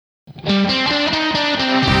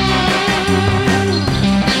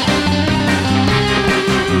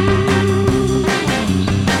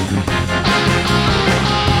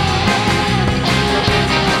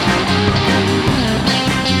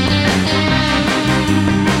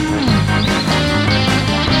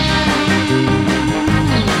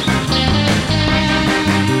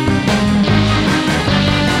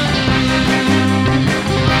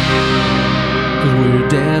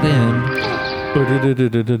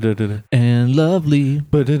and lovely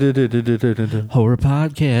horror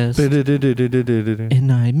podcast.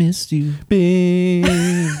 And I missed you.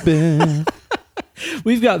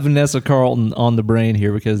 We've got Vanessa Carlton on the brain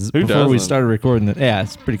here because before we started recording it,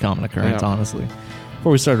 it's a pretty common occurrence, honestly.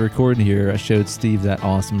 Before we started recording here, I showed Steve that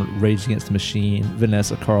awesome Rage Against the Machine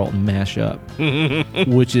Vanessa Carlton mashup,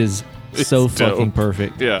 which is so fucking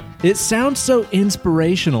perfect. Yeah. It sounds so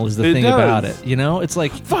inspirational is the thing about it. You know? It's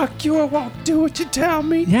like, fuck you, I won't do what you tell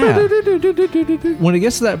me. Yeah. When it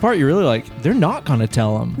gets to that part, you're really like, they're not going to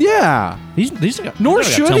tell him. Yeah. Nor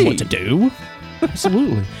should tell him what to do.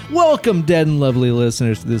 Absolutely. Welcome, Dead and Lovely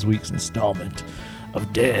listeners, to this week's installment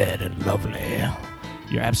of Dead and Lovely,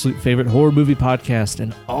 your absolute favorite horror movie podcast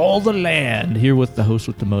in all the land. Here with the host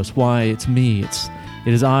with the most. Why, it's me. It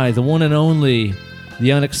is I, the one and only,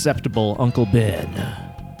 the unacceptable Uncle Ben.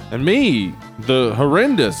 And me, the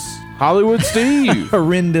horrendous Hollywood Steve.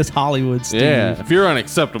 Horrendous Hollywood Steve. Yeah. If you're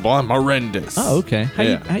unacceptable, I'm horrendous. Oh, okay.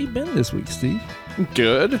 How you been this week, Steve?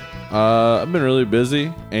 Good. I've been really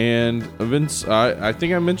busy, and I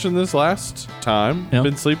think I mentioned this last time. Yep.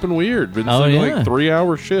 Been sleeping weird. Been sleeping like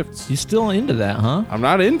 3-hour shifts. You still into that, huh? I'm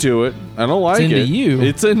not into it. I don't like it. It's into you.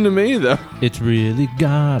 It's into me, though. It's really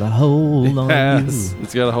got a hold on you.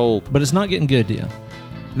 It's got a hold. But it's not getting good to you.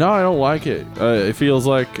 No, I don't like it. It feels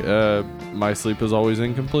like my sleep is always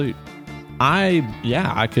incomplete.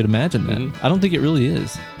 I could imagine that. Mm-hmm. I don't think it really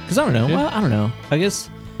is. Because I don't know. Yeah. Well, I don't know. I guess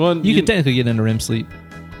you could technically get into REM sleep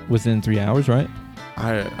within 3 hours, right?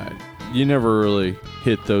 You never really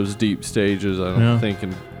hit those deep stages, I don't think,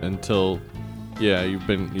 until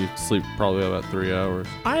you sleep probably about 3 hours.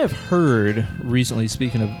 I have heard recently,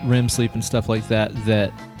 speaking of REM sleep and stuff like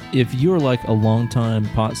that if you're like a long-time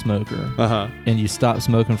pot smoker and you stop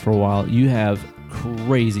smoking for a while, you have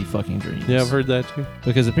crazy fucking dreams. Yeah, I've heard that too.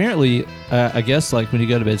 Because apparently, I guess like when you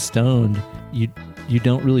go to bed stoned, you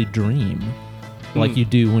don't really dream like you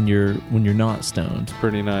do when you're not stoned. It's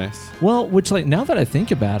pretty nice. Well, which like now that I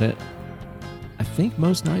think about it, I think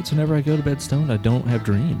most nights whenever I go to bed stoned, I don't have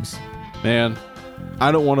dreams. Man,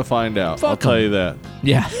 I don't want to find out. I'll tell you that.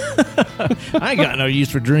 Yeah. I ain't got no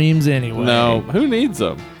use for dreams anyway. No, who needs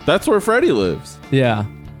them? That's where Freddy lives. Yeah.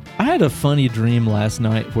 I had a funny dream last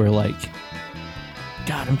night where like,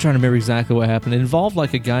 God, I'm trying to remember exactly what happened. It involved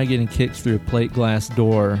like a guy getting kicked through a plate glass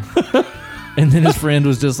door. And then his friend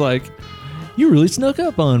was just like, you really snuck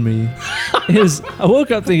up on me. I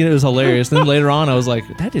woke up thinking it was hilarious. Then later on, I was like,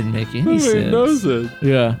 that didn't make any sense. Knows it?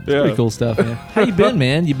 Yeah. Pretty cool stuff, man. How you been,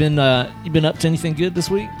 man? You been up to anything good this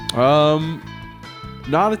week?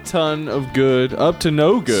 Not a ton of good. Up to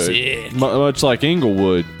no good. Sick. Much like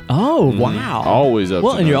Inglewood. Oh, wow. Always up to no good.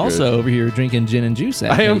 Well, and you're also over here drinking gin and juice.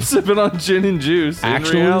 I am sipping on gin and juice in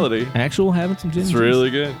reality. Actual having some gin and juice. It's really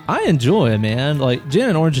good. I enjoy it, man. Like, gin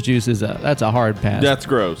and orange juice that's a hard pass. That's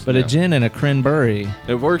gross. But a gin and a cranberry.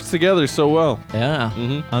 It works together so well. Yeah.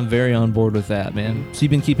 Mm-hmm. I'm very on board with that, man. So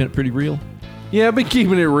you've been keeping it pretty real? Yeah, I've been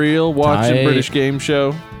keeping it real, watching British Game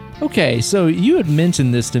Show. Okay, so you had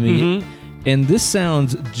mentioned this to me. And this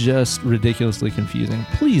sounds just ridiculously confusing.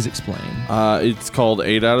 Please explain. It's called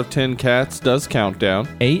 8 out of 10 Cats Does Countdown.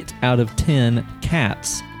 8 out of 10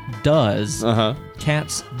 Cats Does.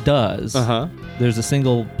 Cats Does. There's a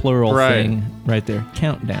single plural thing right there.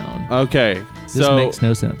 Countdown. Okay. This makes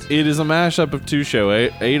no sense. It is a mashup of two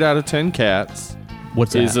shows. 8 out of 10 Cats.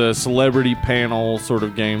 What's that? Is a celebrity panel sort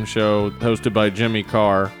of game show hosted by Jimmy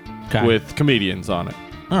Carr with comedians on it.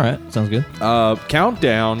 All right. Sounds good.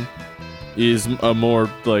 Countdown is a more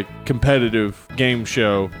like competitive game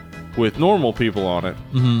show with normal people on it.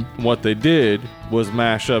 What they did was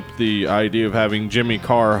mash up the idea of having Jimmy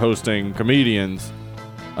Carr hosting comedians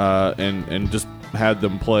and just had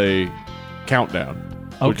them play Countdown,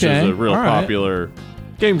 which is a real popular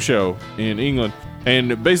game show in England.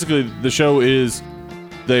 And basically the show is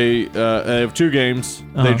they have two games.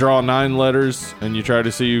 They draw 9 letters and you try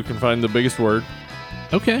to see who can find the biggest word.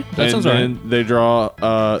 Okay, that sounds right. And then they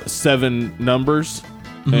draw 7 numbers,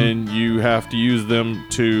 and you have to use them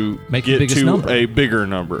to get to number. A bigger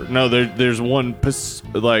number. No, there's one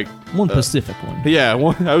Pacific one. Yeah,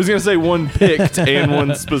 I was gonna say one picked and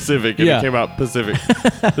one specific, and it came out Pacific.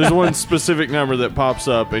 There's one specific number that pops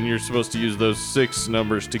up, and you're supposed to use those 6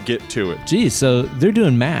 numbers to get to it. Geez, so they're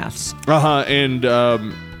doing maths. And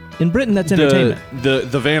in Britain, that's entertainment.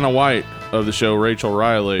 The Vanna White of the show, Rachel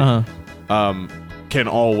Riley, can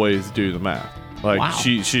always do the math. Like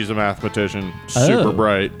she's a mathematician, super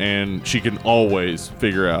bright, and she can always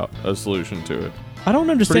figure out a solution to it. I don't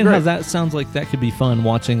understand how that sounds like that could be fun,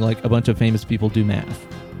 watching like a bunch of famous people do math.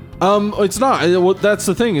 It's not. Well, that's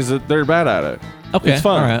the thing, is that they're bad at it. Okay, It's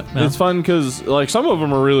fun. all right, yeah. It's fun because, like, some of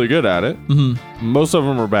them are really good at it. Mm-hmm. Most of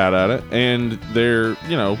them are bad at it, and they're,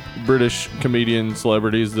 British comedian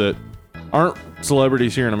celebrities that aren't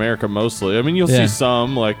celebrities here in America mostly. I mean, you'll see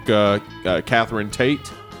some, like Catherine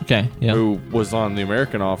Tate, Okay, yeah. who was on The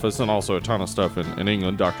American Office, and also a ton of stuff in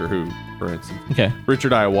England, Doctor Who, for instance. Okay.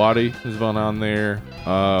 Richard Iowati has been on there.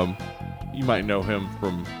 You might know him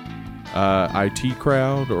from IT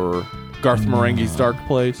Crowd or Garth Marenghi's Dark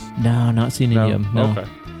Place. No, not seen any of them. No. Okay.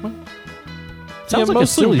 Sounds like a mostly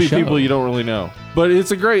silly would be show. people you don't really know, but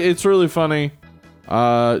it's really funny.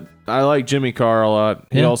 I like Jimmy Carr a lot.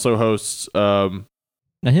 He Yeah. also hosts.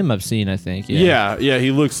 Now him I've seen, I think. Yeah. Yeah.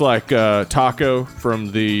 He looks like Taco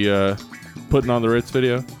from the Putting on the Ritz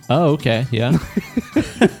video. Oh, okay. Yeah.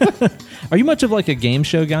 Are you much of like a game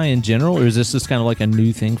show guy in general, or is this just kind of like a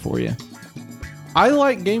new thing for you? I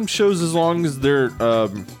like game shows as long as they're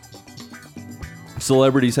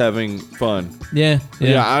celebrities having fun. Yeah.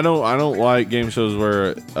 I don't like game shows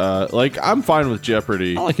where like, I'm fine with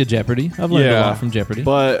Jeopardy. I like a Jeopardy. I've learned a lot from Jeopardy.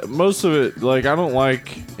 But most of it, like, I don't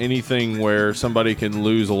like anything where somebody can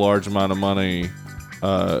lose a large amount of money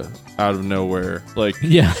out of nowhere. Like,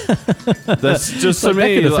 yeah. that's just, to like, that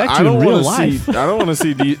me, could affect I you in don't real want to life. see. I don't want to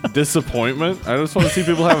see disappointment. I just want to see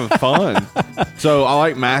people having fun. So I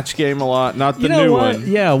like Match Game a lot. Not the You know new what? one.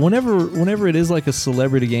 Yeah, whenever it is like a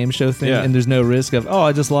celebrity game show thing, Yeah. and there's no risk of,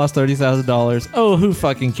 I just lost $30,000. Oh, who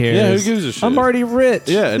fucking cares? Yeah, who gives a shit? I'm already rich.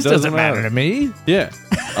 Yeah, it this doesn't matter matter. to me. Yeah.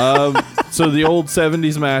 So the old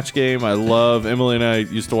 70s Match Game, I love. Emily and I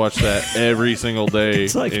used to watch that every single day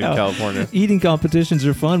It's like in how California. Eating competitions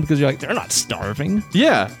are fun because you're like, they're not starving.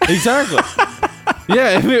 Yeah, exactly.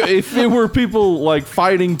 Yeah, if it were people like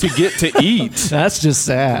fighting to get to eat, That's just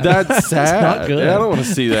sad. that's sad. not good. Yeah, I don't want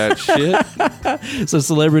to see that shit. So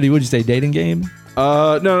celebrity, what'd you say, dating game?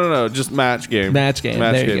 No, just Match Game. Match game.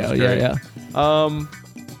 Match there you Game's go. great. Yeah.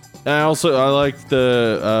 And I like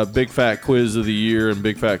the Big Fat Quiz of the Year and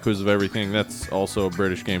Big Fat Quiz of Everything. That's also a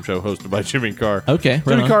British game show hosted by Jimmy Carr. Okay. Right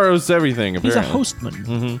Jimmy on. Carr hosts everything, He's a apparently. hostman.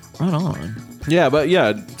 Mm-hmm. Right on. Yeah, but yeah,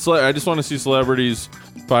 I just want to see celebrities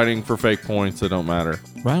fighting for fake points that don't matter.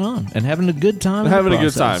 Right on. And having a good time. in the Having a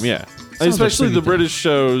good process. time, yeah. like Especially pretty the good. British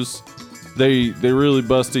shows, they really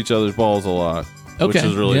bust each other's balls a lot, which Okay,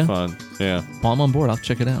 is really yeah. fun. Yeah, Well, I'm on board. I'll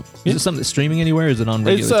check it out. Yeah. Is it something that's streaming anywhere? Or is it on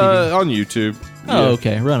regular it's TV? on YouTube. Oh, Yeah.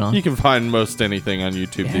 okay. Right on. You can find most anything on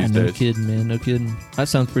YouTube Yeah, these no days. kidding, man. No kidding. That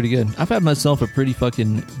sounds pretty good. I've had myself a pretty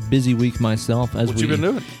fucking busy week myself. What you been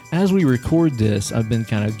doing? As we record this, I've been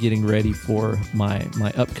kind of getting ready for my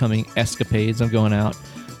upcoming escapades. I'm going out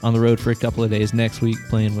on the road for a couple of days next week,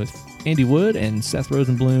 playing with Andy Wood and Seth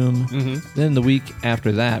Rosenblum. Mm-hmm. Then the week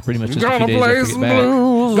after that, pretty much just a few days after we get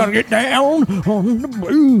back, gotta get down on the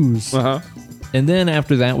blues. Uh-huh. And then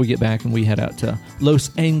after that, we get back and we head out to Los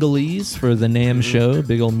Angeles for the NAMM show,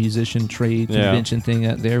 big old musician trade convention thing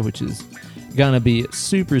out there, which is gonna be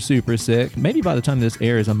super, super sick. Maybe by the time this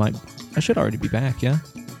airs, I should already be back. Yeah.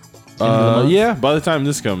 End of the month? Yeah. By the time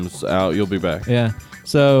this comes out, you'll be back. Yeah.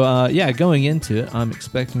 So going into it, I'm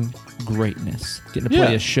expecting greatness. Getting to play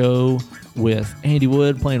Yeah. a show with Andy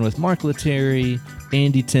Wood, playing with Mark Lettieri,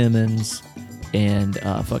 Andy Timmons, and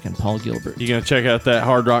fucking Paul Gilbert. You gonna check out that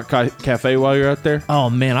Hard Rock Cafe while you're out there? Oh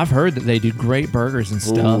man, I've heard that they do great burgers and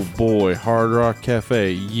Oh stuff. boy, Hard Rock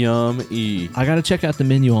Cafe, yum-y. I gotta check out the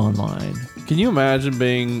menu online. Can you imagine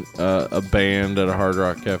being a band at a Hard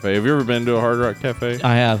Rock Cafe? Have you ever been to a Hard Rock Cafe?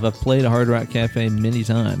 I have. I've played a Hard Rock Cafe many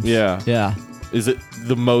times. Yeah. Yeah. Is it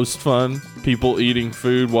the most fun? People eating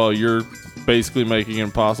food while you're basically making it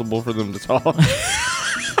impossible for them to talk?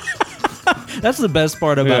 That's the best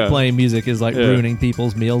part about Yeah. playing music is like Yeah. ruining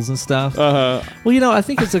people's meals and stuff. Uh-huh. Well, I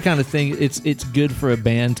think it's the kind of thing. It's good for a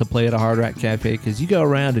band to play at a Hard Rock Cafe because you go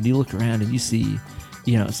around and you look around and you see,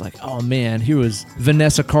 it's like, oh man, here was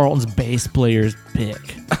Vanessa Carlton's bass player's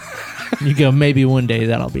pick. You go, maybe one day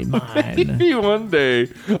that'll be mine. Maybe one day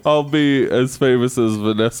I'll be as famous as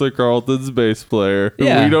Vanessa Carlton's bass player, who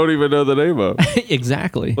Yeah. we don't even know the name of.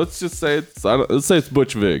 Exactly. Let's just say let's say it's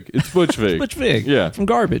Butch Vig. It's Butch Vig. Butch Vig. Yeah. From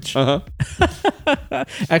Garbage. Uh-huh.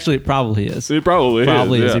 Actually, it probably is. It probably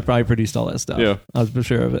Probably is. Yeah. He probably produced all that stuff. Yeah. I was for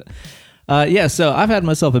sure of it. So I've had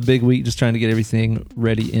myself a big week just trying to get everything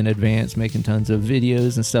ready in advance, making tons of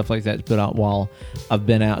videos and stuff like that to put out while I've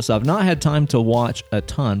been out. So I've not had time to watch a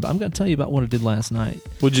ton, but I'm going to tell you about what I did last night.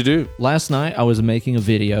 What'd you do? Last night I was making a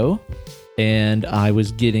video and I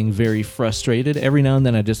was getting very frustrated. Every now and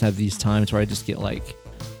then I just have these times where I just get like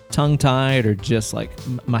tongue-tied or just like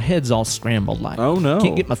my head's all scrambled. Like, Oh, no.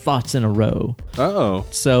 can't get my thoughts in a row. Uh-oh.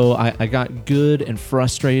 So I got good and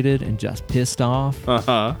frustrated and just pissed off.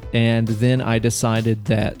 Uh-huh. And then I decided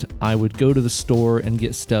that I would go to the store and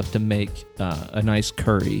get stuff to make a nice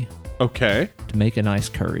curry. Okay. To make a nice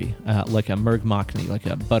curry, like a merg makhni, like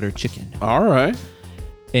a butter chicken. All right.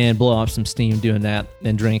 And blow off some steam doing that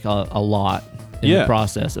and drink a lot in the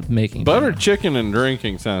process of making butter that. chicken and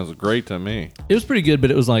drinking sounds great to me. It was pretty good, but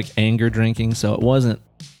it was like anger drinking, so it wasn't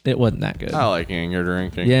that good. I like anger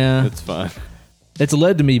drinking. Yeah. It's fun. It's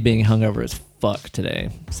led to me being hungover as fuck today.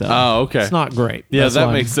 So okay. It's not great. Yeah, That's that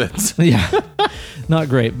why makes sense. Yeah. Not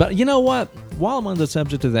great. But you know what? While I'm on the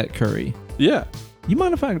subject of that curry, Yeah. you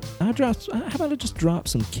mind if I drop? How about I just drop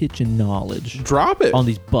some kitchen knowledge Drop it. on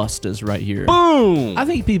these bustas right here? Boom. I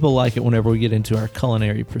think people like it whenever we get into our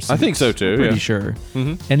culinary pursuits. I think so, too, I'm pretty yeah. sure.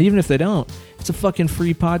 Mhm. And even if they don't, it's a fucking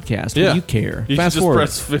free podcast. Yeah. What do you care? You Fast can just forward.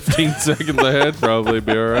 press 15 seconds ahead, probably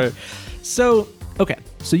be all right. So, okay.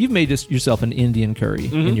 So you've made yourself an Indian curry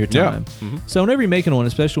in your Yeah. time. So whenever you're making one,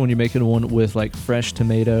 especially when you're making one with like fresh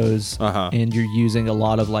tomatoes Uh-huh. and you're using a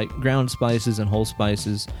lot of like ground spices and whole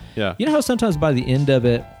spices, Yeah. you know how sometimes by the end of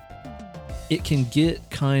it, it can get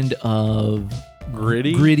kind of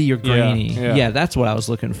Gritty? gritty or grainy. Yeah. Yeah, that's what I was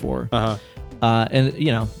looking for. Uh-huh. And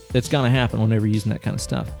you know, it's gonna happen whenever you're using that kind of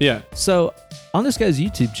stuff. Yeah. So on this guy's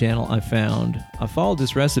YouTube channel, I followed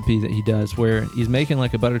this recipe that he does where he's making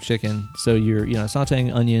like a butter chicken. So you're,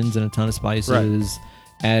 sauteing onions and a ton of spices,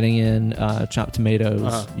 adding in chopped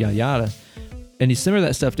tomatoes, yada yada, and you simmer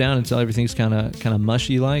that stuff down until everything's kind of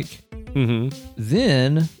mushy like. Mm-hmm.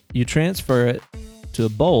 Then you transfer it to a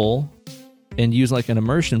bowl and use like an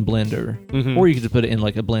immersion blender, or you could just put it in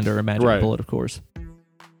like a blender or a magic bullet, of course.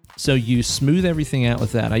 So you smooth everything out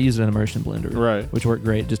with that. I used an immersion blender, which worked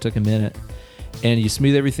great. Just took a minute. And you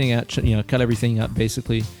smooth everything out, cut everything up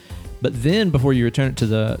basically. But then before you return it to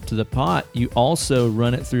the pot, you also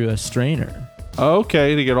run it through a strainer.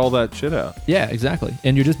 Okay, to get all that shit out. Yeah, exactly.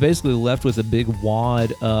 And you're just basically left with a big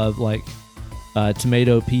wad of like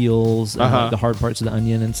tomato peels, and, like, the hard parts of the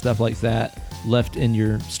onion and stuff like that left in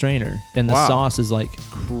your strainer. And the sauce is like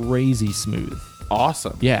crazy smooth.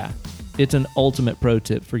 Awesome. Yeah. It's an ultimate pro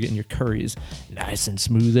tip for getting your curries nice and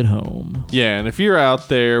smooth at home. Yeah, and if you're out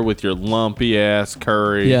there with your lumpy ass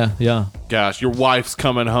curry, Yeah. gosh, your wife's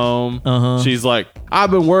coming home. Uh-huh. She's like,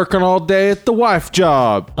 I've been working all day at the wife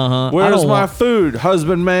job. Uh-huh. Where's my food,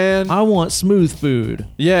 husband man? I want smooth food.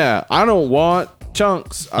 Yeah, I don't want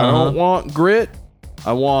chunks. I don't want grit.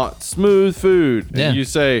 I want smooth food. Yeah. And you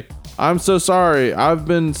say, I'm so sorry. I've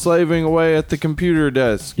been slaving away at the computer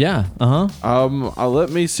desk. Yeah. Let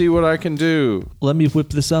me see what I can do. Let me whip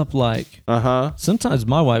this up like. Sometimes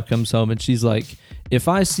my wife comes home and she's like, if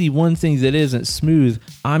I see one thing that isn't smooth,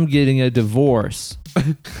 I'm getting a divorce.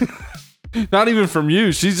 Not even from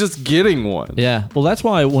you. She's just getting one. Yeah. Well, that's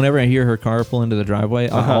why whenever I hear her car pull into the driveway,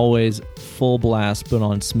 I always full blast put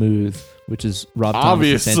on Smooth, which is Rob Thomas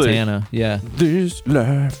Obviously. and Santana. Yeah. This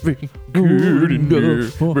life ain't good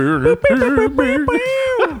enough.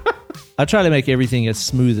 I try to make everything as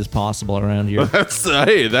smooth as possible around here.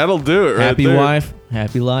 Hey, that'll do it right Happy there. wife,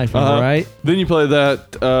 happy life. All right. Then you play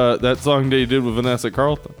that song that you did with Vanessa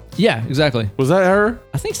Carlton. Yeah, exactly. Was that her?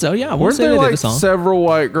 I think so. Yeah. I won't Weren't say there they did like the song. several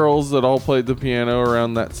white girls that all played the piano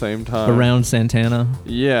around that same time? Around Santana.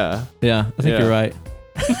 Yeah. Yeah, I think Yeah. you're right.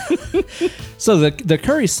 So the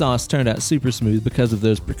curry sauce turned out super smooth because of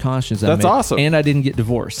those precautions I made. That's awesome. And I didn't get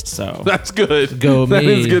divorced, so That's good. Go That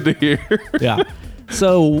me. is good to hear. yeah.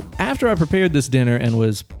 So after I prepared this dinner and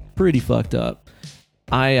was pretty fucked up,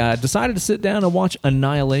 I decided to sit down and watch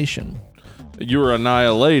Annihilation. You were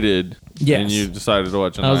annihilated. Yes. And you decided to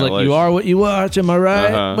watch I was Annihilation. like, you are what you watch, am I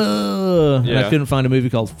right? And I Yeah. couldn't find a movie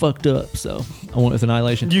called Fucked Up, so I went with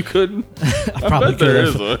Annihilation. You couldn't? I probably bet there could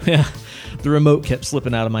is one. have. Yeah. The remote kept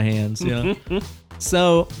slipping out of my hands,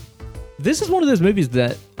 So this is one of those movies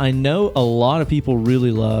that I know a lot of people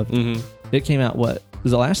really love. It came out, what?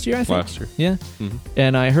 Was it last year, I think? Last year. Yeah.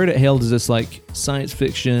 And I heard it hailed as this like science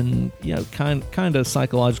fiction, kind of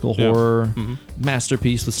psychological horror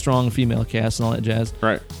masterpiece with strong female cast and all that jazz.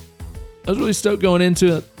 Right. I was really stoked going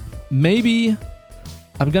into it. Maybe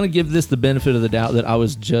I'm going to give this the benefit of the doubt that I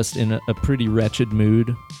was just in a pretty wretched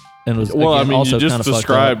mood. And was Well, again, I mean, also you just kind of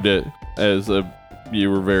described it as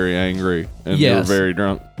you were very angry and you were Yes. very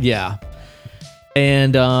drunk. Yeah.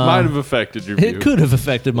 And Might have affected your view. it could have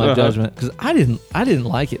affected my judgment because I didn't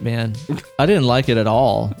like it, man. I didn't like it at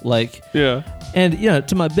all. Like, Yeah. and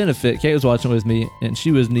to my benefit, Kate was watching with me, and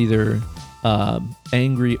she was neither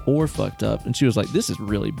angry or fucked up, and she was like, "This is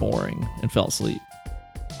really boring," and fell asleep.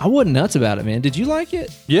 I wasn't nuts about it, man. Did you like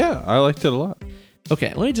it? Yeah, I liked it a lot.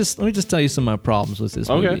 Okay, let me just tell you some of my problems with this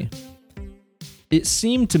Okay. movie. It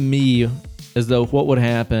seemed to me as though what would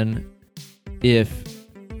happen if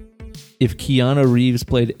Keanu Reeves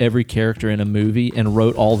played every character in a movie and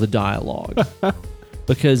wrote all the dialogue.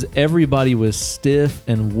 Because everybody was stiff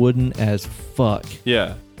and wooden as fuck.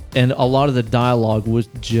 Yeah. And a lot of the dialogue was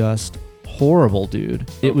just horrible, dude.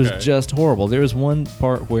 It was just horrible. There was one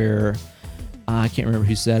part where I can't remember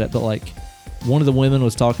who said it, but like one of the women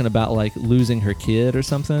was talking about like losing her kid or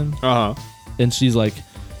something. And she's like,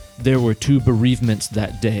 there were 2 bereavements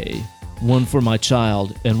that day. One for my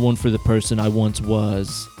child and one for the person I once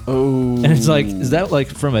was. Oh. And it's like, is that like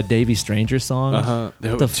from a Davy Stranger song?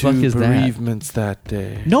 There What the fuck is that? bereavements that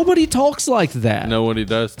day. Nobody talks like that. Nobody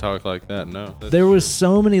does talk like that, no. There was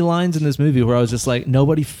so many lines in this movie where I was just like,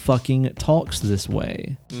 nobody fucking talks this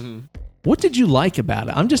way. Mm-hmm. What did you like about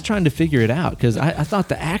it? I'm just trying to figure it out because I thought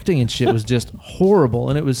the acting and shit was just horrible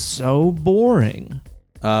and it was so boring.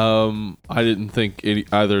 I didn't think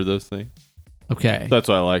either of those things. Okay. That's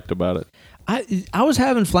what I liked about it. I was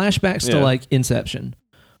having flashbacks to like Inception,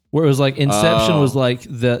 where it was like Inception was like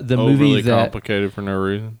the movie overly that complicated for no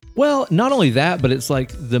reason. Well, not only that, but it's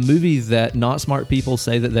like the movie that not smart people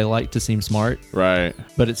say that they like to seem smart, Right.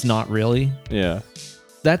 but it's not really. Yeah.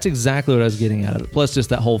 That's exactly what I was getting out of it. Plus, just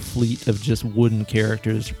that whole fleet of just wooden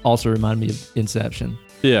characters also reminded me of Inception.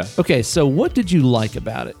 Yeah. Okay, so what did you like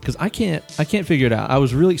about it? Because I can't figure it out. I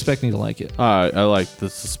was really expecting to like it. I like the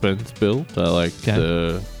suspense build. I like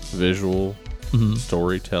the visual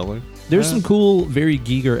storytelling. There's some cool, very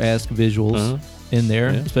Giger-esque visuals in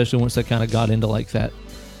there, Yeah. especially once they kind of got into like that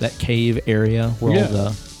cave area where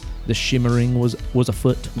all the shimmering was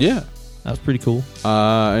afoot. Yeah. That was pretty cool.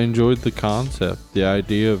 I enjoyed the concept, the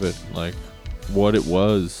idea of it, like what it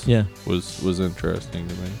was. Yeah. was interesting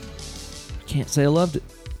to me. Can't say I loved it.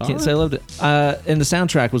 Can't say I loved it. And the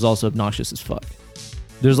soundtrack was also obnoxious as fuck.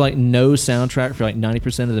 There's like no soundtrack for like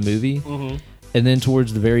 90% of the movie. And then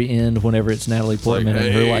towards the very end, whenever it's Natalie Portman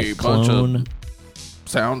and her like clone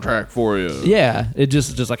soundtrack for you. Yeah, it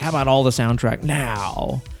just like, how about all the soundtrack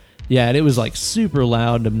now? Yeah, and it was like super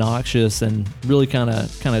loud and obnoxious and really kind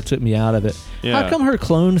of took me out of it. Yeah. How come her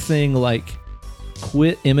clone thing like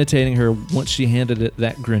quit imitating her once she handed it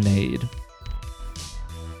that grenade?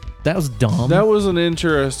 That was dumb. That was an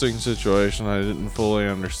interesting situation. I didn't fully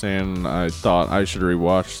understand. I thought I should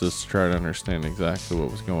rewatch this to try to understand exactly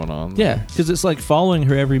what was going on. Yeah, because it's like following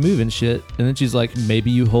her every move and shit. And then she's like,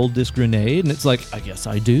 maybe you hold this grenade? And it's like, I guess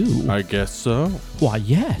I do. I guess so. Why,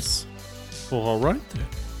 yes. Well, all right then.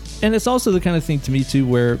 And it's also the kind of thing to me, too,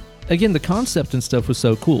 where, again, the concept and stuff was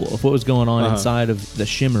so cool of what was going on inside of the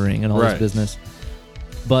shimmering and all this business.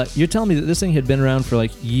 But you're telling me that this thing had been around for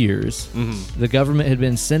like years. The government had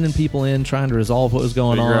been sending people in trying to resolve what was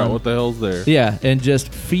going Figure on. out what the hell's there. Yeah, and just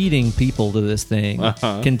feeding people to this thing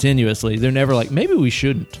continuously. They're never like, maybe we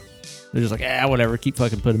shouldn't. They're just like, whatever, keep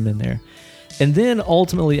fucking putting them in there. And then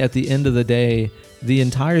ultimately, at the end of the day, the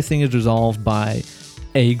entire thing is resolved by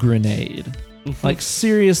a grenade. Like,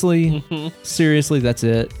 seriously, that's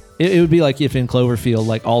it. It would be like if in Cloverfield,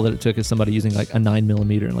 like all that it took is somebody using like a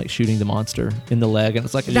 9mm and like shooting the monster in the leg, and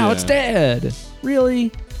it's like, now it's dead.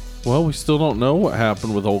 Really? Well, we still don't know what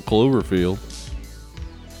happened with old Cloverfield.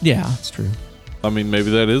 Yeah, that's true. I mean,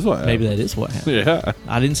 maybe that is what happened. Maybe that is what happened. Yeah.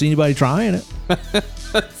 I didn't see anybody trying it.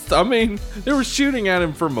 I mean, they were shooting at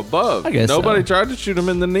him from above. I guess Nobody so. tried to shoot him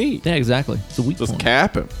in the knee. Yeah, exactly. It's a weak Just point.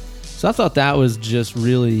 cap him. So I thought that was just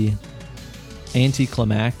really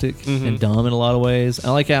anticlimactic and dumb in a lot of ways.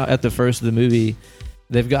 I like how at the first of the movie,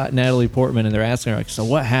 they've got Natalie Portman and they're asking her, like, so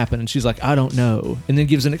what happened? And she's like, I don't know. And then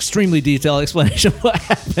gives an extremely detailed explanation of what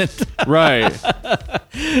happened. Right.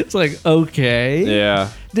 It's like, okay. Yeah.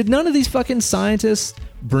 Did none of these fucking scientists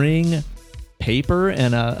bring paper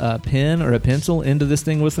and a pen or a pencil into this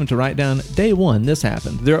thing with them to write down, day one, this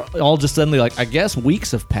happened? They're all just suddenly like, I guess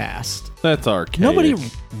weeks have passed. That's archaic. Nobody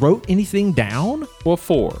wrote anything down? What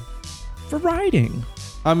for? For writing.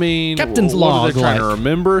 I mean, Captain's what log, are they trying to like-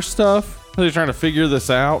 remember stuff? Are they trying to figure this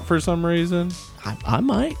out for some reason? I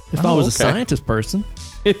might, if I was a scientist person.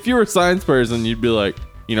 If you were a science person, you'd be like,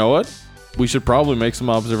 you know what? We should probably make some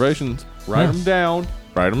observations. Write them down.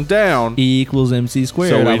 Write them down. E equals MC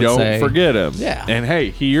squared, So I we would don't say. forget them. Yeah. And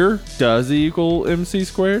hey, here, does E equal MC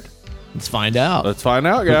squared? Let's find out. Let's find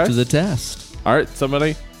out, Put guys. to the test. All right,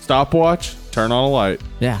 somebody, stopwatch, turn on a light.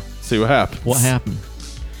 Yeah. See what happens. What happened?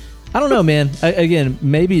 I don't know, man. Again,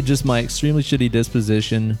 maybe just my extremely shitty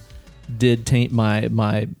disposition did taint my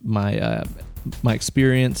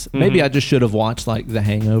experience. Maybe I just should have watched like The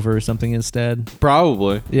Hangover or something instead.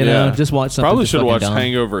 Probably. You know, just watch something. Probably just should have fucking watched dumb.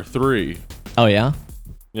 Hangover 3. Oh yeah,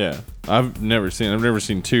 Yeah. I've never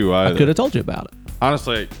seen 2 either. I could have told you about it.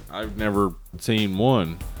 Honestly, I've never seen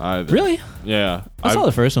one either. Really? Yeah. I saw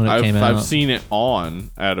the first one that came out. I've seen it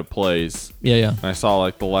on at a place. Yeah. I saw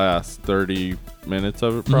like the last 30 minutes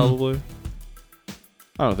of it probably.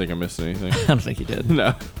 I don't think I missed anything. I don't think you did.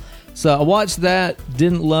 No. So I watched that,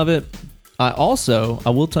 didn't love it. I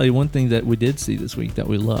will tell you one thing that we did see this week that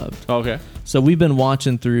we loved. Okay. So we've been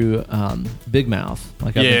watching through Big Mouth,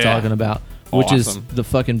 like I've been talking about, which is the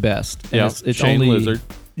fucking best. And it's Shane only Lizard.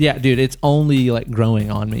 Yeah, dude, it's only like growing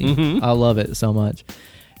on me. Mm-hmm. I love it so much.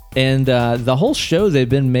 And the whole show, they've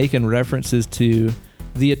been making references to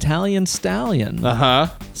The Italian Stallion,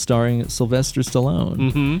 starring Sylvester Stallone.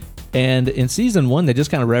 Mm-hmm. And in season 1, they just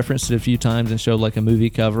kind of referenced it a few times and showed like a movie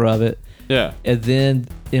cover of it. Yeah. And then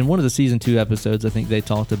in one of the season 2 episodes, I think they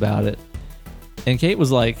talked about it. And Kate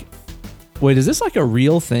was like, wait, is this like a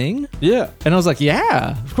real thing? Yeah. And I was like,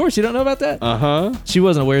 yeah, of course. You don't know about that? She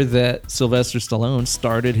wasn't aware that Sylvester Stallone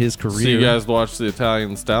started his career. So you guys watched The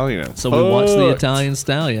Italian Stallion. So we watched The Italian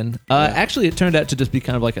Stallion. Actually, it turned out to just be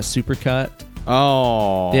kind of like a supercut.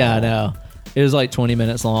 Oh. Yeah, I know. It was like 20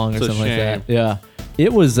 minutes long or something like that. Yeah.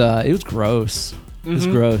 It was gross. It was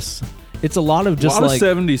gross. It's a lot of just a lot like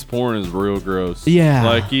of 70s porn is real gross. Yeah.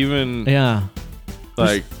 Like even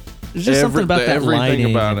like there's just something about that everything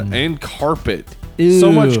lighting about it. And carpet. Ew.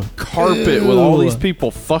 So much carpet with all these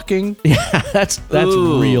people fucking. Yeah, that's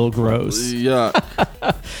real gross. Yeah.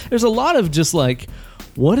 There's a lot of just like,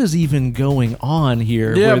 what is even going on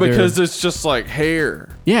here? Yeah, because it's just like hair.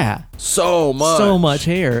 Yeah. So much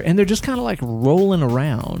hair. And they're just kind of like rolling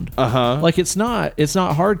around. Like it's not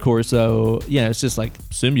hardcore, so it's just like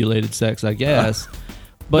simulated sex, I guess.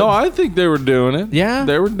 But no, I think they were doing it. Yeah?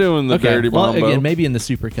 They were doing the dirty mambo. Well, again, maybe in the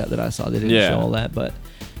supercut that I saw, they didn't show all that, but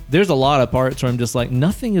there's a lot of parts where I'm just like,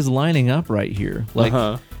 nothing is lining up right here.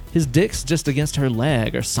 Like his dick's just against her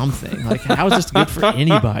leg or something. Like, how is this good for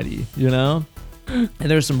anybody, you know? And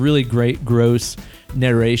there's some really great, gross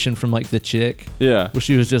narration from like the chick. Yeah. Where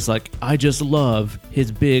she was just like, I just love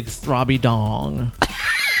his big throbby dong.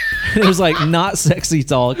 It was like not sexy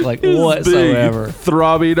talk, like his whatsoever. Big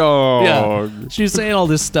throbby dong. Yeah. She was saying all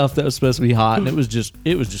this stuff that was supposed to be hot, and it was just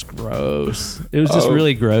gross. It was just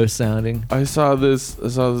really gross sounding. I saw this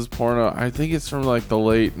porno. I think it's from like the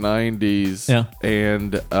late 90s. Yeah.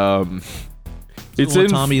 And It's in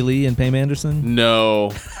Tommy Lee and Pam Anderson.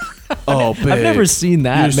 No. Oh, babe. I've never seen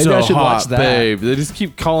that. You're Maybe I so should hot, watch that. Babe. They just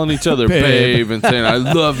keep calling each other babe and saying, I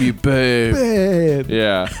love you, babe. Babe.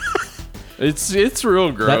 Yeah. It's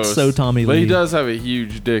real gross. That's so Tommy Lee. But he does have a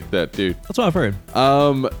huge dick, that dude. That's what I've heard.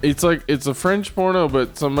 It's a French porno,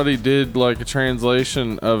 but somebody did like a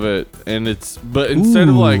translation of it, and instead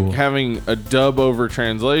of like having a dub over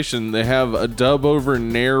translation, they have a dub over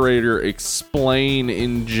narrator explain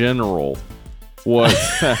in general what.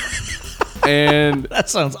 And that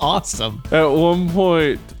sounds awesome. At one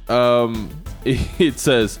point, it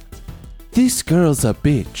says, "This girl's a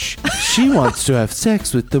bitch. She wants to have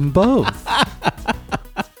sex with them both."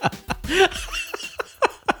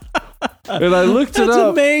 And I looked it up.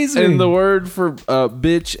 That's amazing. And the word for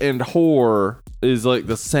bitch and whore is like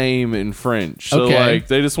the same in French. So like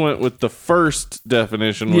they just went with the first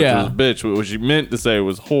definition, which was bitch, but what she meant to say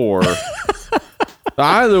was whore.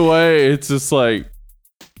 Either way, it's just like,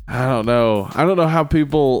 I don't know how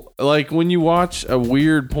people, like, when you watch a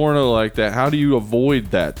weird porno like that, how do you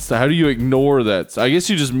avoid that? So how do you ignore that? So I guess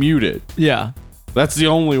you just mute it. Yeah. That's the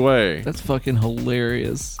only way. That's fucking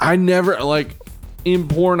hilarious. I never, like, in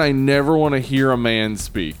porn, I never want to hear a man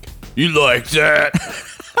speak. You like that?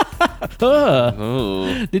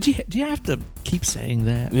 Do you have to keep saying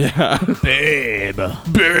that? Yeah.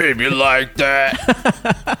 Babe, you like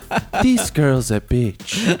that? This girl's a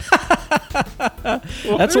bitch.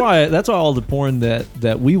 That's why all the porn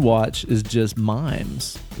that we watch is just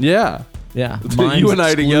mimes. Yeah. Yeah. Mimes you and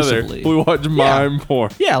I together, we watch mime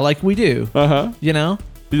porn. Yeah, like we do. You know?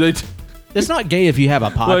 It's not gay if you have a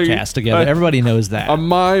podcast together. Everybody knows that. A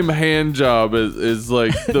mime hand job is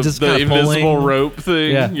like the invisible rope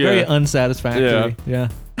thing. Yeah, very unsatisfactory. Yeah.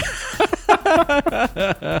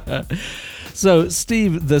 So,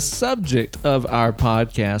 Steve, the subject of our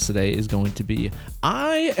podcast today is going to be,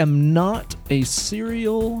 I am not a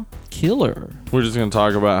serial killer. We're just going to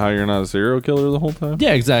talk about how you're not a serial killer the whole time?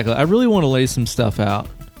 Yeah, exactly. I really want to lay some stuff out.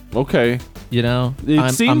 Okay. You know,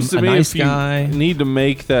 it seems to me nice if you guy. Need to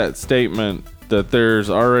make that statement that there's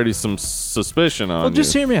already some suspicion on you.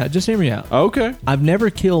 Just hear me out. Just hear me out. Okay. I've never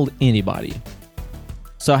killed anybody.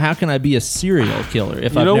 So how can I be a serial killer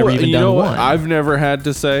if I've never even done one? I've never had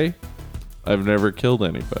to say I've never killed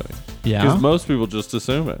anybody. Yeah. Because most people just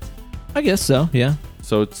assume it. I guess so, yeah.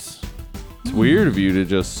 So it's weird of you to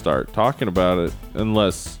just start talking about it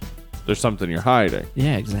unless There's something you're hiding.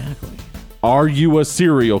 Yeah, exactly. Are you a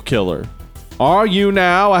serial killer? Are you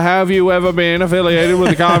now? Have you ever been affiliated with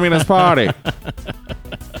the Communist Party?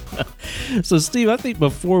 So, Steve, I think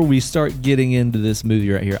before we start getting into this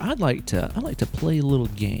movie right here, I'd like to play a little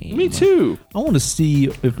game. Me too. I want to see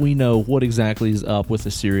if we know what exactly is up with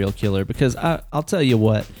the serial killer, because I'll tell you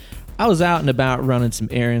what, I was out and about running some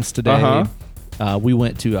errands today. Uh-huh. We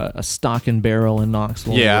went to a Stock and Barrel in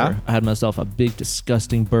Knoxville. Yeah. Where I had myself a big,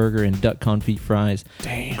 disgusting burger and duck confit fries.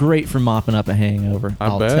 Damn. Great for mopping up a hangover.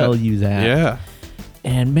 I'll bet. tell you that. Yeah.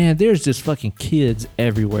 And man, there's just fucking kids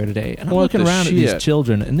everywhere today. And I'm looking around at these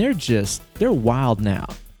children, and they're wild now.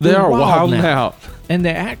 They are wild now. And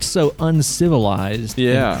they act so uncivilized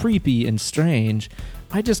Yeah. and creepy and strange.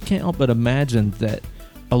 I just can't help but imagine that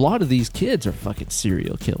a lot of these kids are fucking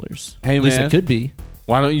serial killers. Hey, at least man. it could be.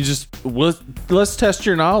 Why don't you let's test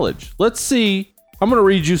your knowledge. Let's see. I'm going to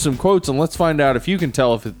read you some quotes and let's find out if you can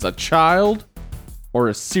tell if it's a child or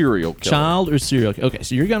a serial killer. Child or serial killer. Okay,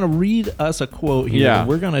 so you're going to read us a quote here. Yeah.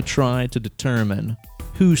 We're going to try to determine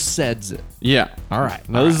who says it. Yeah. All right.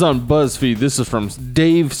 Now, this is on BuzzFeed. This is from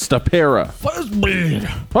Dave Stapera.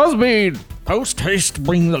 BuzzFeed. Post haste,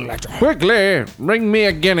 bring the letter. Quickly, bring me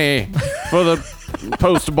a guinea for the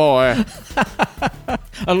post boy.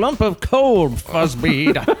 A lump of coal,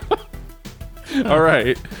 Fuzzbead. All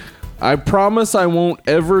right. I promise I won't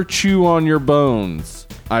ever chew on your bones.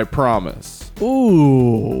 I promise.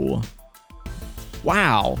 Ooh.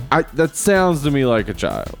 Wow. That sounds to me like a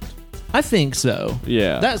child. I think so.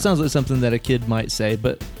 Yeah. That sounds like something that a kid might say,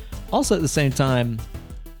 but also at the same time,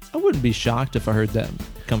 I wouldn't be shocked if I heard that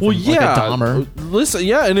come from like a Dahmer. Listen,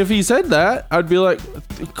 yeah, and if he said that, I'd be like,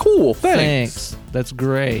 cool, thanks. That's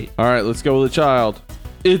great. All right, let's go with a child.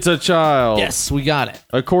 It's a child. Yes, we got it.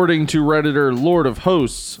 According to Redditor Lord of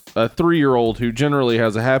Hosts, a 3-year-old who generally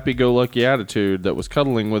has a happy-go-lucky attitude that was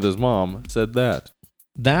cuddling with his mom said that.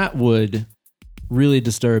 That would really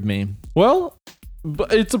disturb me. Well,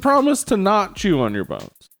 but it's a promise to not chew on your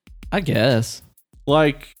bones. I guess.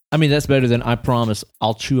 Like, I mean, that's better than I promise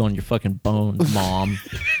I'll chew on your fucking bones, Mom.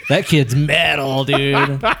 That kid's metal,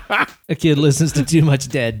 dude. That kid listens to too much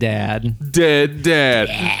Dead Dad. Dead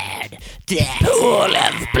Dad. Dad, pool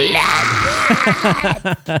of blood.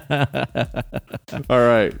 All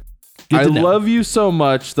right. I love you so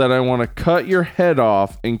much that I want to cut your head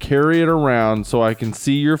off and carry it around so I can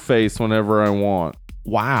see your face whenever I want.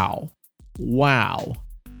 Wow.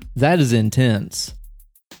 That is intense.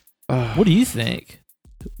 What do you think?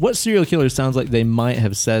 What serial killer sounds like they might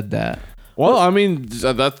have said that? Well, I mean,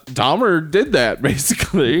 that Dahmer did that,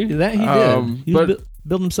 basically. That he did. He but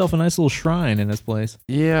built himself a nice little shrine in his place.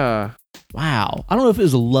 Yeah. Wow. I don't know if it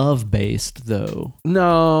was love-based, though.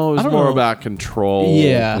 No, it was more about control.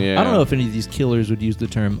 Yeah. I don't know if any of these killers would use the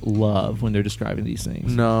term love when they're describing these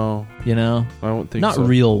things. No. You know? I don't think so. Not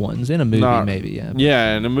real ones. In a movie, maybe, yeah.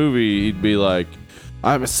 Yeah, in a movie, he'd be like,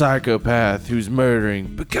 I'm a psychopath who's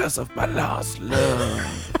murdering because of my lost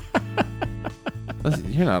love.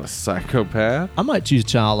 You're not a psychopath. I might choose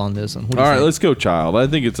child on this one. All right, let's go child. I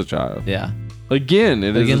think it's a child. Yeah. Again,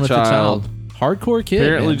 it is a child. Hardcore kid.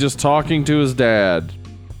 Apparently just talking to his dad.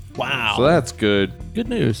 Wow. So that's good. Good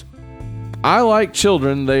news. I like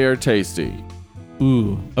children. They are tasty.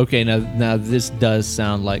 Ooh. Okay, now this does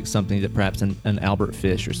sound like something that perhaps an Albert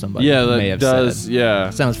Fish or somebody may have said.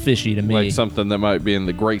 Yeah. Sounds fishy to me. Like something that might be in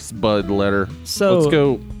the Grace Bud letter. So let's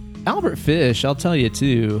go. Albert Fish, I'll tell you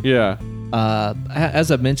too. Yeah.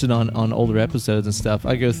 As I've mentioned on older episodes and stuff,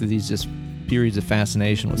 I go through these just periods of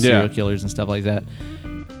fascination with serial killers and stuff like that.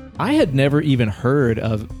 I had never even heard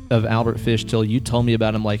of Albert Fish till you told me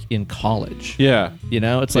about him, like, in college. Yeah. You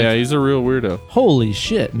know, it's like... Yeah, he's a real weirdo. Holy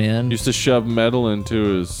shit, man. He used to shove metal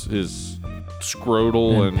into his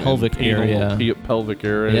scrotal and pelvic area. Pelvic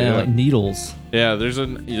area. Yeah, like needles. Yeah, there's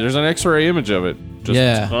an X-ray image of it.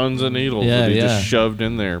 Just tons of needles that he just shoved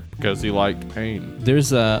in there because he liked pain.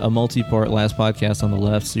 There's a multi-part Last Podcast on the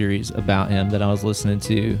Left series about him that I was listening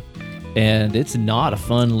to, and it's not a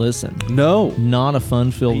fun listen. No. Not a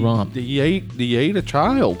fun-filled romp. He ate a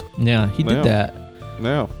child. Yeah, he did that.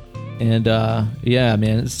 No. And, yeah,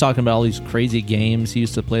 man, it's talking about all these crazy games he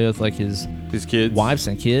used to play with, like, his kids. Wives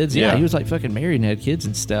and kids. Yeah, he was, like, fucking married and had kids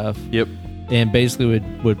and stuff. Yep. And basically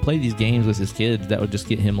would play these games with his kids that would just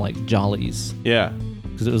get him, like, jollies. Yeah.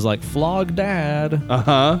 Because it was like, flog dad.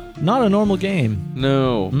 Uh-huh. Not a normal game.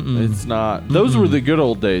 No, it's not. Those were the good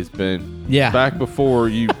old days, Ben. Yeah. Back before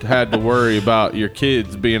you had to worry about your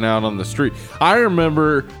kids being out on the street. I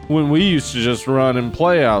remember when we used to just run and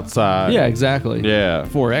play outside. Yeah, exactly. Yeah.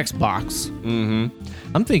 For Xbox. Mm-hmm.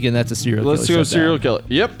 I'm thinking that's a serial killer. Let's go serial killer.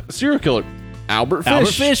 Yep, serial killer. Albert Fish.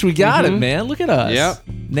 Albert Fish, we got it, man. Look at us. Yep.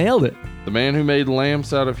 Nailed it. The man who made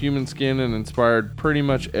lamps out of human skin and inspired pretty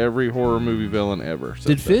much every horror movie villain ever.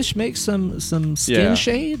 Did Fish make some skin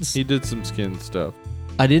shades? He did some skin stuff.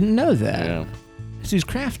 I didn't know that. Yeah. He's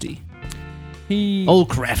crafty. Old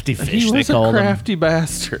crafty Fish, he they was call a him. crafty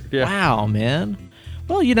bastard. Yeah. Wow, man.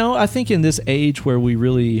 Well, I think in this age where we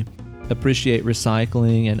really appreciate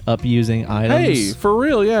recycling and upusing items. Hey, for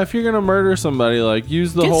real, yeah. If you're gonna murder somebody, like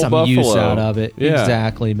use the get whole some buffalo. use out of it. Yeah.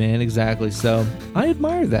 Exactly, man. Exactly. So I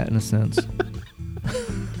admire that in a sense.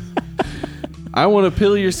 I want to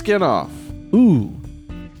peel your skin off. Ooh,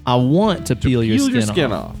 I want to peel your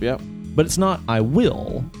skin off. Yep. But it's not I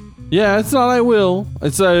will. Yeah, it's not I will.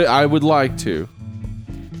 It's I would like to.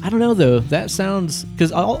 I don't know though. That sounds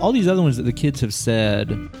because all these other ones that the kids have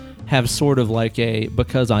said have sort of like a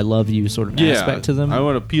because I love you sort of aspect to them. I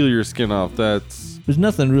want to peel your skin off. There's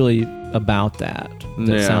nothing really about that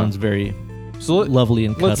sounds very lovely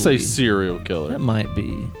and cuddly. Let's say serial killer. That might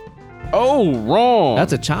be. Oh, wrong.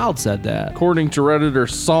 That's a child said that. According to Redditor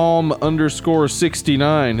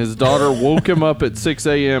Psalm_69, his daughter woke him up at 6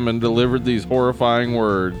 a.m. and delivered these horrifying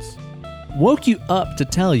words. Woke you up to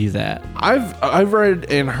tell you that? I've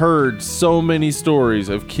read and heard so many stories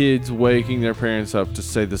of kids waking their parents up to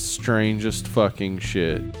say the strangest fucking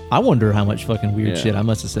shit. I wonder how much fucking weird shit I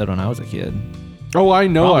must have said when I was a kid. Oh, I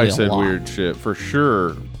know Probably I said a lot. weird shit for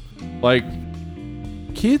sure. Like,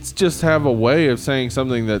 kids just have a way of saying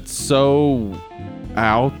something that's so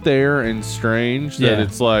out there and strange that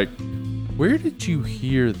it's like, where did you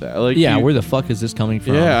hear that? Like, where the fuck is this coming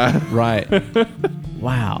from? Yeah. Right.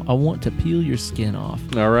 Wow. I want to peel your skin off.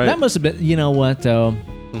 All right. That must have been, you know what, though?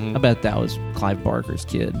 I bet that was Clive Barker's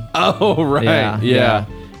kid. Oh, right. Yeah.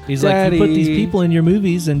 He's Daddy. like, you put these people in your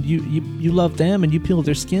movies and you love them and you peel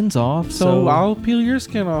their skins off. So I'll peel your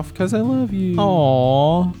skin off because I love you.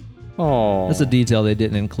 Aww. Aww. That's a detail they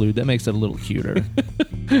didn't include. That makes it a little cuter.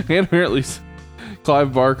 And apparently,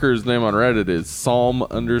 Clive Barker's name on Reddit is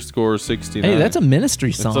Psalm_69. Hey, that's a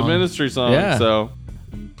ministry song. It's a ministry song, Yeah. so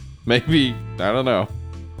maybe, I don't know.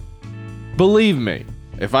 Believe me,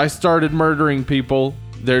 if I started murdering people,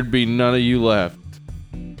 there'd be none of you left.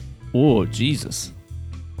 Oh, Jesus.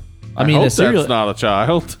 I mean, hope a serial, that's not a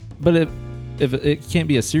child. but if it can't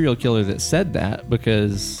be a serial killer that said that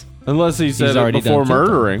because Unless he said it already before done killed them.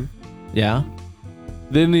 murdering. yeah,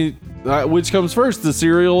 Then which comes first, the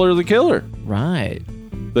serial or the killer? right.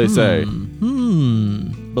 They say.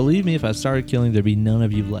 Believe me, if I started killing, there'd be none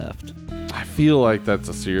of you left. I feel like that's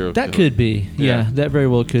a serial That killer. could be. Yeah, that very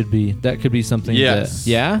well could be. That could be something. Yes. That,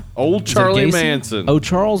 yeah. Old Is that Charlie Gacy? Manson. Oh,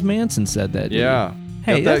 Charles Manson said that. Dude. Yeah.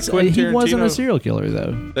 Hey, Got that Quentin he wasn't a Tarantino- serial killer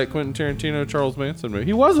though. That Quentin Tarantino, Charles Manson movie.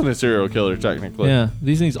 He wasn't a serial killer, technically. Yeah,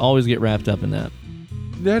 these things always get wrapped up in that.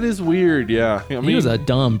 That is weird, yeah. I mean, He was a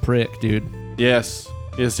dumb prick, dude. Yes.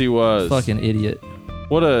 Yes, he was. Fucking idiot.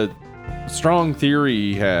 What a strong theory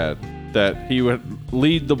he had that he would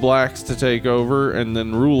lead the blacks to take over and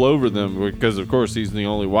then rule over them because, of course, he's the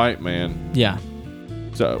only white man. Yeah.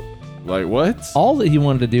 So, like, what? All that he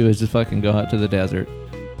wanted to do is just fucking go out to the desert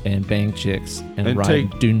and bang chicks and ride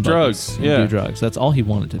take dune drugs, buggies and yeah. do drugs. That's all he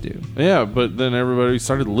wanted to do. Yeah, but then everybody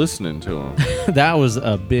started listening to him. That was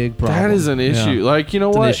a big problem. That is an issue. Yeah. Like, you know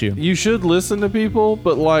It's an what? issue. You should listen to people,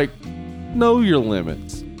 but, like, know your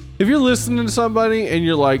limits. If you're listening to somebody and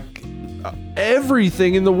you're like,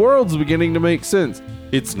 everything in the world's beginning to make sense,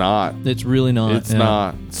 it's not. It's really not. It's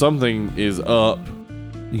not. Something is up.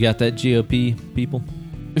 You got that GOP, people?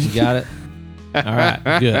 You got it? All right,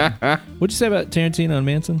 good. What'd you say about Tarantino and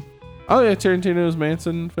Manson? Oh, yeah, Tarantino's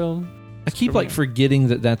Manson film. I keep like forgetting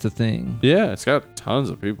that that's a thing. Yeah, it's got tons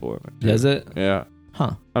of people in it. dude. Does it? Yeah.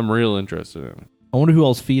 Huh. I'm real interested in it. I wonder who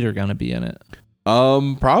all's feet are going to be in it.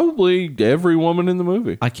 Probably every woman in the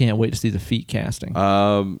movie. I can't wait to see the feet casting.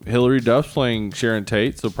 Hilary Duff's playing Sharon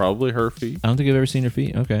Tate, so probably her feet. I don't think I've ever seen her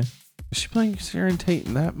feet. Okay. Is she playing Sharon Tate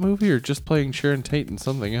in that movie or just playing Sharon Tate in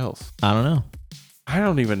something else? I don't know. I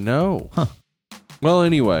don't even know. Huh. Well,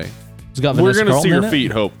 anyway, It's got we're Vanessa going to see Carlton in her it?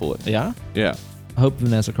 feet, hopefully. Yeah? Yeah. I hope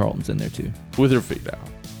Vanessa Carlton's in there too. With her feet out.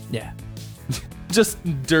 Yeah. Just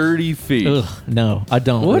dirty feet. Ugh, no, I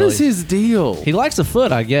don't. What really. is his deal? He likes a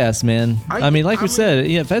foot, I guess, man. I mean, like we said,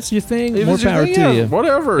 yeah, if that's your thing, If more it's your power thing, to yeah, you.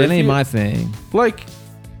 whatever. It If ain't you- my thing. Like,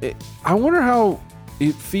 I wonder how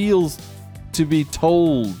it feels to be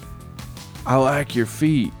told, I like your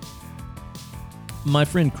feet. My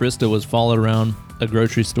friend Krista was followed around a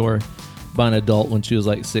grocery store by an adult when she was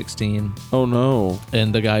like 16. Oh, no.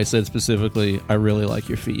 And the guy said specifically, I really like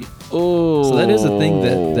your feet. Oh. So that is a thing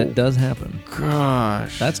that does happen.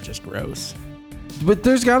 Gosh. That's just gross. But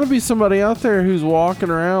there's got to be somebody out there who's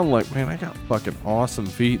walking around like, man, I got fucking awesome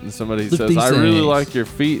feet, and somebody Look says, these I really things. like your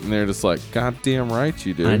feet, and they're just like, goddamn right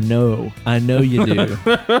you do. I know you do.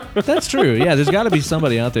 That's true. Yeah, there's got to be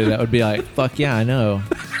somebody out there that would be like, fuck yeah, I know.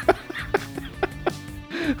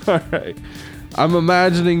 All right. I'm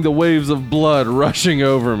imagining the waves of blood rushing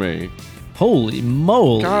over me. Holy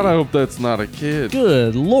moly. God, I hope that's not a kid.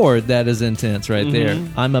 Good Lord, that is intense right there.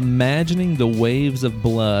 I'm imagining the waves of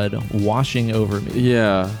blood washing over me.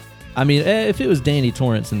 Yeah. I mean, if it was Danny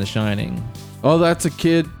Torrance in The Shining. Oh, that's a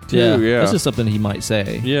kid too. Yeah. That's just something he might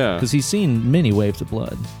say. Yeah. Because he's seen many waves of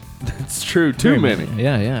blood. That's true. Too many.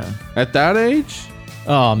 Yeah. At that age,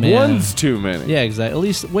 Oh, man. one's too many. Yeah, exactly. At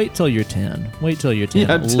least wait till you're 10. Wait till you're 10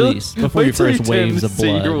 Yeah, at least before your first waves of See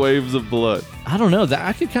your blood. waves of blood. I don't know. That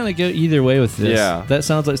I could kind of go either way with this. Yeah. That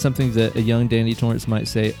sounds like something that a young Danny Torrance might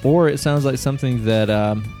say, or it sounds like something that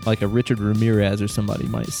like a Richard Ramirez or somebody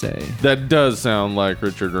might say, That does sound like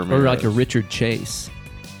Richard Ramirez. or like a Richard Chase,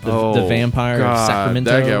 the Oh, vampire God, of Sacramento.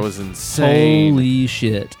 That guy was insane. Holy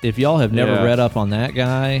shit! If y'all have never Yeah. read up on that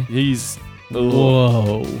guy, He's. ugh.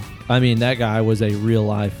 whoa! I mean, that guy was a real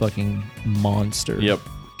life fucking monster. Yep.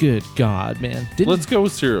 Good God, man. Let's go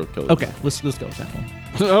with serial killer. Okay, let's go with that one.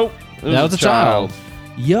 Oh, That was a child.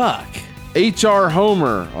 Yuck. HR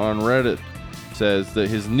Homer on Reddit says that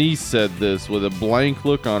his niece said this with a blank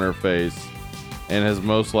look on her face and has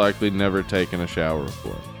most likely never taken a shower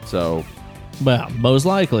before. So, Well, most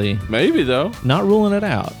likely. maybe though. Not ruling it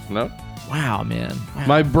out. No. Wow, man. Wow.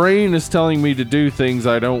 My brain is telling me to do things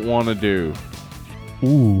I don't want to do.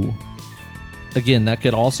 Ooh. Again, that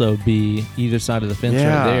could also be either side of the fence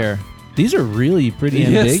Yeah. right there. These are really pretty Yes,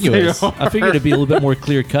 they ambiguous. are. I figured it'd be a little bit more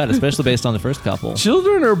clear cut, especially based on the first couple.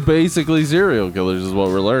 Children are basically serial killers, is what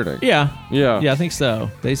we're learning. Yeah. Yeah. Yeah, I think so.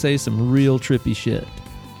 They say some real trippy shit.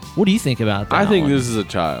 What do you think about that? I think one? this is a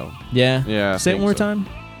child. Yeah. Yeah, I Say it think one more so.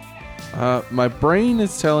 time. My brain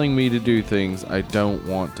is telling me to do things I don't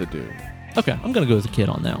want to do. Okay, I'm gonna go with a kid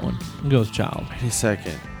on that one. I'm gonna go with child. Wait a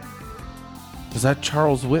second. Is that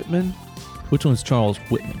Charles Whitman? Which one's Charles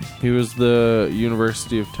Whitman? He was the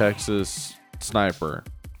University of Texas sniper.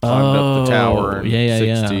 Climbed up the tower in yeah.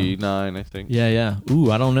 69, I think. Yeah.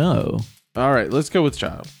 Ooh, I don't know. All right, let's go with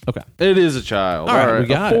child. Okay. It is a child. All right, we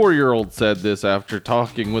got a it. 4-year-old said this after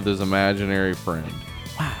talking with his imaginary friend.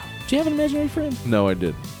 Wow. Do you have an imaginary friend? No, I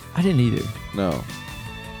didn't. I didn't either. No.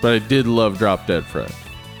 But I did love Drop Dead Fred.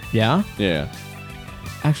 Yeah? Yeah.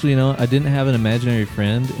 Actually, I didn't have an imaginary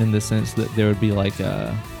friend in the sense that there would be like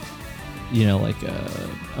my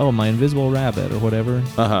invisible rabbit or whatever.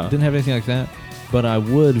 Uh-huh. Didn't have anything like that. But I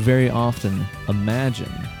would very often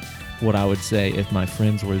imagine what I would say if my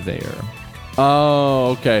friends were there.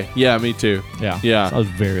 Oh, okay. Yeah, me too. Yeah. Yeah. So I was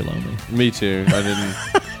very lonely. Me too. I didn't.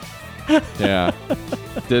 Yeah.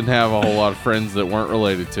 Didn't have a whole lot of friends that weren't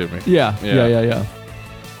related to me. Yeah.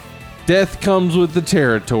 Death comes with the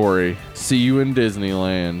territory. See you in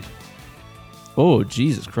Disneyland. Oh,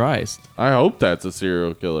 Jesus Christ. I hope that's a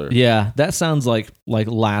serial killer. Yeah, that sounds like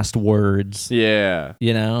last words. Yeah.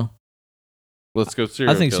 You know? Let's go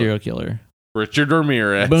serial I think killer. serial killer. Richard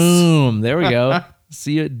Ramirez. Boom. There we go.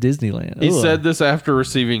 See you at Disneyland. He Ugh. said this after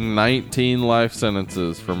receiving 19 life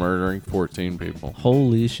sentences for murdering 14 people.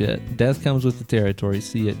 Holy shit. Death comes with the territory.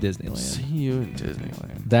 See you at Disneyland. See you in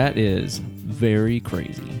Disneyland. That is very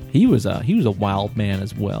crazy. He was a wild man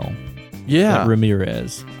as well. Yeah. That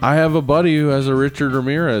Ramirez. I have a buddy who has a Richard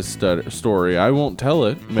Ramirez story. I won't tell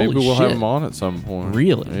it. Maybe Holy we'll have shit. him on at some point.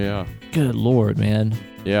 Really? Yeah. Good Lord, man.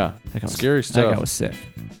 Yeah. That guy was- Scary That stuff. guy was sick.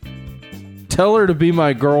 Tell her to be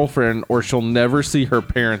my girlfriend or she'll never see her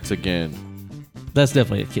parents again. That's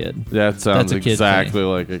definitely a kid. That sounds That's a kid exactly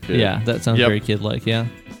like a kid. Yeah, that sounds Yep. very kid-like, yeah.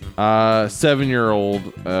 7-year-old,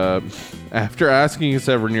 after asking a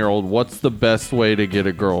 7-year-old, what's the best way to get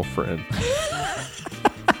a girlfriend?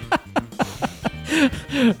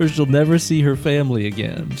 Or she'll never see her family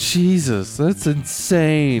again. Jesus, that's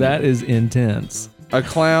insane. That is intense. A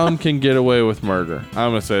clown can get away with murder.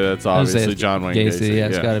 I'm going to say that's I would say obviously it's John Wayne Gacy. Yeah,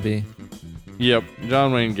 it's got to be. Yep,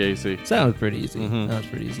 John Wayne Gacy. Sounds pretty easy. Mhm. That was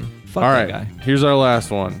pretty easy. Fuck All that right, guy. here's our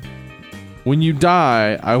last one. When you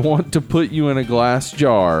die, I want to put you in a glass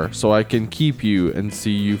jar so I can keep you and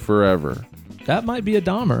see you forever. That might be a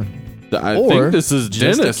Dahmer. I Or think this is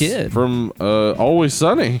just a Dennis kid. from Always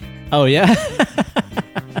Sunny. Oh, yeah?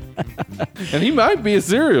 And he might be a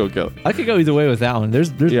serial killer. I could go either way with that one.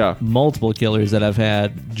 There's Yeah. multiple killers that have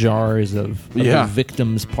had jars of Yeah. the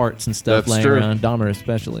victims' parts and stuff That's laying true. around. Dahmer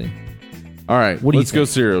especially. All right, What do you let's go think?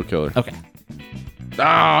 serial killer. Okay.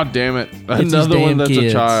 Ah, damn it. these Another one damn that's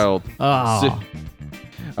kids. a child. Oh.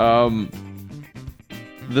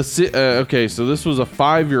 Okay, so this was a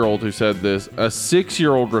 5-year-old who said this. A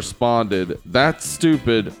 6-year-old responded, "That's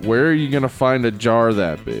stupid. Where are you going to find a jar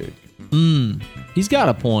that big?" He's got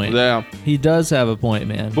a point. Yeah. He does have a point,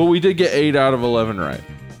 man. But we did get 8 out of 11 right.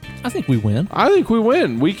 I think we win. I think we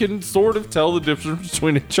win. We can sort of tell the difference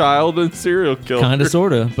between a child and serial killer. Kind of,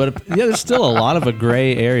 sort of. But yeah, there's still a lot of a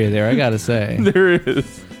gray area there, I got to say. There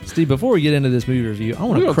is. Steve, before we get into this movie review, I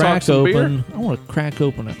want We to gonna talk crack some open. I want to crack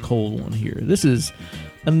open a cold one here. This is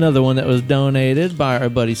another one that was donated by our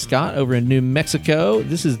buddy Scott over in New Mexico.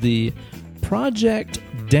 This is the Project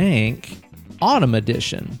Dank Autumn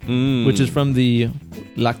Edition, which is from the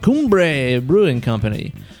La Cumbre Brewing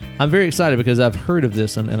Company. I'm very excited because I've heard of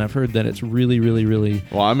this and I've heard that it's really, really, really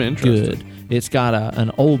Well, I'm interested. good. It's got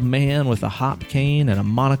an old man with a hop cane and a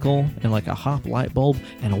monocle and like a hop light bulb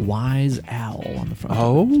and a wise owl on the front.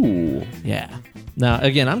 Oh. Yeah. Now,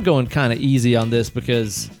 again, I'm going kind of easy on this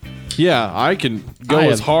because Yeah, I can go I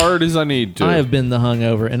as have- hard as I need to. I have been the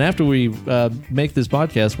hungover. And after we make this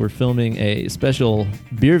podcast, we're filming a special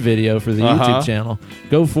beer video for the YouTube channel.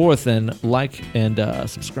 Go forth and like and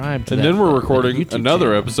subscribe to and that. then we're that recording YouTube another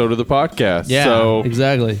channel. episode of the podcast. Yeah, So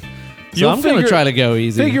exactly. So You'll I'm going to figure- try to go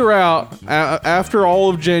easy. figure out, after all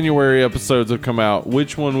of January episodes have come out,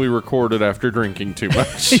 which one we recorded after drinking too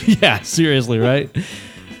much. Yeah, seriously, right?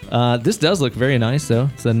 This does look very nice, though.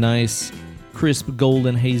 It's a nice, crisp,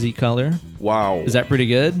 golden, hazy color. Wow. Is that pretty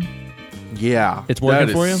good? Yeah. It's working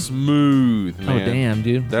that for is you? smooth, man. Oh, damn,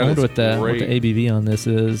 dude. That I wonder is what the great. ABV on this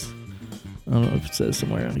is. I don't know if it says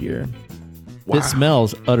somewhere out here. Wow. It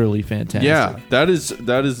smells utterly fantastic. Yeah, that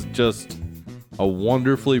is just a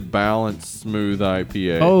wonderfully balanced, smooth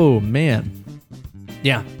IPA. Oh, man.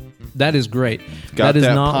 Yeah, that is great. Got that is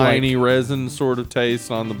that not piney like, resin sort of taste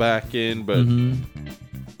on the back end, but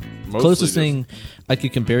mostly closest just- thing I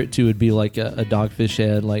could compare it to would be like a Dogfish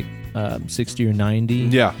Head, like 60 or 90.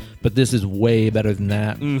 Yeah. But this is way better than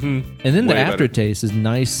that. Mm-hmm. And then the Way better. aftertaste is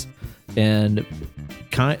nice and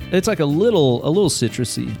it's like a little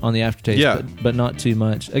citrusy on the aftertaste, Yeah. but not too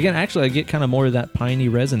much. Again, actually, I get kind of more of that piney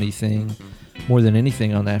resiny thing more than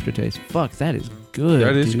anything on the aftertaste. Fuck, that is good.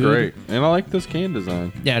 That is dude. great, and I like this can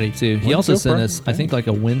design. Yeah, I do too. He When's also your sent price? us, I think, like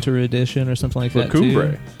a winter edition or something like La that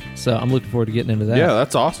Cumbre. too. So I'm looking forward to getting into that. Yeah,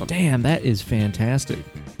 that's awesome. Damn, that is fantastic.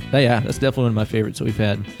 Yeah, that's definitely one of my favorites that we've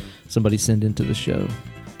had somebody send into the show.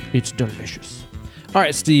 It's delicious. All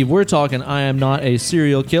right, Steve, we're talking I Am Not a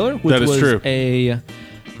Serial Killer, which That is was true. a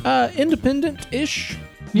independent-ish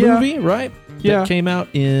Yeah. movie, right? Yeah. That came out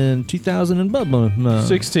in 2000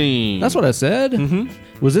 16. That's what I said. Mm-hmm.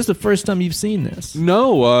 Was this the first time you've seen this?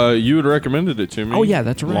 No, you had recommended it to me. Oh, yeah,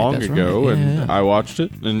 that's right, Long that's ago, right. Yeah, and yeah. I watched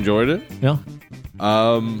it, enjoyed it. Yeah.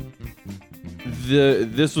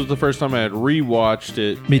 This was the first time I had rewatched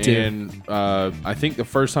it. Me too. And I think the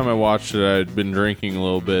first time I watched it, I had been drinking a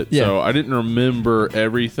little bit, Yeah. so I didn't remember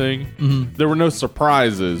everything. Mm-hmm. There were no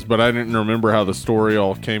surprises, but I didn't remember how the story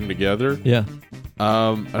all came together. Yeah.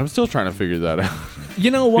 I'm still trying to figure that out.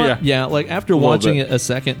 You know what? Yeah. Yeah, like after little watching bit. it a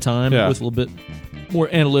second time Yeah. with a little bit more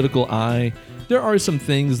analytical eye, there are some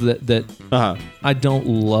things that Uh-huh. I don't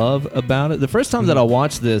love about it. The first time that I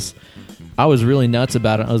watched this, I was really nuts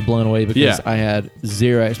about it. I was blown away because Yeah. I had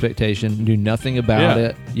zero expectation, knew nothing about Yeah.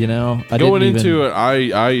 it. You know, I Going didn't into even,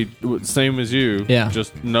 it, I same as you. Yeah.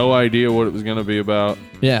 Just no idea what it was going to be about.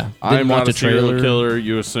 yeah, I'm didn't not watch a a trailer. serial killer.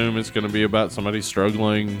 You assume it's going to be about somebody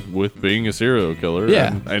struggling with being a serial killer.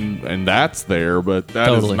 Yeah. and that's there, but that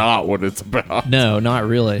is Totally. not what it's about. No, not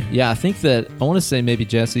really. Yeah, I think that I want to say maybe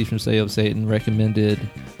Jesse from Say of Satan recommended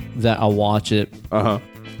that I watch it. Uh-huh.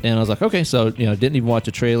 And I was like, okay, so, didn't even watch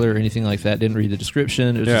a trailer or anything like that. Didn't read the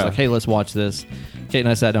description. It was Yeah. just like, hey, let's watch this. Kate and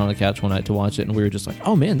I sat down on the couch one night to watch it, and we were just like,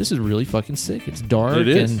 oh, man, this is really fucking sick. It's dark, It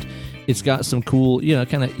is. and it's got some cool,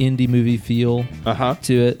 kind of indie movie feel Uh-huh.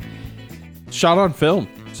 to it. Shot on film,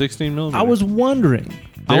 16 millimeter. I was wondering.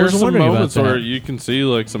 There's some wondering moments about where that. you can see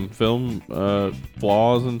like some film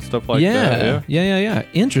flaws and stuff like that. Yeah.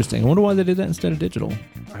 Interesting. I wonder why they did that instead of digital.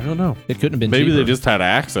 I don't know. It couldn't have been Maybe they cheaper. just had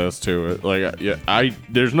access to it. Like,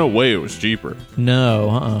 there's no way it was cheaper.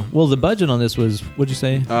 No, Well, the budget on this was, what'd you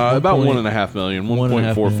say? About 1.8 $1.5 million,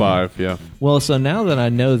 1.5 1.45. Yeah. Well, so now that I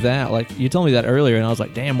know that, like, you told me that earlier, and I was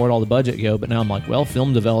like, damn, where'd all the budget go? But now I'm like, well,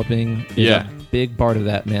 film developing is Yeah. a big part of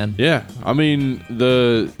that, man. Yeah, I mean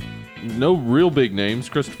no real big names.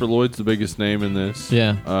 Christopher Lloyd's the biggest name in this.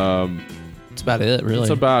 Yeah. That's That's about it, really.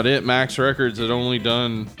 about it. Max Records had only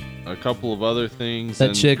done a couple of other things. That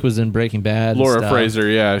and chick was in Breaking Bad. and Laura stuff. Fraser,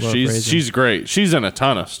 yeah, Laura she's Fraser. great. She's in a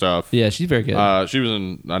ton of stuff. Yeah, she's very good. She was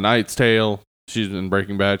in A Knight's Tale. She's in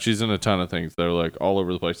Breaking Bad. She's in a ton of things. They're like all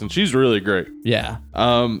over the place, and she's really great. yeah.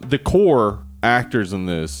 The core actors in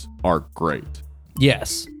this are great.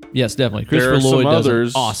 Yes, definitely. There Christopher are Lloyd some does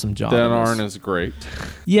others an awesome job. that in this. aren't as great,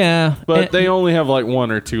 Yeah, but they only have like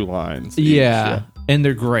 1 or 2 lines. each. yeah, and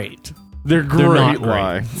they're great. They're great not great.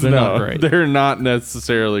 lines. They're No, not great. They're not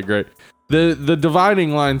necessarily great. The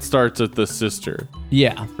dividing line starts at the sister,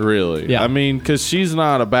 Yeah, really. Yeah. I mean, because she's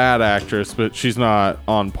not a bad actress, but she's not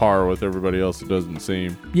on par with everybody else, it doesn't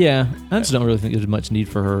seem. yeah. I just don't really think there's much need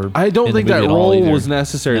for her. I don't in think the that movie at all role either. was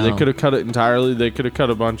necessary. They No. could have cut it entirely. They could have cut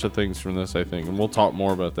a bunch of things from this, I think, and we'll talk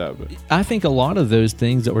more about that. But I think a lot of those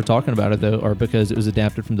things that we're talking about, though, are because it was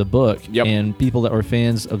adapted from the book. Yep. And people that were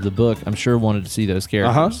fans of the book, I'm sure, wanted to see those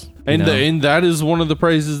characters. And you know? and that is one of the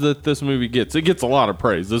praises that this movie gets. It gets a lot of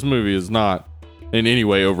praise. This movie is not in any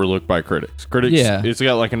way overlooked by critics. Yeah. It's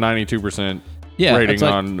got like a 92% Yeah, rating it's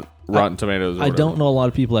like- on Rotten Tomatoes. Or I whatever. don't know a lot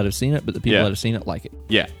of people that have seen it, but the people Yeah. that have seen it like it.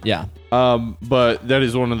 Yeah. Yeah. But that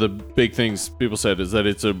is one of the big things people said is that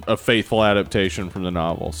it's a faithful adaptation from the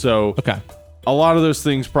novel. So Okay. a lot of those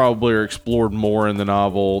things probably are explored more in the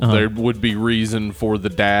novel. Uh-huh. There would be reason for the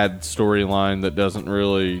dad storyline that doesn't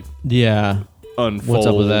really Yeah. unfold. What's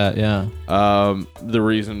up with that? Yeah. The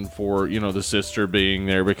reason for the sister being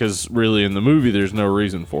there, because really in the movie there's no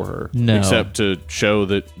reason for her No. except to show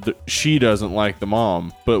that she doesn't like the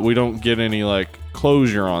mom, but we don't get any like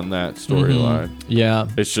closure on that storyline. Yeah.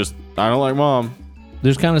 It's just I don't like mom.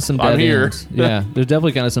 There's kind of some I'm dead here. ends. Yeah. There's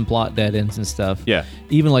definitely kind of some plot dead ends and stuff. Yeah.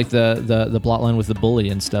 Even like the plot line with the bully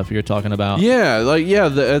and stuff you're talking about.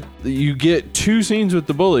 You get 2 scenes with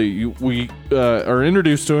the bully. We are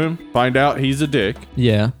introduced to him, find out he's a dick.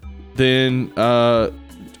 Yeah. Then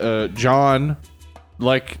John,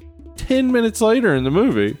 like 10 minutes later in the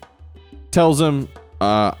movie, tells him,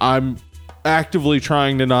 I'm actively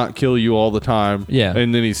trying to not kill you all the time. Yeah.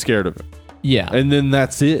 And then he's scared of it. Yeah. And then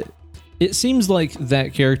that's it. It seems like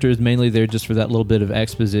that character is mainly there just for that little bit of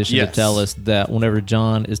exposition Yes. to tell us that whenever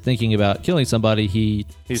John is thinking about killing somebody, he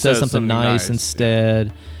says something nice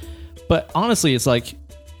instead. But honestly, it's like,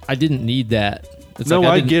 I didn't need that. It's No, like,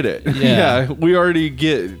 I didn't- get it. Yeah. We already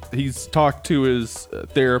get. He's talked to his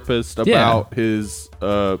therapist about his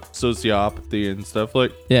sociopathy and stuff.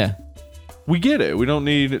 Like, Yeah. we get it. We don't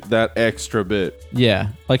need that extra bit. Yeah.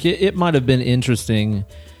 Like, it might have been interesting,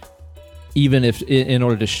 even if in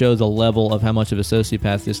order to show the level of how much of a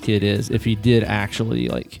sociopath this kid is, if he did actually,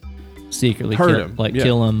 like, secretly Hurt kill him. like Yeah.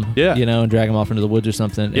 kill him, Yeah. and drag him off into the woods or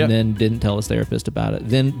something, Yeah. and then didn't tell his therapist about it.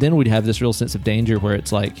 Then we'd have this real sense of danger where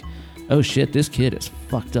it's like, oh shit, this kid is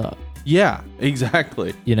fucked up. Yeah,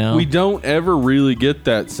 exactly. You know? We don't ever really get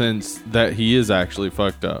that sense that he is actually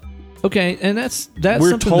fucked up. Okay, and that's We're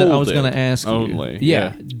something that I told was it going to ask you. only,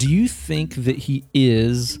 Yeah. yeah. Do you think that he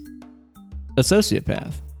is a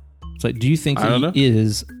sociopath? It's like, do you think I that don't he know.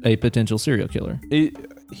 is a potential serial killer? He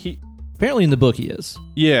Apparently in the book he is.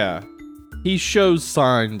 Yeah. He shows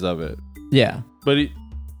signs of it. Yeah. But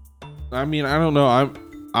I don't know. I'm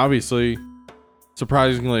obviously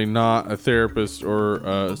surprisingly not a therapist or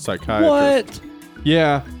a psychiatrist. What?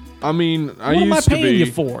 Yeah. I mean, I What am I used to paying be. you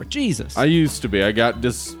for? Jesus. I used to be. I got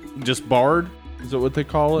just barred. Is that what they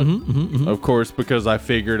call it? Of course, because I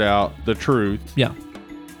figured out the truth. Yeah.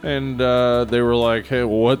 And they were like, hey,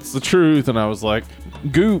 well, what's the truth? And I was like,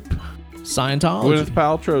 Goop. Scientology. Gwyneth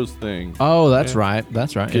Paltrow's thing. Oh, that's right.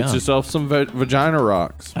 That's right. Get Yeah. yourself some vagina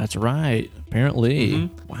rocks. That's right. Apparently.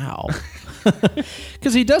 Mm-hmm. Wow.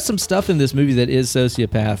 Because he does some stuff in this movie that is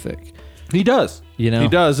sociopathic. He does. You know? He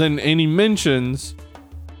does. And he mentions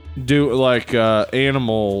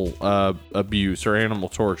animal abuse or animal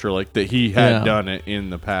torture, like that he had Yeah. done it in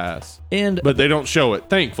the past. And But they don't show it,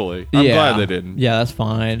 thankfully. I'm glad they didn't. Yeah, that's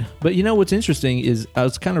fine. But you know what's interesting is I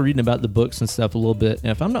was kind of reading about the books and stuff a little bit.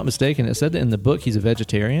 And if I'm not mistaken, it said that in the book he's a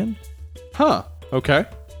vegetarian. Huh. Okay.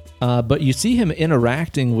 But you see him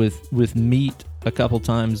interacting with meat a couple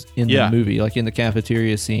times in Yeah. the movie, like in the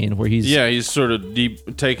cafeteria scene where he's Yeah, he's sort of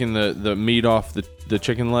taking the meat off the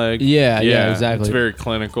chicken leg. Yeah, exactly. It's very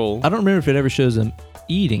clinical. I don't remember if it ever shows him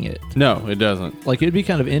eating it. No, it doesn't. Like, it'd be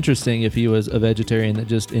kind of interesting if he was a vegetarian that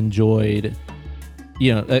just enjoyed,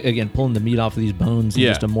 again, pulling the meat off of these bones in Yeah.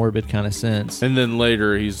 just a morbid kind of sense. And then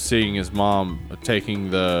later he's seeing his mom taking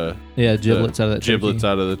the Giblets out of that giblets turkey.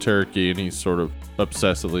 out of the turkey, and he's sort of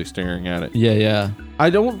obsessively staring at it. Yeah. I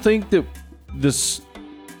don't think that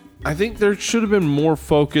I think there should have been more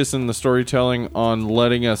focus in the storytelling on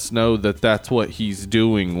letting us know that that's what he's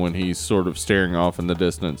doing when he's sort of staring off in the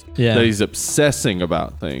distance. Yeah. That he's obsessing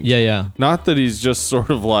about things. Yeah. Not that he's just sort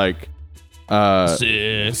of like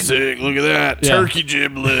Sick. Look at that. Turkey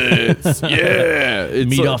giblets. Yeah. It's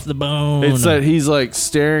Meat off the bone. It's that he's like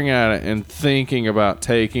staring at it and thinking about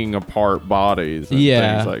taking apart bodies and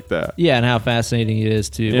things like that. Yeah, and how fascinating it is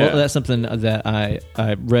too. Yeah. Well, that's something that I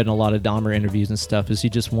read in a lot of Dahmer interviews and stuff, is he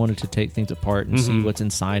just wanted to take things apart and see what's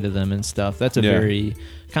inside of them and stuff. That's a very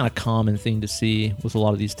kind of common thing to see with a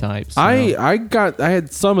lot of these types. I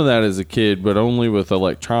had some of that as a kid, but only with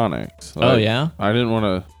electronics. Oh, yeah? I didn't want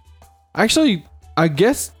to. Actually, I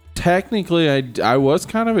guess technically I was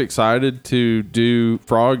kind of excited to do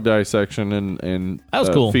frog dissection and that was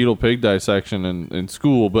cool. Fetal pig dissection in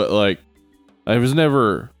school, but like I was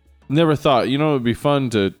never thought, it would be fun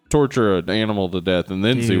to torture an animal to death and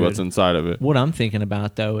then see what's inside of it. What I'm thinking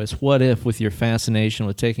about though is, what if with your fascination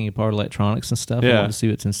with taking apart electronics and stuff, you want to see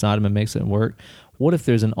what's inside them and makes it work. What if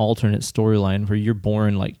there's an alternate storyline where you're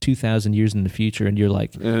born like 2,000 years in the future and you're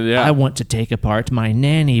like, I want to take apart my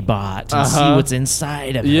nanny bot and see what's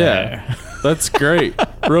inside of her. That's great.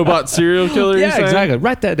 Robot serial killer, yeah, exactly.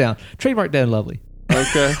 Write that down. Trademark Dead and Lovely.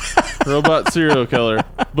 Okay. Robot serial killer.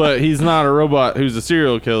 But he's not a robot who's a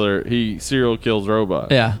serial killer. He serial kills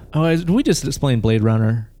robots. Yeah. Oh, did we just explain Blade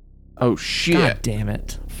Runner? Oh, shit. God damn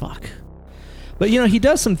it. Fuck. But he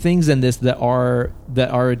does some things in this that are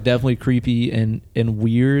definitely creepy and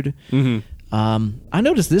weird. Mm-hmm. I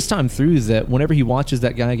noticed this time through that whenever he watches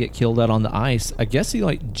that guy get killed out on the ice, I guess he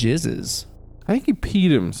like jizzes. I think he peed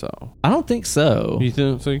himself. I don't think so. You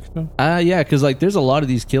don't think so? Yeah, because like there's a lot of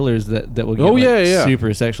these killers that will get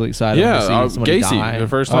super sexually excited. Yeah, to see somebody Gacy. die. The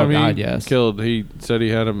first time he killed, he said he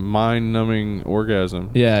had a mind-numbing orgasm.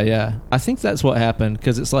 Yeah. I think that's what happened,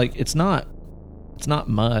 because it's like it's not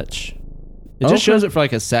much. It just shows it for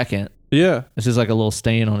like a second. Yeah, it's just like a little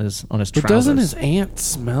stain on his trousers. But doesn't his aunt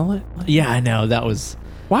smell it? Yeah, I know. That was.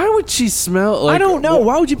 Why would she smell? Like, I don't know.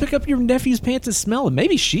 Why would you pick up your nephew's pants and smell it?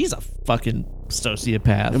 Maybe she's a fucking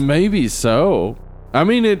sociopath. Maybe so. I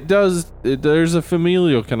mean, it does. There's a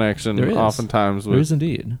familial connection. There is. Oftentimes. There is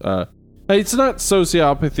indeed. It's not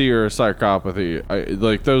sociopathy or psychopathy.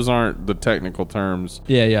 Like those aren't the technical terms.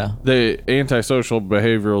 Yeah. The antisocial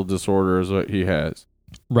behavioral disorder is what he has.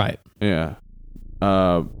 Right. Yeah.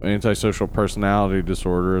 Antisocial personality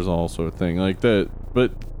disorder is also a thing like that,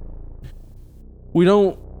 but we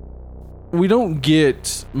don't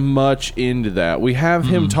get much into that. We have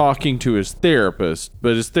him talking to his therapist,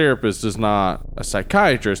 but his therapist is not a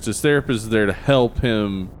psychiatrist. His therapist is there to help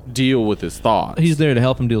him deal with his thoughts. He's there to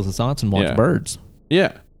help him deal with his thoughts and watch birds.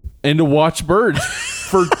 Yeah, and to watch birds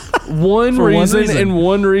for one reason and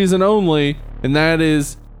one reason only, and that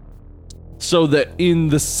is so that in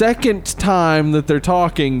the second time that they're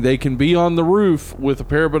talking, they can be on the roof with a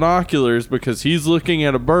pair of binoculars because he's looking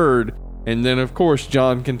at a bird. And then, of course,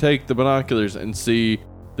 John can take the binoculars and see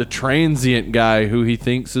the transient guy who he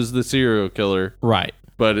thinks is the serial killer. Right.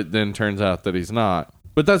 But it then turns out that he's not.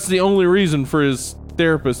 But that's the only reason for his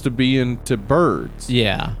therapist to be into birds.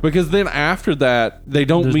 Yeah. Because then after that, they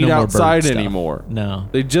don't meet outside anymore. No.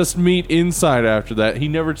 They just meet inside after that. He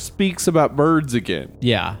never speaks about birds again.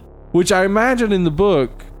 Yeah. Which I imagine in the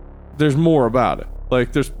book, there's more about it.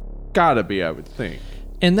 Like, there's gotta be, I would think.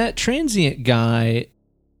 And that transient guy,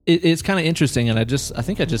 it's kind of interesting, and I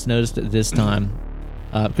think I just noticed it this time.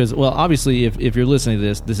 Because, well, obviously, if you're listening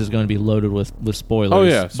to this is going to be loaded with spoilers. Oh,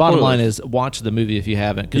 yeah. Bottom line is, watch the movie if you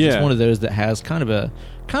haven't, because it's one of those that has kind of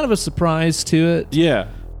a surprise to it. Yeah.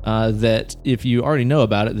 That if you already know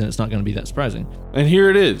about it, then it's not going to be that surprising. And here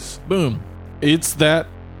it is. Boom. It's that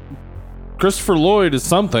Christopher Lloyd is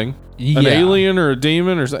something. An alien or a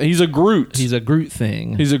demon or something. He's a Groot. He's a Groot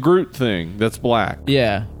thing. He's a Groot thing that's black.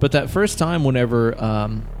 Yeah. But that first time whenever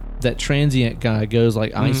that transient guy goes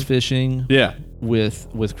like ice fishing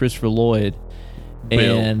with Christopher Lloyd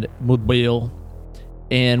and with Bill,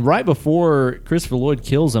 and right before Christopher Lloyd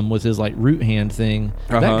kills him with his like root hand thing,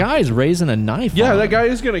 that guy's raising a knife on that him. guy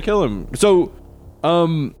is going to kill him. So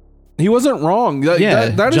he wasn't wrong. That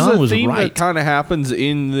is a theme that kind of happens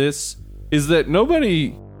in this, is that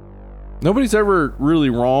nobody's ever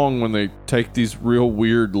really wrong when they take these real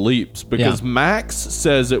weird leaps, because Max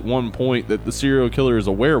says at one point that the serial killer is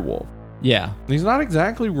a werewolf. Yeah. He's not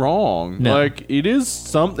exactly wrong. No. Like, it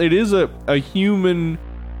is a human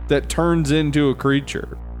that turns into a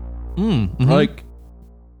creature. Mm-hmm. Like,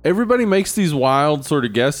 everybody makes these wild sort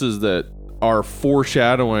of guesses that are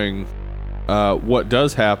foreshadowing what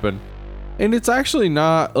does happen. And it's actually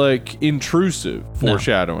not like intrusive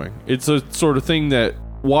foreshadowing. No. It's a sort of thing that,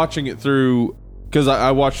 watching it through, because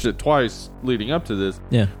I watched it twice leading up to this.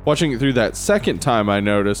 Yeah. Watching it through that second time, I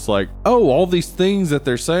noticed like, oh, all these things that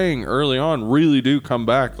they're saying early on really do come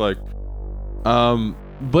back. Like,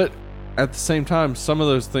 but at the same time, some of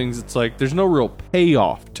those things, it's like there's no real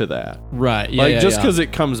payoff to that. Right. Yeah. Like just because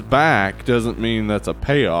it comes back doesn't mean that's a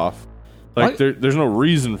payoff. Like there's no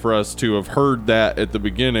reason for us to have heard that at the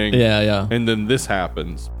beginning. Yeah. And then this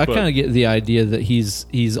happens. I kind of get the idea that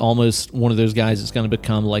he's almost one of those guys that's going to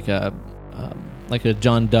become like a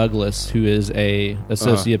John Douglas, who is a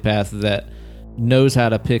sociopath that knows how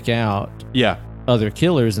to pick out other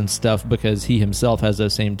killers and stuff because he himself has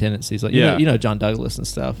those same tendencies. Like you know John Douglas and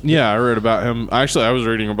stuff. Yeah, I read about him. Actually, I was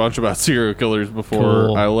reading a bunch about serial killers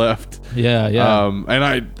before I left. Yeah. And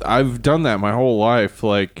I've done that my whole life.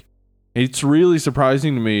 Like, it's really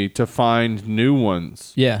surprising to me to find new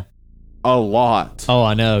ones. Yeah. A lot. Oh,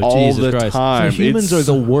 I know. All Jesus the Christ. time. Humans are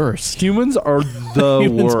the worst. Humans are the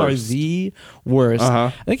Humans worst. are the worst.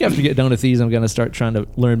 I think after we get done with these, I'm going to start trying to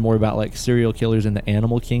learn more about like serial killers in the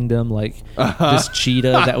animal kingdom, like this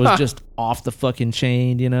cheetah that was just off the fucking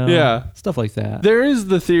chain, you know? Yeah. Stuff like that. There is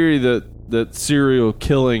the theory that serial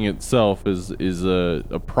killing itself is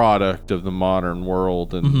a product of the modern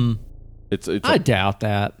world, and I doubt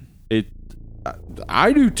that.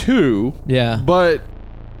 I do too. Yeah. But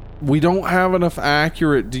we don't have enough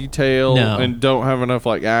accurate detail and don't have enough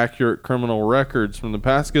like accurate criminal records from the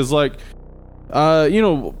past, because like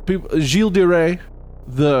Gilles de Rais,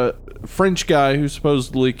 the French guy who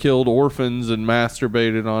supposedly killed orphans and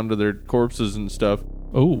masturbated onto their corpses and stuff.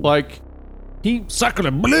 Oh, like he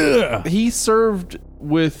served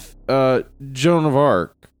with Joan of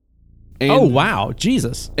Arc. And, oh wow,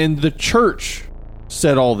 Jesus! And the church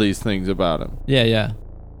said all these things about him. Yeah.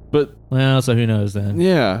 But well, so who knows then?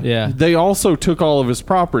 Yeah. They also took all of his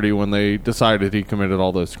property when they decided he committed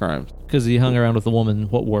all those crimes. Because he hung around with a woman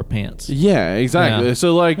what wore pants. Yeah, exactly. Yeah.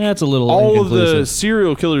 So like that's a little all of the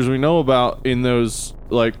serial killers we know about in those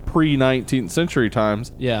like pre-19th century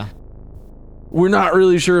times. Yeah. We're not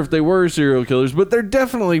really sure if they were serial killers, but they're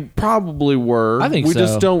definitely probably were. I think we so.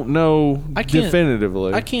 just don't know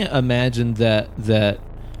definitively. I can't imagine that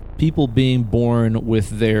people being born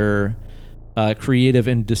with their creative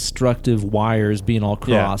and destructive wires being all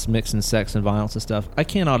crossed, mixing sex and violence and stuff. I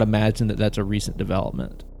cannot imagine that that's a recent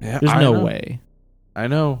development. Yeah, There's no way. I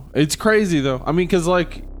know. It's crazy, though. I mean, because,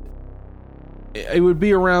 like, it would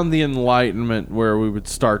be around the Enlightenment where we would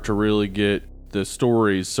start to really get the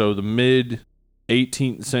stories. So the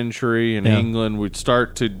mid-18th century in England would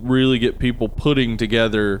start to really get people putting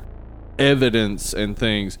together evidence and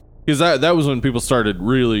things. Because that was when people started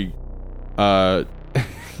really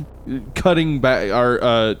cutting back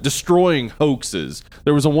or destroying hoaxes.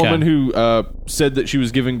 There was a woman who said that she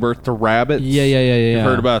was giving birth to rabbits. Yeah. You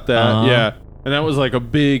heard about that? Yeah. And that was like a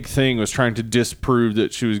big thing, was trying to disprove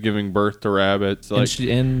that she was giving birth to rabbits. Like,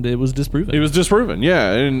 and it was disproven. It was disproven,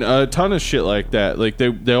 yeah. And a ton of shit like that. Like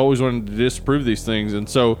they always wanted to disprove these things. And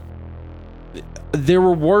so they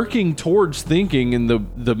were working towards thinking in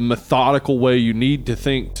the methodical way you need to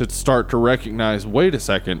think to start to recognize, wait a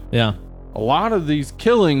second. Yeah. A lot of these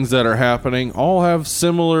killings that are happening all have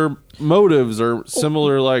similar motives or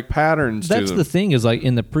similar like patterns to them. That's the thing, is like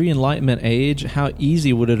in the pre-Enlightenment age, how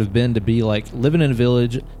easy would it have been to be like living in a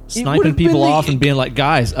village, sniping people off and being like,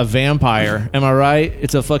 guys, a vampire. Am I right?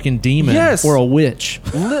 It's a fucking demon or a witch.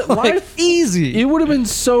 Like, easy. It would have been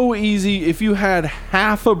so easy if you had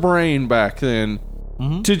half a brain back then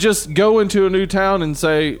to just go into a new town and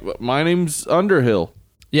say, my name's Underhill.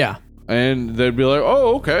 Yeah. And they'd be like,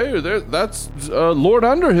 "Oh, okay, that's Lord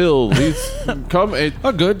Underhill. He's come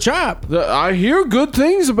a good chap. I hear good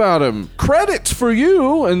things about him. Credits for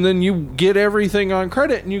you." And then you get everything on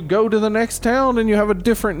credit, and you go to the next town, and you have a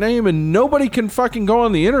different name, and nobody can fucking go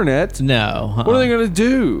on the internet. No. What are they gonna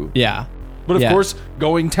do? Yeah. But of course,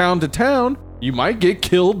 going town to town, you might get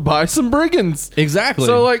killed by some brigands. Exactly.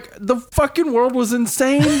 So like, the fucking world was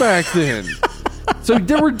insane back then. So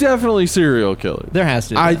there were definitely serial killers. There has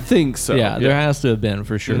to be. I think so. Yeah, there has to have been,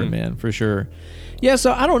 for sure, man, for sure. Yeah,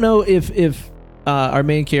 so I don't know if our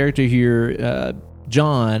main character here,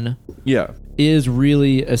 John, is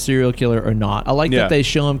really a serial killer or not. I like that they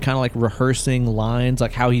show him kind of like rehearsing lines,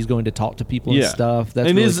 like how he's going to talk to people and stuff.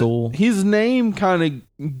 That's really cool. His name kind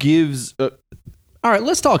of gives... all right,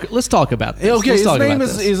 let's talk about this. Okay,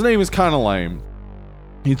 his name is kind of lame.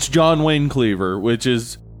 It's John Wayne Cleaver, which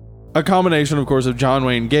is a combination, of course, of John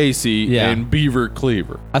Wayne Gacy and Beaver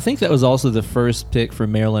Cleaver. I think that was also the first pick for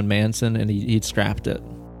Marilyn Manson, and he'd scrapped it.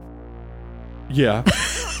 Yeah.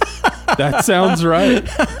 That sounds right.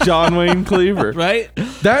 John Wayne Cleaver. Right?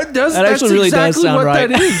 That actually really does sound right.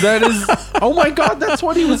 That is, oh my God, that's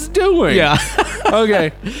what he was doing. Yeah.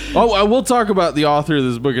 Okay. Oh, I will talk about the author of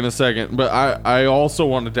this book in a second, but I also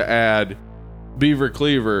wanted to add Beaver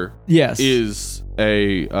Cleaver is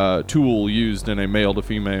a tool used in a male to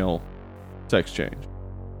female sex change.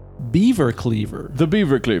 Beaver cleaver. The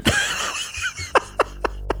beaver cleaver.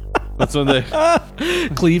 That's when they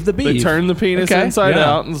Cleave the beef. they turn the penis Okay, inside yeah.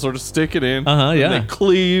 out and sort of stick it in. Uh-huh, yeah. And they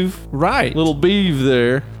cleave Right. little beef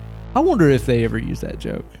there. I wonder if they ever use that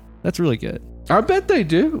joke. That's really good. I bet they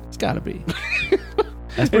do. It's got to be.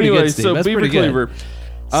 That's pretty Anyway, good, Steve. so That's beaver pretty good. cleaver.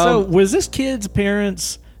 So was this kid's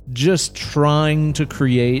parents just trying to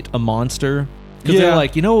create a monster? Because Yeah. they're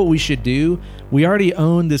like, you know what we should do? We already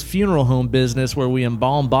own this funeral home business where we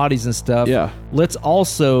embalm bodies and stuff. Yeah. Let's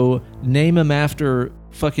also name him after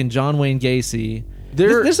fucking John Wayne Gacy.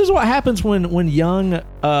 There- This is what happens when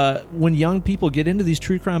young people get into these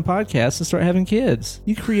true crime podcasts and start having kids.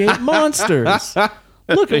 You create monsters.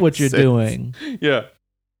 Look at what makes you're sense. doing. Yeah.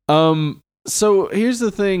 So here's the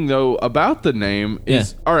thing though about the name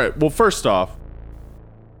is all right. Well, first off,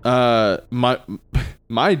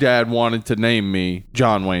 my dad wanted to name me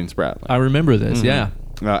John Wayne Spradlin I remember this. Yeah.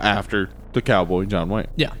 after the cowboy John Wayne.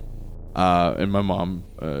 Yeah. And my mom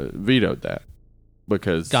vetoed that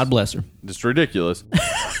because God bless her. it's ridiculous.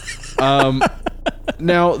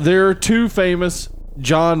 Now there are two famous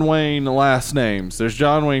John Wayne last names. There's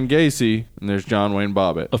John Wayne Gacy and there's John Wayne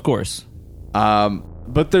Bobbitt. Of course.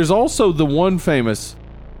 But there's also the one famous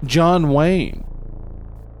John Wayne.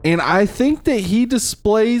 And I think that he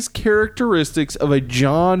displays characteristics of a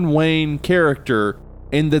John Wayne character,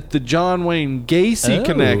 and that the John Wayne Gacy Oh.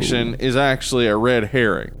 connection is actually a red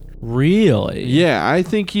herring. Really? Yeah, I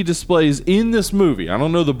think he displays in this movie, I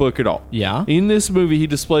don't know the book at all. Yeah. In this movie, he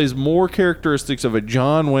displays more characteristics of a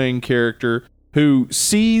John Wayne character who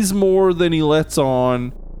sees more than he lets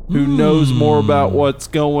on, who knows more about what's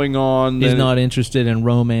going on. He's than- not interested in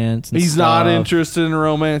romance. And He's stuff. not interested in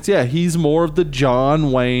romance. Yeah, he's more of the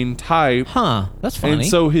John Wayne type. Huh. That's funny. And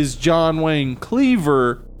so his John Wayne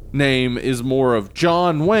Cleaver name is more of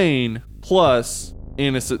John Wayne plus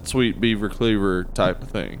innocent sweet beaver cleaver type of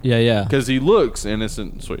thing. yeah. Because he looks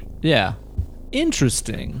innocent and sweet. Yeah.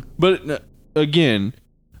 Interesting. But again,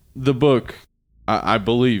 the book, I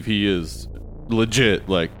believe he is legit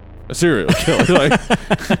like a serial killer.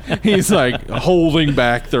 Like he's like holding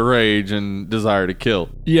back the rage and desire to kill.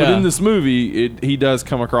 Yeah. But in this movie, he does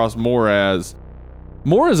come across more as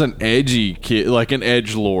an edgy kid, like an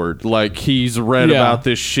edgelord. Like he's read Yeah. about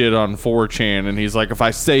this shit on 4chan, and he's like, if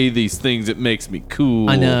I say these things, it makes me cool.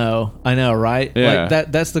 I know, right? Yeah.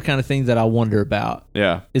 Like that's the kind of thing that I wonder about.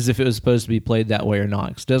 Yeah. Is if it was supposed to be played that way or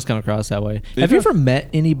not. 'Cause it does come across that way. Have you ever met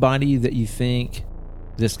anybody that you think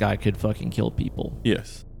this guy could fucking kill people?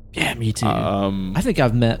 Yes. Yeah, me too. Um. I think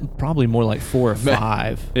I've met probably more like 4 or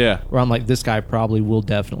 5 Yeah. where I'm like, this guy probably will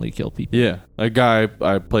definitely kill people. Yeah. A guy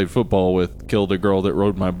I played football with killed a girl that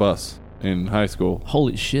rode my bus in high school.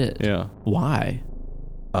 Holy shit. Yeah. Why?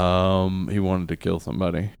 He wanted to kill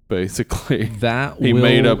somebody, basically. That He will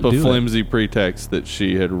made up a do it. flimsy pretext that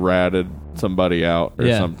she had ratted somebody out or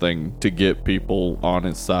Yeah. something to get people on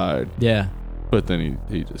his side. Yeah. But then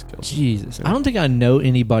he just killed them. Jesus. I don't think I know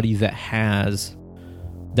anybody that has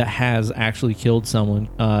actually killed someone.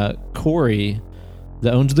 Corey,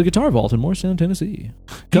 that owns the Guitar Vault in Morristown, Tennessee.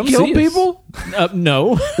 Come He killed see us. people?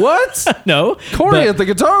 No. What? No. Corey But- at the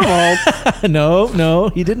Guitar Vault? No,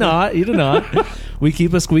 he did not. He did not. We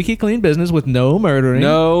keep a squeaky clean business with no murdering.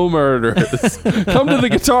 No murders. Come to the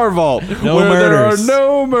Guitar Vault No where murders. there are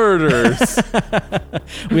no murders.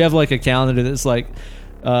 We have like a calendar that's like,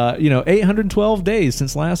 812 days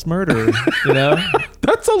since last murder. You know,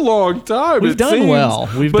 That's a long time. We've it done seems. well.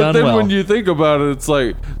 We've but done then well. when you think about it, it's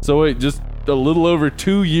like, so wait, just a little over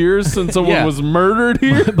 2 years since someone Yeah. was murdered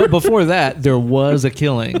here? but before that, there was a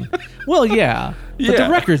killing. Well, yeah, but Yeah.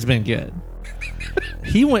 the record's been good.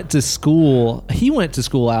 He went to school.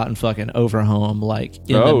 Out in fucking Overhome, like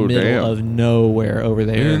in Oh, the middle damn. of nowhere over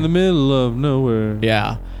there. In the middle of nowhere.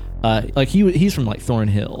 Yeah, like he's from like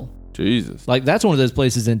Thornhill. Jesus. Like that's one of those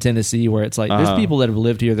places in Tennessee where it's like there's Uh-huh. people that have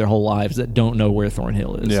lived here their whole lives that don't know where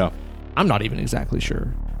Thornhill is. Yeah. I'm not even exactly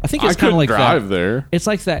sure. I think I it's kind couldn't of like drive that. there. It's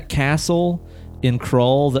like that castle in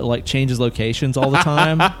Krull that like changes locations all the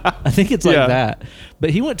time. I think it's like Yeah. that. But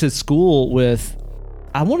he went to school with,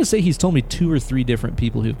 I want to say he's told me 2 or 3 different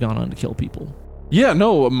people who've gone on to kill people. Yeah,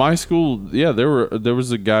 no, my school, there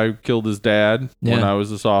was a guy who killed his dad when Yeah. I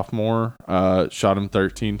was a sophomore. Shot him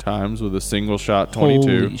 13 times with a single shot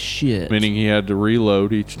 22, Holy shit. meaning he had to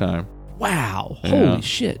reload each time. Wow. Yeah. Holy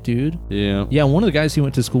shit, dude. Yeah. Yeah, one of the guys he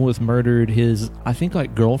went to school with murdered his, I think,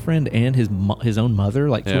 like girlfriend and his own mother,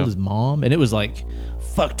 like Yeah. killed his mom, and it was like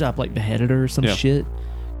fucked up, like beheaded her or some Yeah. shit.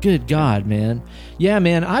 Good God, man. Yeah,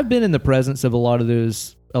 man, I've been in the presence of a lot of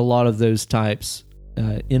those types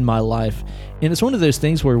in my life, and it's one of those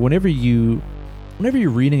things where whenever you whenever you're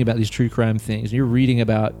reading about these true crime things, you're reading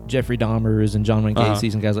about Jeffrey Dahmer's and John Wayne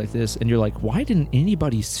Gacy's and guys like this, and you're like, why didn't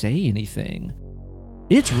anybody say anything?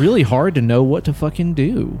 It's really hard to know what to fucking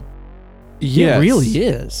do. Yes. It really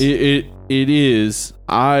is. It is.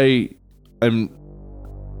 I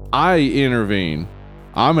intervene.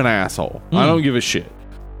 I'm an asshole. I don't give a shit.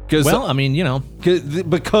 Well, I mean,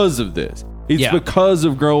 because of this. It's Yeah. because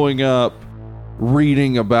of growing up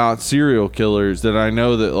reading about serial killers that I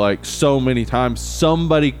know that like so many times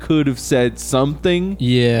somebody could have said something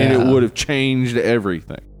yeah, and it would have changed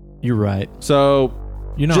everything. You're right. So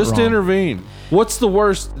You're not just wrong. intervene. What's the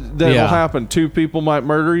worst that Yeah. will happen? 2 people might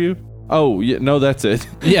murder you? Oh, yeah, no, that's it.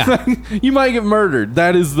 Yeah. You might get murdered.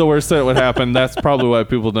 That is the worst that would happen. That's probably why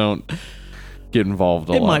people don't get involved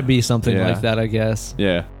a lot. It might be something Yeah. like that, I guess.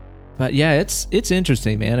 Yeah. But yeah, it's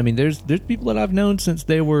interesting, man. I mean, there's people that I've known since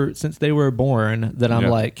they were born that I'm Yeah.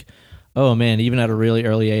 like, oh man, even at a really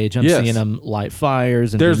early age, I'm Yes. seeing them light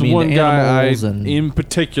fires and There's be mean one to guy I, animals and in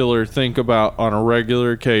particular, think about on a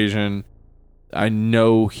regular occasion. I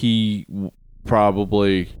know he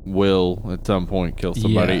probably will at some point kill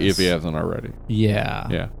somebody Yes. if he hasn't already. yeah.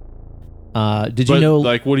 Yeah. Did But, you know?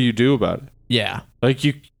 like, what do you do about it? Yeah. Like,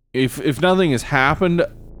 if nothing has happened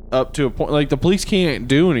up to a point, like the police can't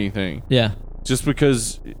do anything Yeah. just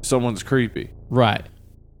because someone's creepy. Right.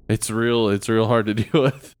 It's real hard to deal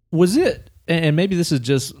with. Was it? And maybe this is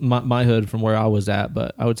just my hood from where I was at,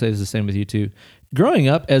 but I would say it's the same with you too. Growing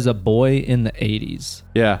up as a boy in the 80s,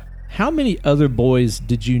 Yeah. how many other boys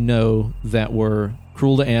did you know that were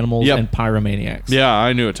cruel to animals Yep. and pyromaniacs? Yeah,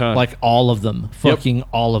 I knew a ton. Like all of them. Fucking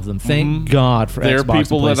all of them. Thank God for there are Xbox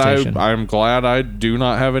people and that PlayStation. I'm glad I do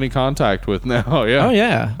not have any contact with now. Yeah. Oh,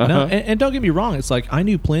 yeah. No, Uh-huh. and don't get me wrong. It's like I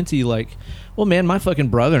knew plenty, like, well, man, my fucking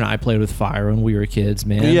brother and I played with fire when we were kids,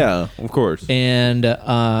 man. Yeah, of course. And,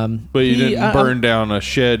 But you didn't burn down a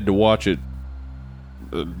shed to watch it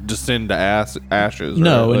descend to ashes.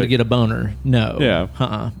 No, right? and to Like- get a boner. No.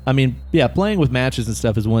 Yeah. I mean, yeah, playing with matches and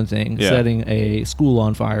stuff is one thing. Yeah. Setting a school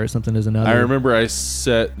on fire or something is another. I remember I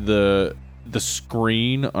set the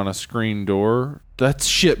screen on a screen door. That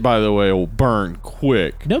shit, by the way, will burn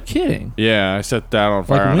quick. No kidding. Yeah, I set that on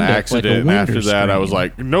fire Like a on window- accident. like a and after window that, I was screen.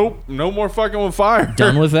 like, nope, no more fucking with fire.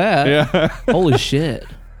 Done with that. Yeah. Holy shit.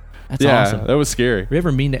 That's Yeah, awesome. that was scary. Were you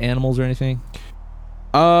ever mean to animals or anything?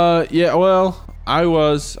 Yeah, well,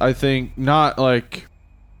 I think, not like,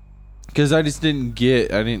 because I didn't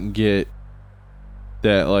get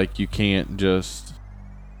that, like, you can't just,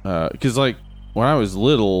 because, like, when I was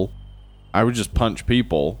little, I would just punch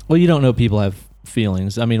people. Well, you don't know people have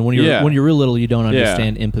feelings. I mean, when you're real little, you don't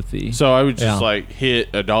understand empathy. So I would just, Yeah. like, hit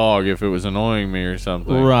a dog if it was annoying me or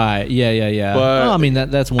something. Right. Yeah. But well, I mean,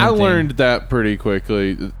 that's one I thing. learned that pretty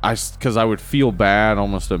quickly. Because I would feel bad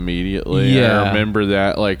almost immediately. Yeah. I remember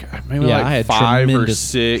that, like, maybe Yeah, like I had 5 or tremendous,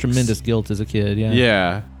 6. tremendous guilt as a kid. Yeah.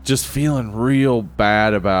 Yeah, just feeling real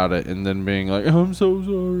bad about it, and then being like, "I'm so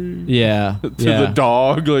sorry." Yeah. To the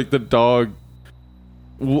dog, like the dog,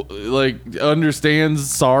 like understands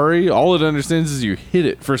sorry. All it understands is you hit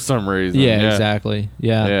it for some reason. Yeah, exactly.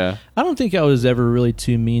 Yeah. Yeah. I don't think I was ever really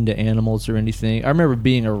too mean to animals or anything. I remember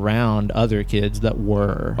being around other kids that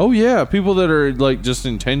were. Oh yeah, people that are like just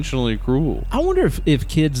intentionally cruel. I wonder if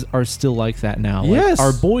kids are still like that now. Like, Yes.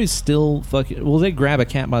 are boys still fucking? Will they grab a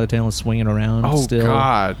cat by the tail and swing it around? Oh still?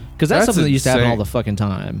 God, Because that's something that used to happen all insane. the fucking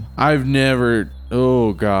time. I've never.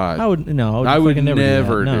 Oh God, I would no. I would fucking never do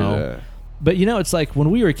do that. No. that. But it's like when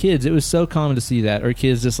we were kids, it was so common to see that, or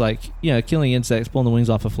kids just like killing insects, pulling the wings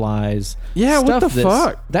off of flies. Yeah, what the that's-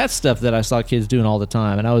 fuck? That's stuff that I saw kids doing all the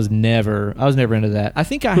time, and I was never into that. I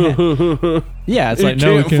think I had. Yeah, it's It like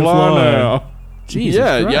no, it can't can't fly fly. now. Jesus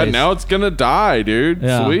yeah. Christ. Now it's gonna die, dude.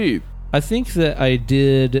 Yeah. Sweet. I think that I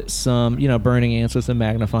did some, burning ants with a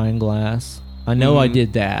magnifying glass. I know I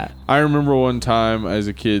did that. I remember one time as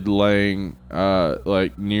a kid laying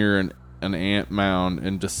like near an ant mound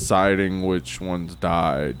and deciding which ones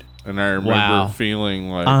died. And I remember Wow.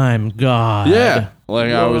 feeling like I'm God. yeah,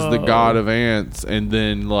 like I was the Whoa. god of ants. And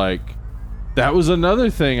then like that was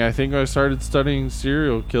another thing. I think I started studying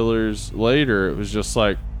serial killers later. It was just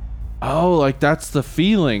like, oh, like that's the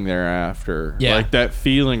feeling they're after. Yeah. Like that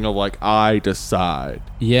feeling of like I decide.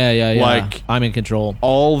 Yeah. Like- I'm in control.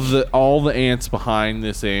 All the ants behind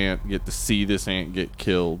this ant get to see this ant get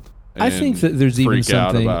killed. I think that there's even freak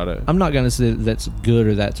out something about it. I'm not going to say that that's good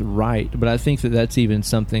or that's right, but I think that that's even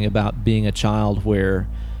something about being a child where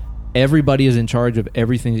everybody is in charge of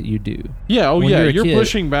everything that you do. Yeah, oh when yeah, you're a you're kid-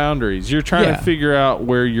 pushing boundaries. You're trying Yeah. to figure out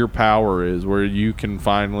where your power is, where you can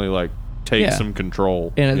finally like take Yeah. some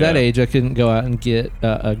control. And at Yeah. that age, I couldn't go out and get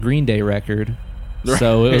a Green Day record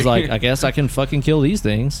So it was like, I guess I can fucking kill these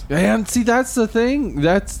things. And see, that's the thing.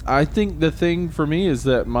 I think the thing for me is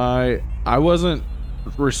that I wasn't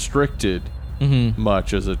restricted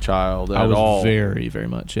much as a child at all. Very, very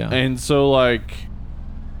much, yeah. And so, like,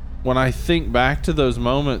 when I think back to those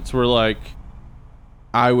moments where, like,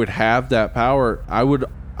 I would have that power, I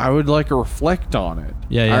would like reflect on it.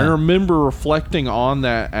 Yeah. I remember reflecting on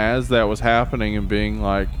that as that was happening and being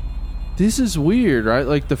like, this is weird, right?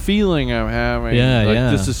 Like the feeling I'm having.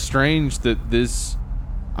 Yeah. This is strange that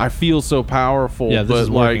I feel so powerful. Yeah, this but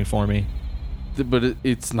is working for me. But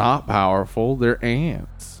it's not powerful. They're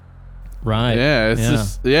ants. Right. Yeah.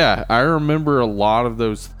 Just, I remember a lot of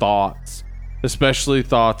those thoughts, especially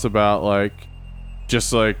thoughts about like,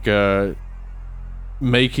 just like,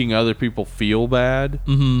 making other people feel bad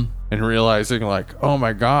and realizing like, oh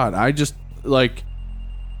my God, I just like,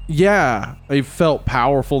 I felt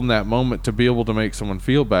powerful in that moment to be able to make someone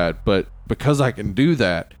feel bad, but because I can do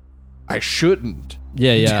that, I shouldn't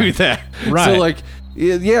do that. Right. So like,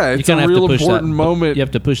 it's a real important moment. You have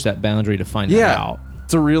to push that boundary to find that out.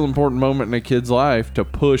 It's a real important moment in a kid's life to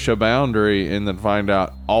push a boundary and then find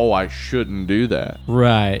out, oh, I shouldn't do that.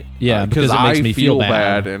 Right. Yeah. Because it makes me feel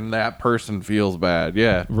bad and that person feels bad.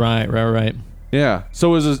 Yeah. Right. Yeah.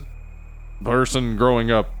 So as a person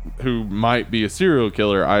growing up who might be a serial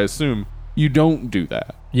killer, I assume you don't do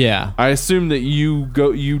that. Yeah. I assume that you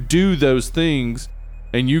do those things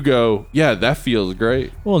and you go, yeah, that feels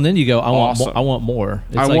great. Well, and then you go, I want more.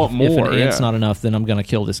 It's want more. If an ant's not enough, then I'm going to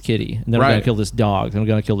kill this kitty. And then I'm going to kill this dog. Then I'm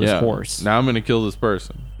going to kill this horse. Now I'm going to kill this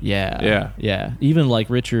person. Yeah. Even like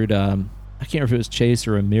Richard, I can't remember if it was Chase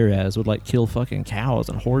or Ramirez, would like kill fucking cows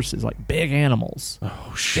and horses, like big animals.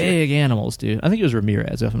 Oh, shit. Big animals, dude. I think it was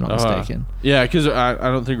Ramirez, if I'm not mistaken. Yeah, because I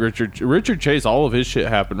don't think Richard Chase, all of his shit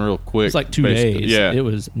happened real quick. It was like 2 days. Yeah. It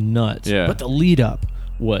was nuts. Yeah. But the lead up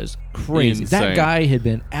was crazy. Insane. That guy had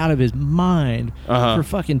been out of his mind for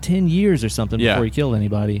fucking 10 years or something before he killed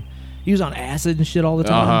anybody. He was on acid and shit all the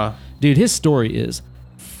time. Dude, his story is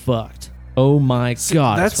fucked. Oh my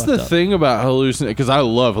God. That's the thing about hallucinogens, because I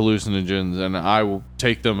love hallucinogens and I will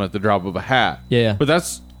take them at the drop of a hat. Yeah.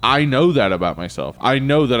 But I know that about myself. I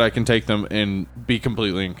know that I can take them and be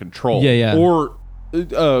completely in control. Yeah. Or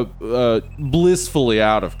blissfully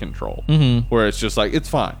out of control. Where it's just like, it's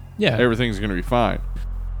fine. Yeah. Everything's going to be fine.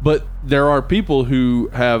 But there are people who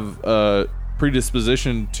have a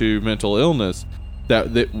predisposition to mental illness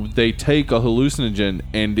that they take a hallucinogen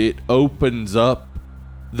and it opens up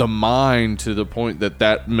the mind to the point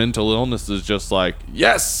that mental illness is just like,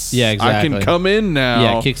 yes, exactly. I can come in now.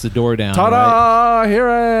 Yeah, it kicks the door down. Ta-da! Right? Here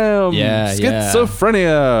I am. Yeah,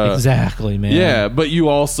 schizophrenia. Exactly, man. Yeah, but you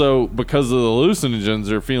also, because of the hallucinogens,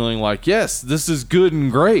 are feeling like, yes, this is good and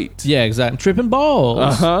great. Yeah, exactly. Tripping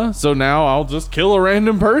balls. So now I'll just kill a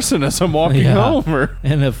random person as I'm walking home.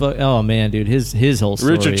 And oh man, dude, his whole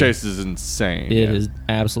story. Richard Chase is insane. It is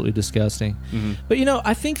absolutely disgusting. But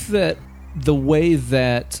I think that the way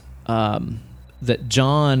that that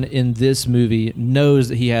John in this movie knows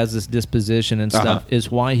that he has this disposition and stuff is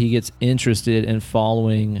why he gets interested in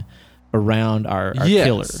following around our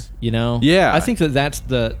killer. Yeah, I think that's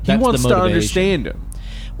the he wants the to understand him.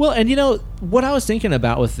 Well, and what I was thinking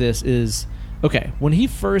about with this is, okay, when he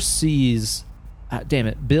first sees damn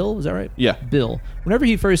it, Bill, is that right? Yeah. Bill. Whenever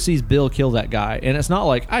he first sees Bill kill that guy, and it's not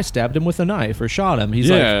like, I stabbed him with a knife or shot him.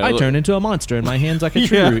 He's like, I turned into a monster and my hand's like a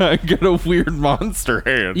tree root. I got a weird monster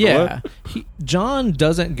hand. Yeah. John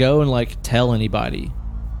doesn't go and like tell anybody.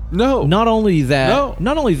 No. Not only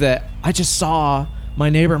that, I just saw my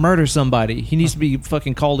neighbor murder somebody. He needs to be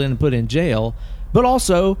fucking called in and put in jail. But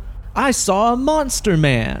also, I saw a monster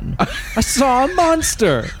man. I saw a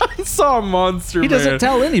monster. I saw a monster man. He doesn't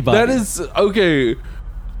tell anybody. That is, okay.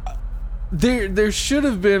 There should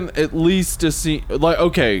have been at least a scene. Like,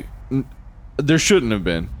 okay, there shouldn't have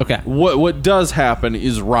been. Okay. What does happen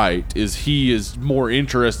is he is more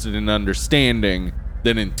interested in understanding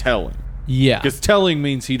than in telling. Yeah. Because telling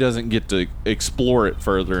means he doesn't get to explore it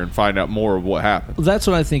further and find out more of what happened. Well, that's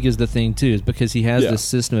what I think is the thing, too, is because he has this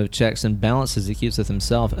system of checks and balances he keeps with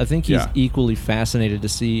himself. I think he's equally fascinated to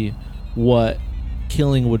see what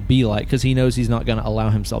killing would be like, because he knows he's not going to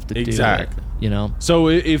allow himself to do it. So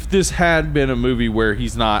if this had been a movie where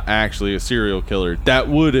he's not actually a serial killer, that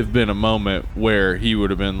would have been a moment where he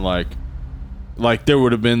would have been like there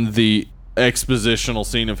would have been the expositional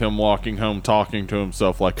scene of him walking home talking to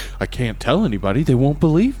himself like, I can't tell anybody, they won't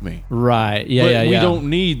believe me. Right. But we don't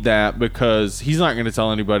need that, because he's not going to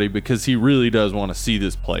tell anybody, because he really does want to see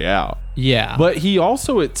this play out. Yeah. But he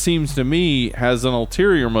also, it seems to me, has an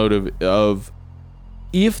ulterior motive of,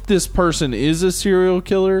 if this person is a serial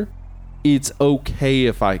killer, it's okay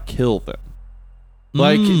if I kill them.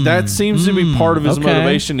 Like, that seems to be part of his okay.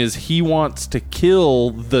 motivation is he wants to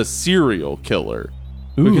kill the serial killer.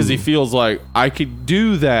 Because he feels like, I could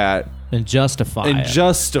do that and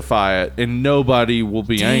justify it, and nobody will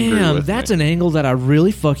be angry with me. That's an angle that I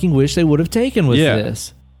really fucking wish they would have taken with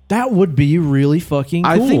this. That would be really fucking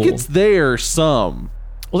cool. I think it's there some.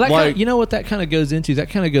 Well, that kind of, you know what that kind of goes into? That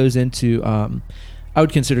kind of goes into, I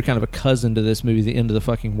would consider kind of a cousin to this movie, The End of the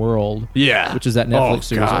Fucking World. Yeah. Which is that Netflix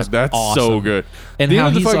series. God, that's awesome. so good. And how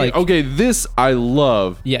he's like... Okay, this I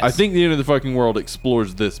love. Yes. I think The End of the Fucking World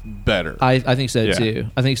explores this better. I think so, too.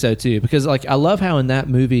 I think so, too. Because, like, I love how in that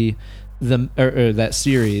movie, that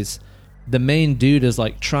series, the main dude is,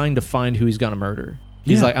 like, trying to find who he's going to murder.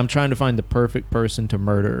 He's like, I'm trying to find the perfect person to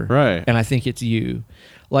murder. Right. And I think it's you.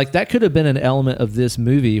 Like, that could have been an element of this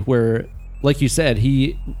movie where, like you said,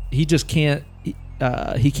 he just can't...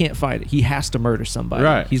 he can't fight it. He has to murder somebody.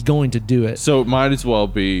 Right. He's going to do it. So it might as well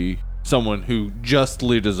be someone who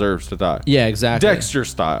justly deserves to die. Yeah, exactly. Dexter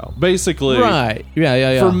style. Basically. Right.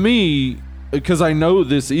 Yeah. For me, because I know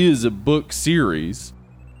this is a book series,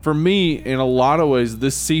 for me, in a lot of ways,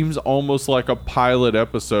 this seems almost like a pilot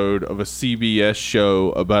episode of a CBS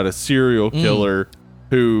show about a serial killer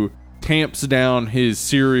who tamps down his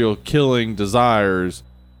serial killing desires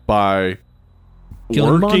by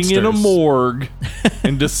killing working in a monsters. morgue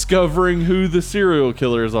and discovering who the serial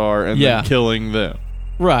killers are and then killing them.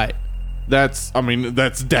 Right. That's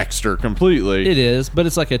Dexter completely. It is, but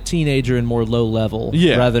it's like a teenager and more low level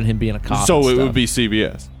rather than him being a cop. So and it stuff. would be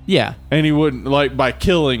CBS. Yeah. And he wouldn't, like, by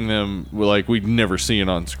killing them, like, we'd never see it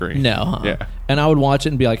on screen. No. Yeah. And I would watch it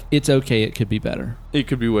and be like, it's okay, it could be better. It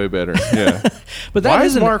could be way better. Yeah. But that Why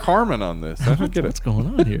is isn't- Mark Harmon on this? I don't get What's it. going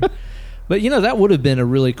on here? But, that would have been a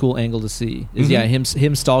really cool angle to see. Is,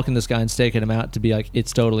 him stalking this guy and staking him out to be like,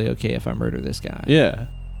 it's totally okay if I murder this guy. Yeah.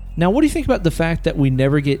 Now, what do you think about the fact that we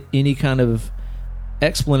never get any kind of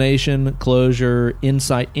explanation, closure,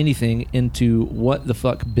 insight, anything into what the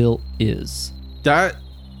fuck Bill is? That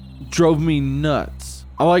drove me nuts.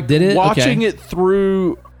 I like Did it? watching Okay. it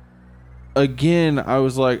through again. I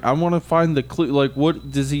was like, I want to find the clue. Like,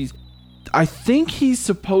 what does he? I think he's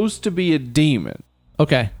supposed to be a demon.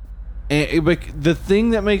 Okay. And but the thing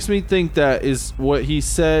that makes me think that is what he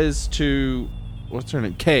says to what's her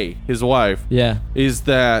name, Kay, his wife. Yeah. Is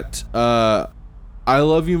that I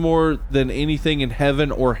love you more than anything in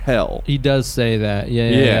heaven or hell. He does say that.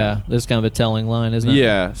 Yeah. That's kind of a telling line, isn't it?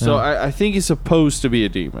 Yeah. So I think he's supposed to be a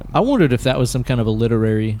demon. I wondered if that was some kind of a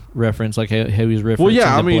literary reference, like how he was referencing Well,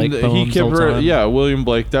 yeah, the Blake he poems kept the whole time. William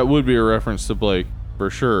Blake. That would be a reference to Blake for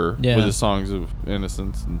sure. Yeah. With his songs of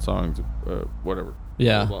innocence and songs of whatever.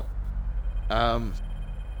 Yeah. Blah, blah, blah.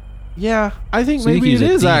 Yeah, I think So you maybe think it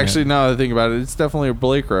he's a is demon. actually. Now that I think about it, it's definitely a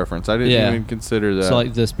Blake reference. I didn't even consider that. So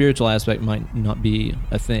like the spiritual aspect might not be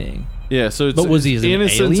a thing. Yeah, so it's But was he an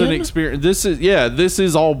innocence and alien? experience. This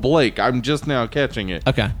is all Blake. I'm just now catching it.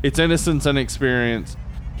 Okay. It's innocence and experience.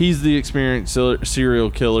 He's the experienced serial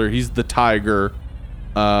killer. He's the tiger.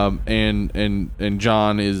 And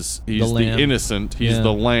John he's the lamb. innocent. He's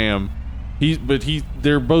the lamb.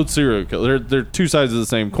 They're both serial killers. They're two sides of the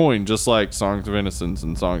same coin, just like Songs of Innocence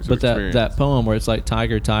and Songs of Experience. But that poem where it's like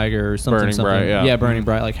tiger or something, Burning something, bright, yeah. burning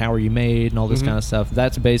bright, like how are you made and all this kind of stuff.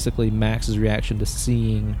 That's basically Max's reaction to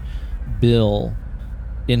seeing Bill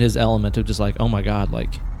in his element of just like, oh my god,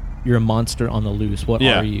 like you're a monster on the loose. What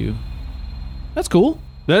are you? That's cool.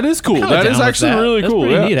 That is cool. Kinda That down is with actually that. really That's cool.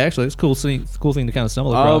 pretty Yeah. neat, actually. It's cool thing to kind of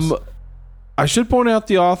stumble across. I should point out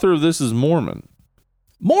the author of this is Mormon.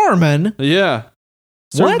 Mormon Yeah.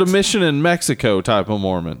 Served What? a mission in Mexico type of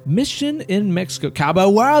Mormon. mission in Mexico,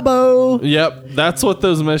 Cabo Wabo. Yep, that's what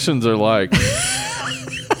those missions are like.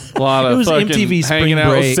 A lot It of was fucking MTV Spring hanging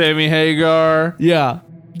out with Break. Sammy Hagar. Yeah,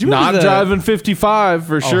 do you Not remember the- driving 55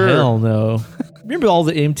 for Oh, sure. hell no. Remember all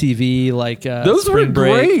the MTV like Those were Spring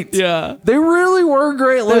Break? great. Yeah. They really were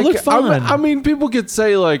great. They Like, look fun. I mean, people could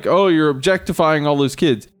say like, "Oh, you're objectifying all those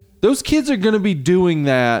kids." Those kids are going to be doing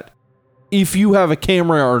that if you have a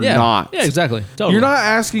camera or Yeah. not. Yeah, exactly. Totally. You're not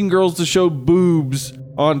asking girls to show boobs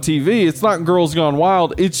on TV. It's not Girls Gone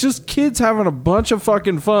Wild. It's just kids having a bunch of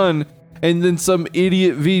fucking fun, and then some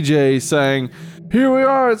idiot VJ saying, "Here we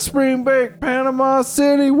are at Spring Break, Panama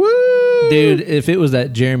City, woo!" Dude, if it was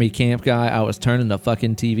that Jeremy Camp guy, I was turning the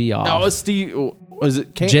fucking TV off. That was Steve. Was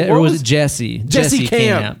it Camp? Or what was it Jesse? Jesse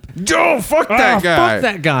Camp? Oh, fuck that guy. Fuck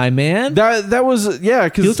that guy, man. That was he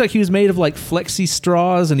because looked like he was made of like flexi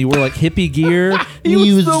straws and he wore like hippie gear. He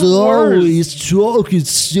was the always talking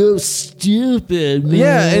so stupid, man.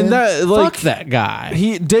 Yeah, and that like fuck that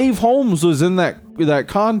guy. Dave Holmes was in that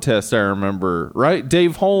contest. I remember, right?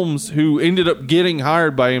 Dave Holmes, who ended up getting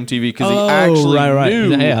hired by MTV because he actually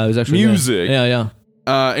knew Yeah, he was actually music. Yeah.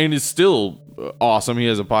 and is still awesome. He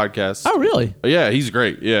has a podcast. Oh, really? Yeah, he's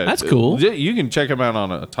great. Yeah, That's cool. You can check him out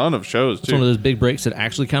on a ton of shows It's too. one of those big breaks that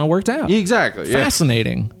actually kind of worked out. Exactly. Yeah.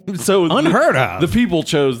 Fascinating. So Unheard of. The people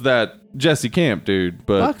chose that Jesse Camp dude,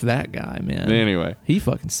 but Fuck that guy, man. anyway, He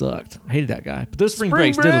fucking sucked. I hated that guy. But those spring Spring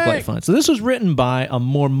breaks did look like Break. fun. So this was written by a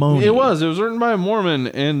Mormon. it was written by a Mormon,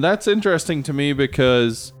 and that's interesting to me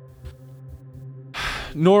because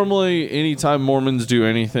normally anytime Mormons do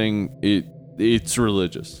anything, it's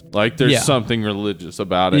religious. Like there's Yeah. something religious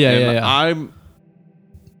about it. Yeah, and yeah. I'm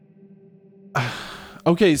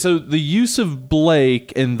okay. So the use of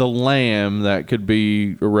Blake and the lamb, that could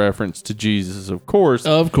be a reference to Jesus, of course.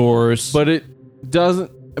 Of course. But it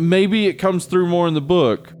doesn't. Maybe it comes through more in the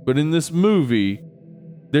book, but in this movie,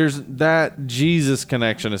 there's that Jesus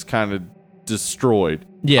connection is kind of destroyed.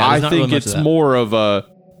 Yeah, I there's not think really much it's of that. more of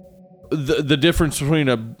the difference between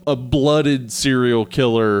a blooded serial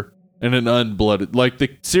killer and an unblooded. Like the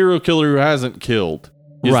serial killer who hasn't killed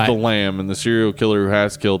is Right. the lamb, and the serial killer who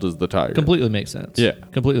has killed is the tiger. Completely makes sense. Yeah.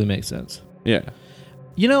 Completely makes sense. Yeah.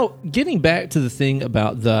 You know, getting back to the thing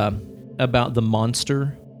about the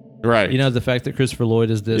monster, Right. you know, the fact that Christopher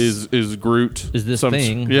Lloyd is this is Groot is this some-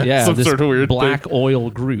 thing. Yeah, some this sort of weird black thing. oil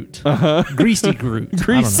Groot. Greasy Groot.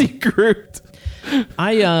 Greasy Groot.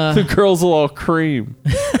 I The girls will all cream.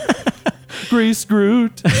 Grease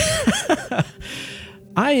Groot.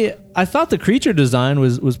 I thought the creature design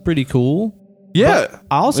was pretty cool. Yeah. But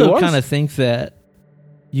I also it was. kind of think that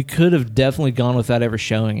you could have definitely gone without ever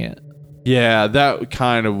showing it. Yeah, that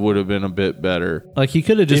kind of would have been a bit better. Like he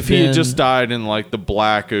could have just If he been, had just died and like the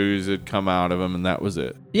black ooze had come out of him and that was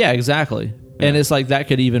it. yeah, exactly. And it's like that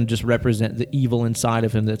could even just represent the evil inside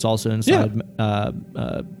of him that's also inside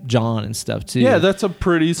John and stuff too. Yeah, that's a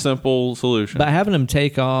pretty simple solution. But having him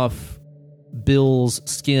take off Bill's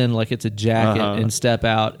skin like it's a jacket and step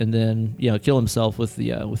out and then kill himself with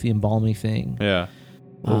the embalming thing. Yeah.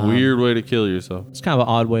 A weird way to kill yourself. It's kind of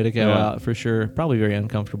an odd way to go Yeah. out for sure. Probably very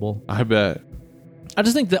uncomfortable. I bet. I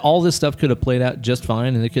just think that all this stuff could have played out just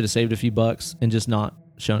fine and they could have saved a few bucks and just not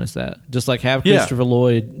shown us that. Just like have Yeah. Christopher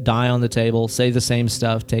Lloyd die on the table, say the same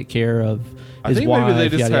stuff, take care of his I think wife, maybe they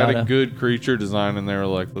just yada, had yada. a good creature design and they were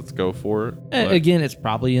like, let's go for it. Like, Again, it's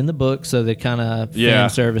probably in the book, so they kind of Yeah. fan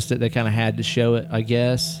serviced it. They kind of had to show it, I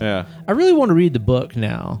guess. yeah. I really want to read the book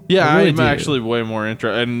now. Yeah, I really I'm do. actually way more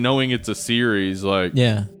interested. And knowing it's a series, like,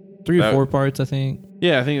 Yeah. 3 or That- 4 parts, I think.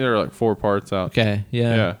 yeah, I think there are like 4 parts out. Okay,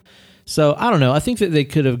 yeah. Yeah. So, I don't know. I think that they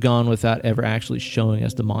could have gone without ever actually showing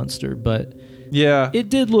us the monster, but Yeah. it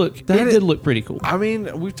did look pretty cool. I mean,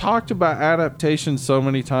 we've talked about adaptation so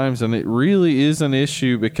many times, and it really is an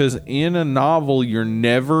issue because in a novel, you're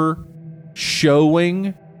never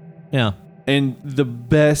showing. Yeah. And the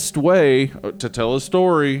best way to tell a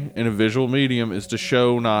story in a visual medium is to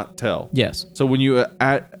show, not tell. Yes. So when you're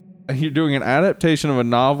doing an adaptation of a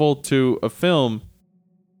novel to a film,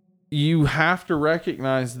 you have to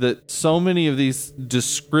recognize that so many of these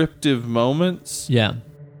descriptive moments Yeah.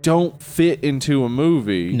 don't fit into a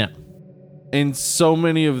movie. No. And so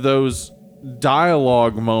many of those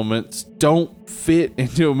dialogue moments don't fit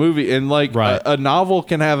into a movie. And like Right. a novel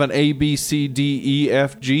can have an A, B, C, D, E,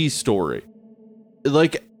 F, G story.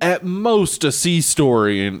 Like at most a C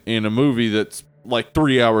story in a movie that's like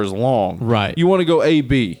 3 hours long. Right. You want to go A,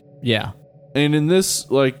 B. Yeah. And in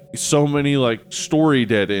this, like, so many, like, story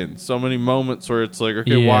dead ends. So many moments where it's like,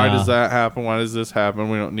 okay, why Yeah. does that happen? Why does this happen?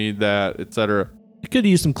 We don't need that, etc. It could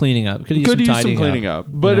use some cleaning up. Could use Could some use some tidying cleaning up.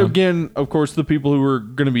 But you know? again, of course, the people who were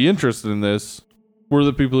going to be interested in this were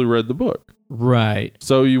the people who read the book. Right.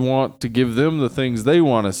 So you want to give them the things they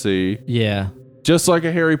want to see. Yeah. Just like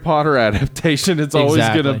a Harry Potter adaptation, it's always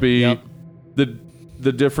Exactly. going to be Yep.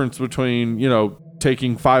 the difference between,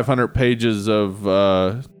 taking 500 pages of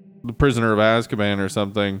The Prisoner of Azkaban or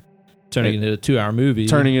something, Turning into a 2-hour movie.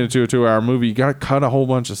 turning it into a 2-hour movie. You got to cut a whole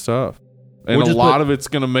bunch of stuff. And Or a just lot put- of it's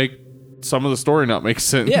going to make some of the story not make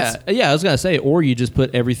sense. Yeah. I was going to say, or you just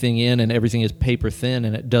put everything in and everything is paper thin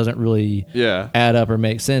and it doesn't really Yeah. add up or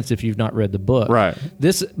make sense if you've not read the book. Right.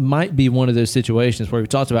 This might be one of those situations where we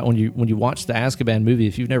talked about when you watch the Azkaban movie,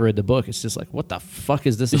 if you've never read the book, it's just like, what the fuck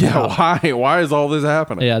is this Yeah. about? Why is all this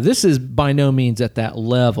happening? Yeah, this is by no means at that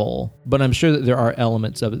level, but I'm sure that there are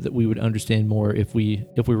elements of it that we would understand more if we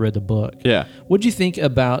read the book. Yeah. What'd you think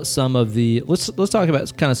about some of the let's talk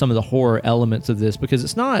about kind of some of the horror elements of this, because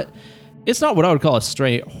it's not what I would call a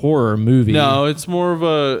straight horror movie. No, it's more of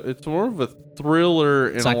a thriller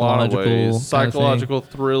in a lot of Psychological kind ways. of Psychological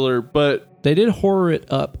thriller, but They did horror it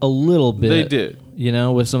up a little bit. they did.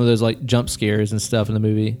 With some of those like jump scares and stuff in the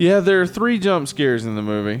movie. Yeah, there are 3 jump scares in the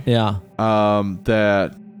movie Yeah.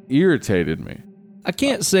 that irritated me. I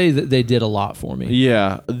can't say that they did a lot for me.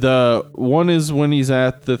 Yeah. The one is when he's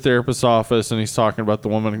at the therapist's office and he's talking about the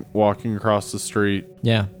woman walking across the street.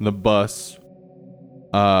 Yeah. The bus.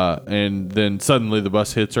 And then suddenly the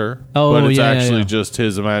bus hits her. Oh, but it's yeah, actually yeah. just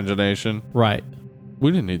his imagination. Right.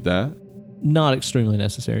 We didn't need that. Not extremely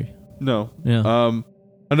necessary. No. Yeah.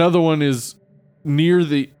 Another one is near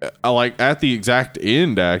the at the exact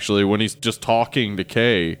end, actually, when he's just talking to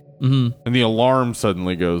Kay, and the alarm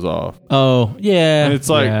suddenly goes off. Oh, yeah. And it's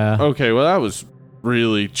like, yeah. okay, well, that was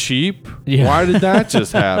really cheap. Yeah. Why did that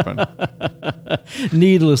just happen?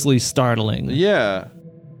 Needlessly startling. Yeah.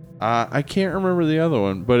 I can't remember the other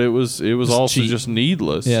one, but it was also cheap. just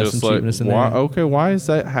needless. Yeah, just some like, cheapness in why, there. okay, why is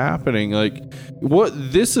that happening? Like, what?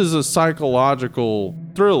 This is a psychological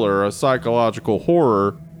thriller, a psychological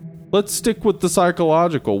horror. Let's stick with the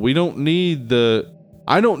psychological. We don't need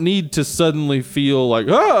I don't need to suddenly feel like,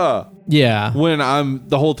 Yeah. when I'm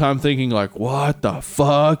the whole time thinking like, what the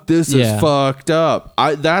fuck? This Yeah. is fucked up.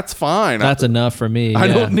 That's fine. That's enough for me. I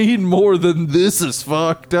yeah. don't need more than this is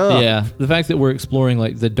fucked up. Yeah. The fact that we're exploring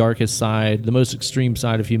like the darkest side, the most extreme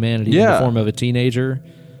side of humanity in Yeah. the form of a teenager,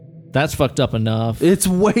 that's fucked up enough. It's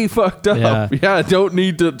way fucked up. Yeah. Yeah, I don't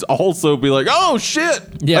need to also be like, oh shit,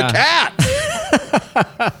 Yeah. a cat.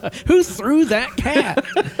 Who threw that cat?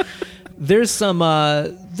 There's some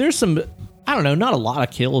I don't know, not a lot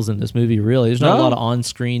of kills in this movie, really. There's not a No. lot of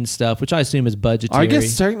on-screen stuff, which I assume is budgetary. I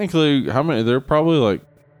guess technically, how many? There are probably like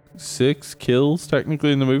 6 kills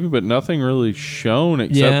technically in the movie, but nothing really shown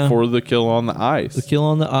except Yeah. for the kill on the ice. the kill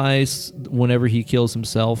on the ice, whenever he kills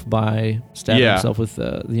himself by stabbing Yeah. himself with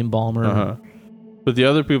the embalmer. Uh-huh. But the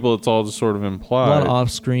other people, it's all just sort of A implied. lot of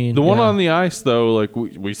off-screen. The one yeah. on the ice, though, like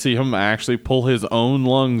we see him actually pull his own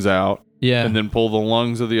lungs out, Yeah. and then pull the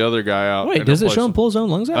lungs of the other guy out. Wait, does it show him pull his own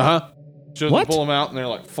lungs out? Uh huh. Shows him What? pull them out, and they're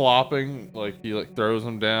like flopping, like he like throws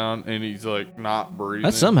them down, and he's like not breathing.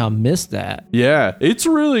 I somehow missed that. Yeah, it's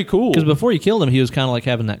really cool. Because before you killed him, he was kind of like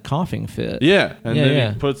having that coughing fit. Yeah, and Yeah, then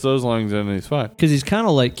yeah. he puts those lungs in, and he's fine. Because he's kind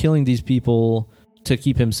of like killing these people to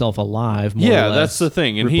keep himself alive. More Yeah, or less, that's the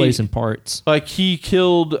thing. And replacing parts. Like he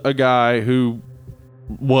killed a guy who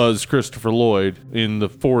was Christopher Lloyd in the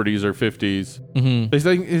 40s or 50s.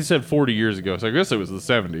 Mm-hmm. He said 40 years ago, so I guess it was the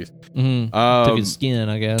 70s. Mm-hmm. Took his skin,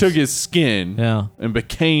 I guess. Took his skin Yeah. and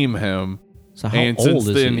became him. So how And old since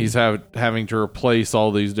is then, he? he's having to replace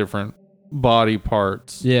all these different body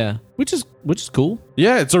parts. Yeah, which is cool.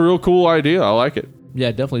 Yeah, it's a real cool idea. I like it.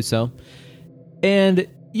 Yeah, definitely so. And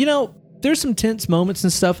there's some tense moments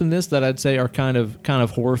and stuff in this that I'd say are kind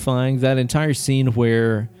of horrifying. That entire scene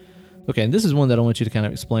where, okay, and this is one that I want you to kind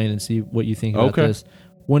of explain and see what you think about Okay. this.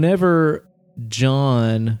 Whenever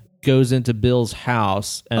John goes into Bill's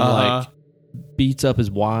house and like beats up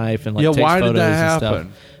his wife and like takes why photos did that and happen?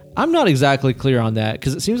 stuff. I'm not exactly clear on that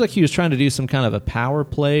because it seems like he was trying to do some kind of a power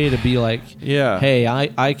play to be like, Yeah. hey,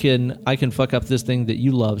 I can fuck up this thing that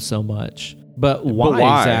you love so much. But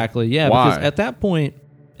why exactly? Yeah, Why? because at that point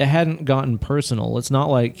it hadn't gotten personal. It's not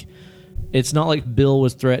like Bill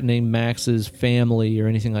was threatening Max's family or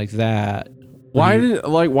anything like that. Why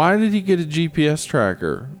did he get a GPS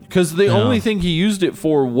tracker? Because the No. only thing he used it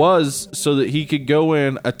for was so that he could go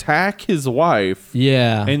in, attack his wife,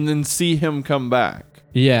 Yeah. and then see him come back.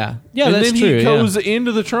 Yeah, and that's then true. he yeah. goes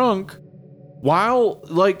into the trunk while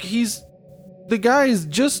like the guy's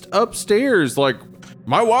just upstairs, like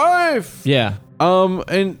my wife. Yeah.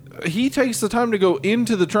 And he takes the time to go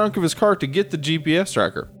into the trunk of his car to get the GPS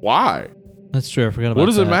tracker. Why? That's true. I forgot about that. What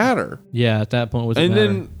does it matter? Yeah, at that point, And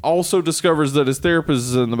then also discovers that his therapist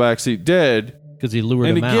is in the backseat dead. because he lured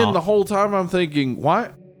And him again, out. the whole time I'm thinking, why?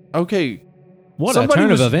 Okay, What a turn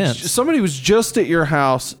of was, events. Somebody was just at your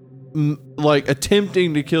house, like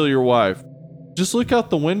attempting to kill your wife. Just look out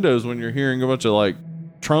the windows when you're hearing a bunch of like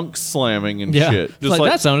trunks slamming and Yeah. shit. It's Just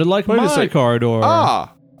like, that sounded like wait a my sec. car door.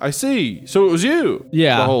 Ah, I see. So it was you.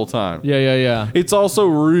 Yeah. the whole time. Yeah. It's also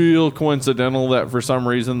real coincidental that for some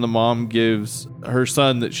reason the mom gives her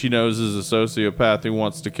son that she knows is a sociopath who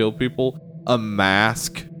wants to kill people a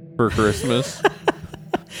mask for Christmas.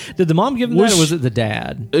 Did the mom give him that, or was it the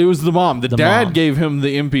dad? It was the mom. The dad mom. gave him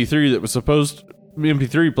the MP3 that was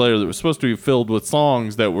MP3 player that was supposed to be filled with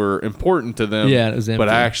songs that were important to them. Yeah, it was empty. But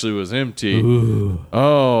actually was empty. Ooh.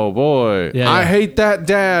 Oh boy. Yeah, I yeah. hate that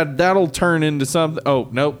dad. That'll turn into something. Oh,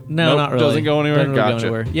 nope. No, Nope. not really. Doesn't go anywhere. Doesn't really go Gotcha.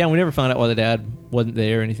 anywhere. Yeah, we never found out why the dad wasn't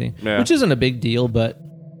there or anything, Yeah. which isn't a big deal, but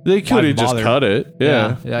They could have just bother? cut it.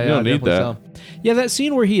 Yeah. You don't need definitely that. so. Yeah, that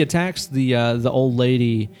scene where he attacks the old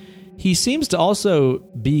lady, he seems to also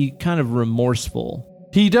be kind of remorseful.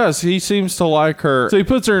 He does. He seems to like her. So he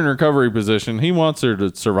puts her in recovery position. He wants her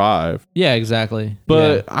to survive. Yeah, exactly.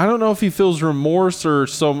 But I don't know if he feels remorse or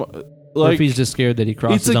some. or if he's just scared that he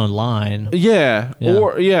crossed his own line. Yeah.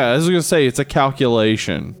 Or I was gonna say it's a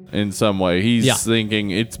calculation in some way. He's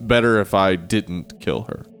thinking it's better if I didn't kill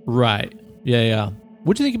her. Right. Yeah.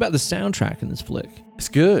 What do you think about the soundtrack in this flick? It's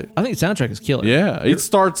good. I think the soundtrack is killer. Yeah, it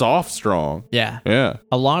starts off strong. Yeah.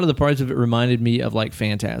 A lot of the parts of it reminded me of like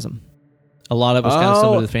Phantasm. A lot of it was kind of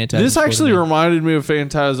similar to Phantasm. This actually reminded me of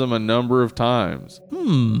Phantasm a number of times.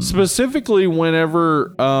 Specifically,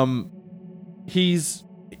 whenever he sees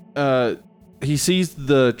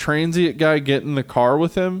the transient guy get in the car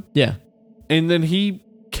with him. Yeah. And then he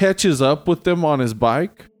catches up with them on his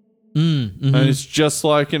bike. And it's just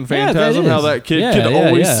like in Phantasm how that kid could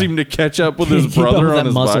always seem to catch up with his brother on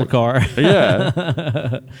his muscle bike. car.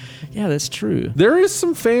 Yeah. Yeah, that's true. There is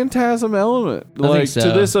some Phantasm element like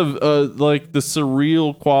to this of like the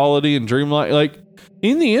surreal quality and dreamlike. Like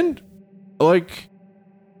in the end, like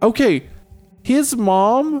okay, his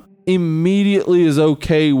mom immediately is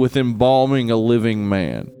okay with embalming a living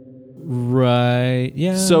man. Right.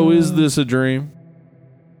 Yeah. So is this a dream?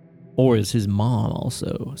 Or is his mom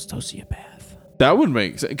also a sociopath? That would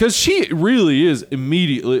make sense. Because she really is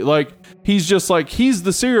immediately, like, he's just like, he's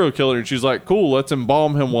the serial killer. And she's like, cool, let's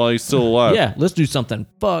embalm him while he's still alive. Yeah, let's do something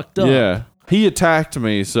fucked up. Yeah. He attacked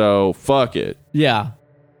me, so fuck it. Yeah.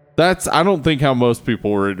 That's, I don't think how most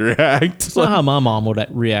people would react. It's not how my mom would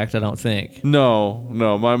react, I don't think. No.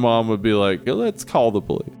 My mom would be like, let's call the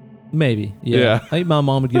police. Maybe. Yeah. I think my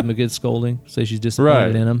mom would give him a good scolding, say she's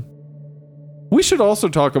disappointed in him. We should also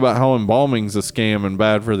talk about how embalming's a scam and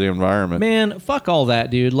bad for the environment. Man, fuck all that,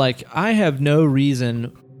 dude. Like, I have no reason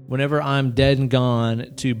whenever I'm dead and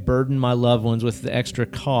gone to burden my loved ones with the extra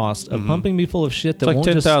cost of pumping me full of shit that won't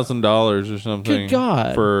just... It's like $10,000 or something. Good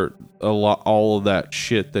God. For all of that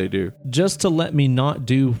shit they do. Just to let me not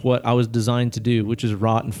do what I was designed to do, which is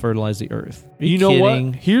rot and fertilize the earth. You know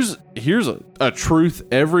what? Here's a truth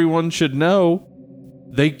everyone should know.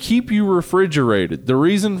 They keep you refrigerated. The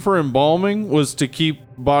reason for embalming was to keep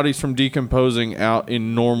bodies from decomposing out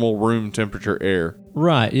in normal room temperature air.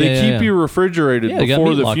 Right. They keep you refrigerated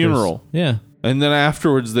before the funeral. Yeah. And then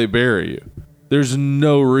afterwards they bury you. There's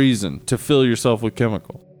no reason to fill yourself with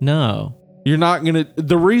chemical. No. You're not going to...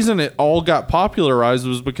 The reason it all got popularized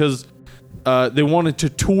was because they wanted to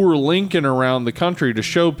tour Lincoln around the country to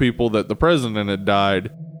show people that the president had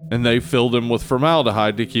died, and they filled him with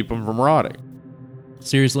formaldehyde to keep him from rotting.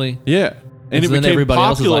 Seriously? Yeah. And so it became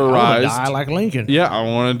popularized. Else is like, I like Lincoln. Yeah, I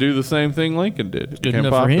want to do the same thing Lincoln did. Good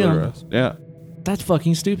enough for him. Yeah. That's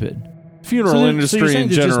fucking stupid. Funeral industry in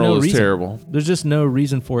general is terrible. There's just no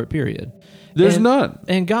reason for it, period. There's none.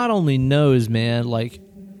 And God only knows, man, like,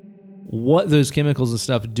 what those chemicals and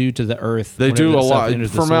stuff do to the earth. They do a lot.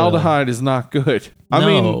 Formaldehyde is not good. I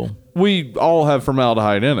mean, we all have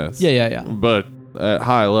formaldehyde in us. Yeah. But at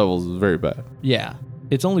high levels, it's very bad. Yeah.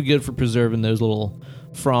 It's only good for preserving those little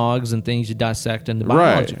frogs and things you dissect in the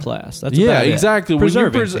biology class. That's about it. Exactly.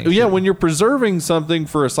 Preserving when you're preserving something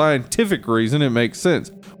for a scientific reason, it makes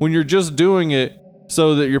sense. When you're just doing it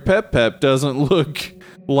so that your pep doesn't look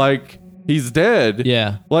like he's dead.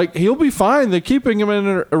 Yeah. Like, he'll be fine. They're keeping him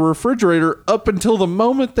in a refrigerator up until the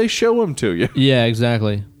moment they show him to you. Yeah,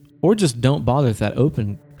 exactly. Or just don't bother with that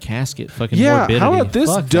open casket fucking morbidity. How about this?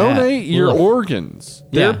 Fuck donate your organs.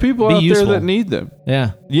 There are people out there that need them.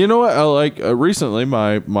 Yeah. You know what? Recently,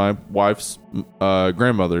 my wife's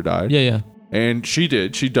grandmother died. Yeah. And she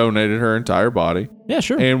donated her entire body. Yeah,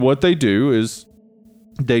 sure. And what they do is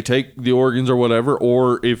they take the organs or whatever,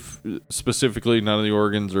 or if specifically none of the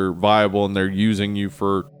organs are viable and they're using you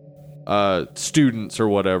for students or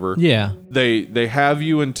whatever. Yeah. They have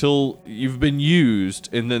you until you've been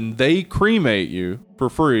used, and then they cremate you for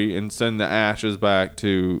free and send the ashes back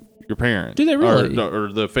to your parents. Do they really?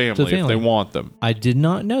 Or the family if they want them. I did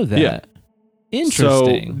not know that. Yeah.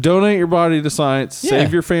 Interesting. So donate your body to science,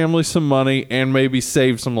 save your family some money, and maybe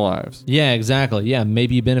save some lives. Yeah, exactly. Yeah,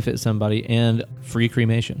 maybe you benefit somebody, and free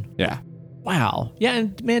cremation. Yeah. Wow. Yeah,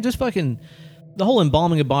 and man, just fucking the whole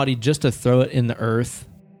embalming a body just to throw it in the earth.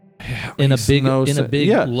 In a big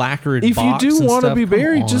lacquered box. If you do want to be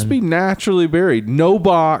buried, just be naturally buried. No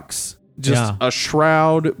box. Just a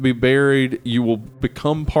shroud, be buried. You will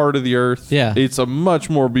become part of the earth. Yeah. It's a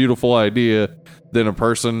much more beautiful idea than a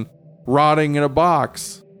person rotting in a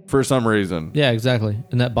box for some reason. Yeah, exactly.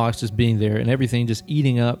 And that box just being there and everything just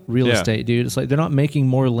eating up real estate, dude. It's like they're not making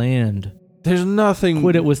more land. There's nothing.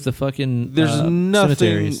 Quit it with the fucking There's nothing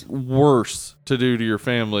cemeteries. Worse to do to your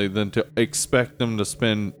family than to expect them to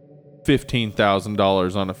spend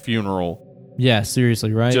 $15,000 on a funeral. Yeah,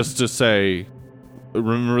 seriously, right? Just to say,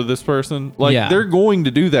 remember this person? Like, they're going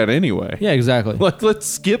to do that anyway. Yeah, exactly. Like, let's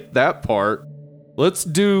skip that part. Let's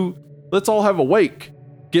all have a wake.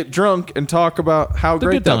 get drunk and talk about how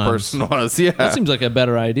great good that times. person was. Yeah. That seems like a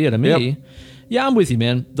better idea to me. Yep. Yeah, I'm with you,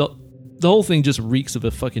 man. The whole thing just reeks of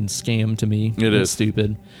a fucking scam to me. It It's is.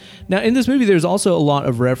 stupid. Now, in this movie, there's also a lot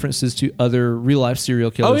of references to other real-life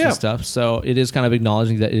serial killers yeah. and stuff, so it is kind of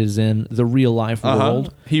acknowledging that it is in the real-life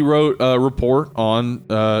world. He wrote a report on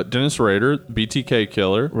Dennis Rader, BTK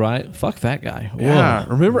killer. Right? Fuck that guy. Yeah.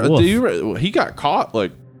 Whoa. Remember, Woof. he got caught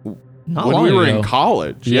like Not when long we were ago. in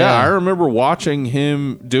college. Yeah. Yeah, I remember watching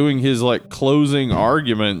him doing his like closing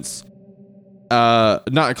arguments.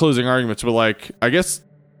 Not closing arguments, but like I guess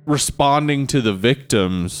responding to the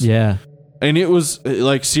victims. Yeah. And it was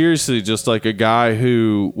like seriously just like a guy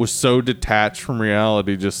who was so detached from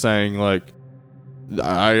reality, just saying like,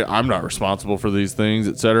 I'm not responsible for these things,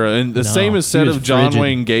 etc. And the same is said he was of John frigid.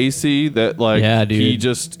 Wayne Gacy, that like Yeah, dude.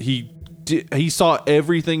 he saw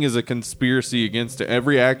everything as a conspiracy against it.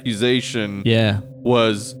 Every accusation Yeah.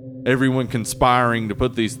 was everyone conspiring to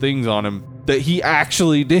put these things on him that he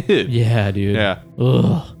actually did. Yeah, dude. Yeah.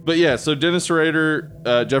 Ugh. But yeah, so Dennis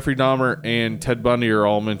Rader, Jeffrey Dahmer, and Ted Bundy are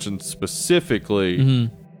all mentioned specifically.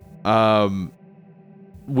 Mm-hmm.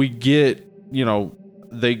 We get,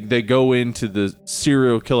 they go into the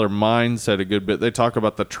serial killer mindset a good bit. They talk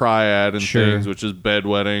about the triad and Sure. things, which is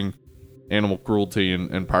bedwetting, animal cruelty,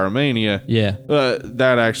 and pyromania. Yeah.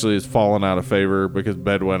 That actually has fallen out of favor because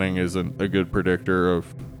bedwetting isn't a good predictor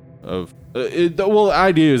of well, the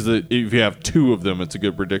idea is that if you have two of them, it's a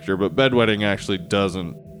good predictor, but bedwetting actually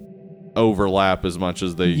doesn't overlap as much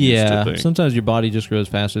as they used to think. Sometimes your body just grows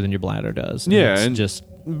faster than your bladder does. Yeah, It's and just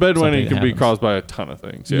bedwetting something can that be happens. caused by a ton of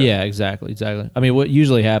things. yeah, exactly. I mean, what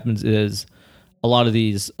usually happens is a lot of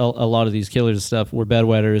these killers and stuff were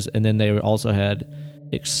bedwetters, and then they also had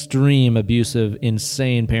extreme abusive,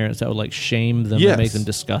 insane parents that would like shame them Yes. and make them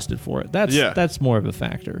disgusted for it. That's more of a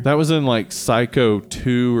factor. That was in like Psycho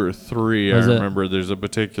 2 or 3. Was I it? remember there's a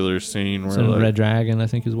particular scene where So like, Red Dragon, I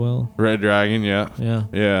think, as well. Red Dragon, yeah.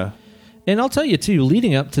 Yeah. And I'll tell you too,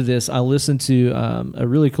 leading up to this, I listened to a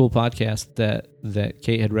really cool podcast that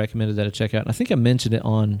Kate had recommended that I check out. And I think I mentioned it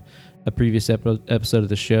on a previous episode of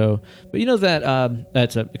the show. But you know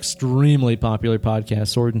that's an extremely popular podcast,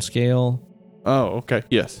 Sword and Scale. Oh, okay.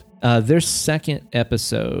 Yes. Their second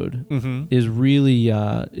episode Mm-hmm. is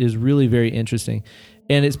really very interesting,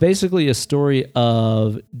 and it's basically a story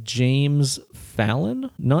of James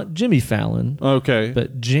Fallon, not Jimmy Fallon, Okay.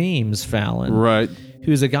 but James Fallon, Right.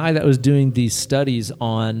 who's a guy that was doing these studies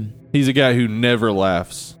on. He's a guy who never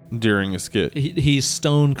laughs during a skit. He's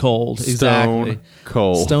stone cold, exactly.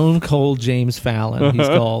 Cold. Stone cold James Fallon, he's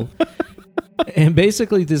called. And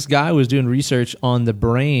basically, this guy was doing research on the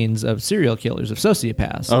brains of serial killers, of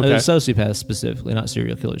sociopaths. Okay. Sociopaths specifically, not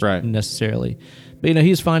serial killers Right. necessarily. But, he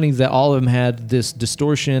was finding that all of them had this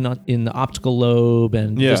distortion in the optical lobe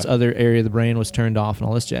and just other area of the brain was turned off and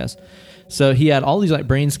all this jazz. So he had all these like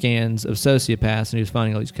brain scans of sociopaths, and he was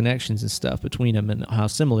finding all these connections and stuff between them and how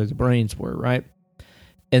similar the brains were, right?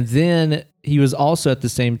 And then he was also at the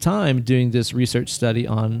same time doing this research study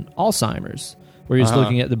on Alzheimer's, where he was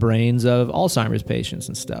looking at the brains of Alzheimer's patients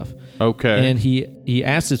and stuff. Okay. And he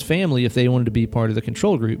asked his family if they wanted to be part of the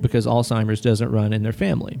control group because Alzheimer's doesn't run in their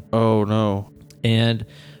family. Oh, no. And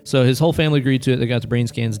so his whole family agreed to it. They got the brain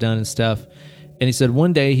scans done and stuff. And he said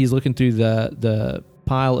one day he's looking through the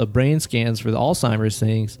pile of brain scans for the Alzheimer's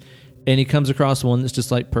things, and he comes across one that's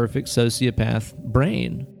just like perfect sociopath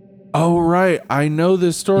brain. Oh, right. I know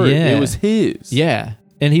this story. Yeah. It was his. Yeah.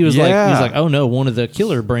 And he was Yeah. like, oh no, one of the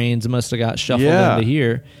killer brains must have got shuffled Yeah. into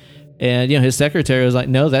here. And his secretary was like,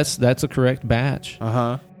 no, that's a correct batch.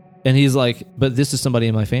 Uh-huh. And he's like, but this is somebody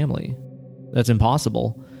in my family. That's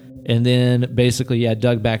impossible. And then basically,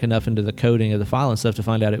 dug back enough into the coding of the file and stuff to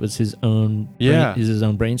find out it was his own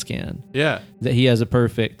brain scan. Yeah. That he has a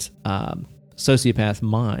perfect sociopath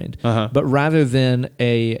mind. Uh-huh. But rather than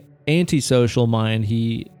a antisocial mind,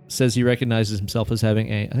 he says he recognizes himself as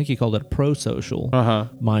having I think he called it a pro-social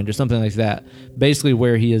mind or something like that. Basically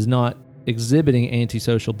where he is not exhibiting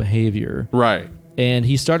antisocial behavior. Right. And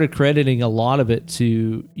he started crediting a lot of it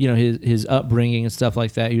to, his upbringing and stuff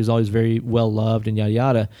like that. He was always very well loved and yada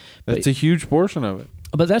yada. That's a huge portion of it.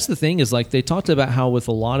 But that's the thing is like they talked about how with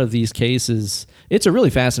a lot of these cases, it's a really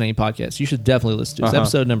fascinating podcast. You should definitely listen to it. It's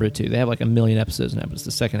episode number 2. They have like 1 million episodes now, but it's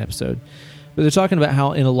the second episode. But they're talking about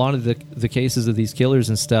how in a lot of the cases of these killers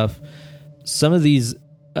and stuff, some of these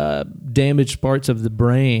damaged parts of the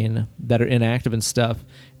brain that are inactive and stuff,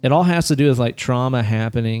 it all has to do with like trauma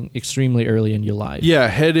happening extremely early in your life. Yeah,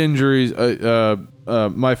 head injuries.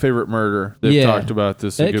 My Favorite Murder. They've talked about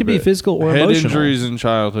this. It could be physical or head emotional. injuries in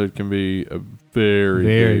childhood can be a very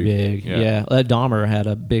big. Yeah. Dahmer had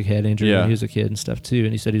a big head injury when he was a kid and stuff too,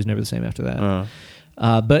 and he said he was never the same after that.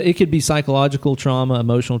 But it could be psychological trauma,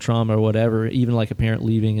 emotional trauma, or whatever, even like a parent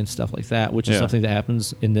leaving and stuff like that, which is something that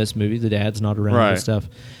happens in this movie. The dad's not around and stuff.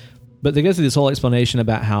 But they go through this whole explanation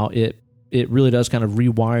about how it really does kind of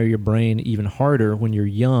rewire your brain even harder when you're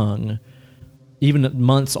young, even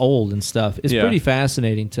months old and stuff. It's pretty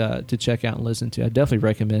fascinating to check out and listen to. I definitely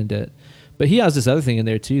recommend it. But he has this other thing in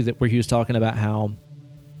there too, where he was talking about how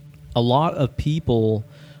a lot of people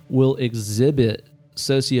will exhibit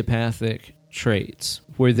sociopathic traits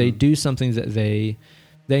where they do something that they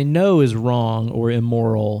know is wrong or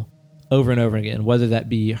immoral over and over again, whether that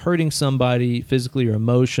be hurting somebody physically or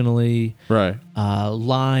emotionally,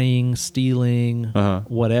 lying, stealing,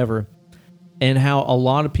 whatever, and how a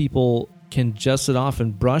lot of people can just it off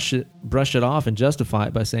and brush it off and justify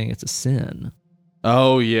it by saying it's a sin.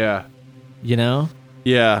 Oh yeah,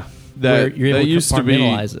 yeah, that you're able that to used to be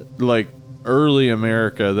compartmentalize like early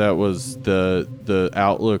America. That was the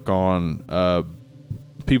outlook on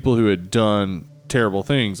people who had done terrible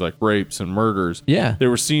things like rapes and murders. Yeah, they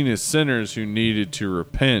were seen as sinners who needed to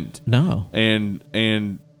repent.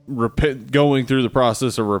 And repent. Going through the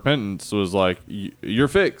process of repentance was like you're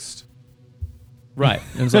fixed. Right.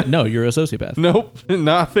 And it's like, no, you're a sociopath. Nope,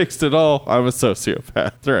 not fixed at all. I'm a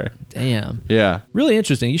sociopath. Right. Damn. Yeah. Really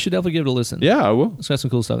interesting. You should definitely give it a listen. Yeah, I will. It's got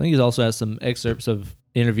some cool stuff. I think he also has some excerpts of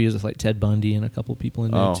interviews with like Ted Bundy and a couple of people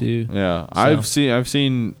in there too. Yeah. So. I've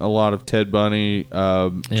seen a lot of Ted Bundy,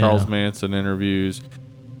 Charles Manson interviews.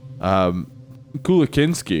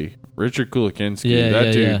 Kulikinski. Richard Kulikinski.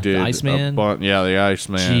 That dude did the Iceman. The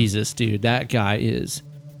Iceman. Jesus, dude. That guy is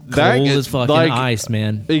cold as fucking ice,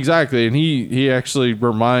 man. Exactly, and he actually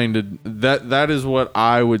reminded that is what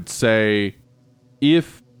I would say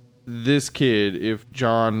if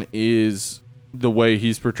John is the way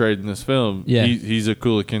he's portrayed in this film. Yeah. He's a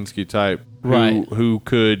Kulikinski type, right? Who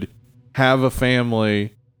could have a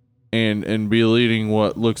family and be leading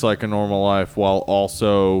what looks like a normal life while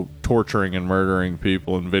also torturing and murdering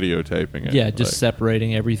people and videotaping it. Yeah, just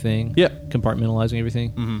separating everything. Yeah, compartmentalizing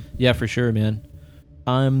everything. Mm-hmm. Yeah, for sure, man.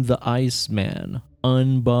 I'm the Iceman.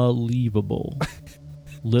 Unbelievable.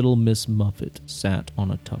 Little Miss Muffet sat on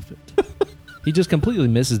a tuffet. He just completely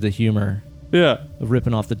misses the humor. Yeah. Of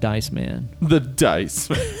ripping off the Dice Man. The Dice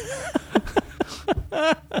Man.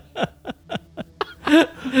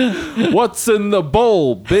 What's in the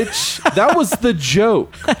bowl, bitch? That was the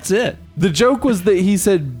joke. That's it. The joke was that he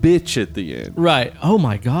said bitch at the end. Right. Oh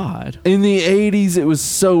my God. In the 80s, it was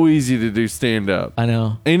so easy to do stand-up. I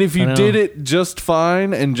know. And if you did it just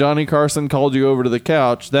fine and Johnny Carson called you over to the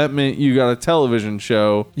couch, that meant you got a television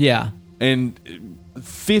show. Yeah. And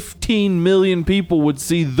 15 million people would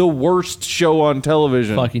see the worst show on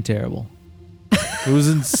television. Fucking terrible. It was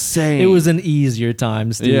insane. It was an easier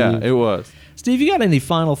time, Steve. Yeah, it was. Steve, you got any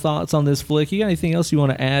final thoughts on this flick? You got anything else you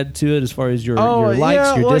want to add to it as far as your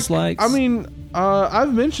likes, your dislikes? I mean,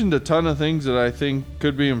 I've mentioned a ton of things that I think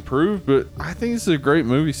could be improved, but I think it's a great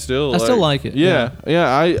movie still. I still like it. Yeah.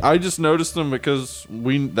 I just noticed them because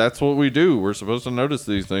that's what we do. We're supposed to notice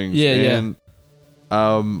these things. Yeah,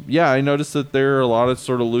 I noticed that there are a lot of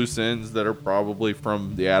sort of loose ends that are probably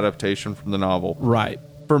from the adaptation from the novel. Right.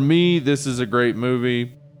 For me, this is a great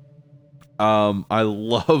movie. I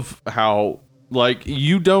love how, like,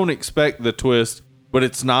 you don't expect the twist, but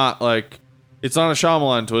it's not a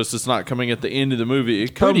Shyamalan twist. It's not coming at the end of the movie.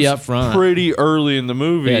 It comes pretty up front, pretty early in the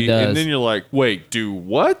movie, yeah, it does. And then you're like, wait, do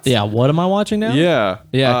what? Yeah, what am I watching now? Yeah.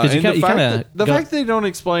 Yeah, because the fact they don't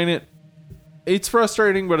explain it, it's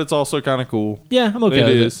frustrating, but it's also kind of cool. Yeah, I'm okay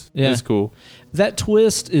with it. Yeah. It's cool. That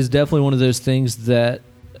twist is definitely one of those things that,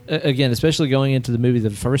 again, especially going into the movie the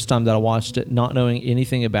first time that I watched it, not knowing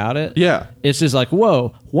anything about it. Yeah. It's just like,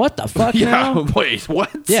 whoa, what the fuck now? Wait,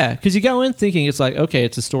 what? Yeah, because you go in thinking it's like, okay,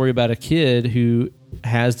 it's a story about a kid who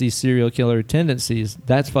has these serial killer tendencies.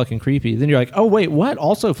 That's fucking creepy. Then you're like, oh, wait, what?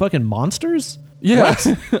 Also fucking monsters? Yeah.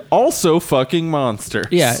 Also fucking monsters.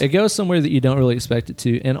 Yeah, it goes somewhere that you don't really expect it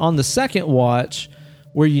to. And on the second watch,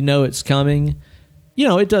 where you know it's coming,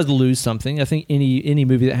 it does lose something. I think any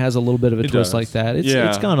movie that has a little bit of a twist like that,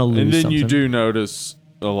 it's going to lose something. And then you do notice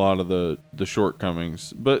a lot of the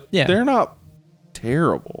shortcomings. But they're not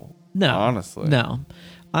terrible. No. Honestly. No.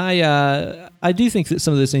 I do think that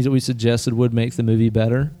some of those things that we suggested would make the movie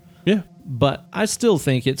better. Yeah. But I still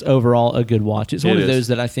think it's overall a good watch. It's one of those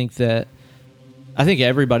that I think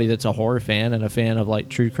everybody that's a horror fan and a fan of like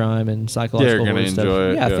true crime and psychological horror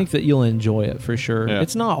stuff, I think that you'll enjoy it for sure. Yeah.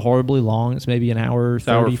 It's not horribly long. It's maybe an hour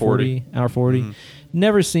 30, 40. Hour 40. Mm-hmm.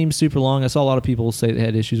 Never seems super long. I saw a lot of people say they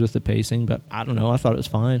had issues with the pacing, but I don't know. I thought it was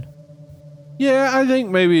fine. Yeah, I think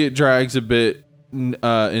maybe it drags a bit in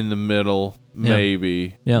the middle.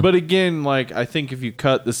 maybe. Yeah. But again, like, I think if you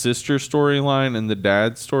cut the sister storyline and the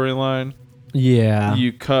dad storyline, Yeah.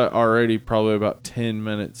 you cut already probably about 10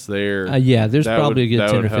 minutes there. Yeah, there's That probably would- a good that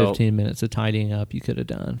 10 or would help. 15 minutes of tidying up you could have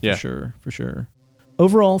done. Yeah. For sure.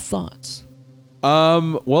 Overall thoughts?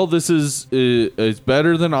 Well, this is it's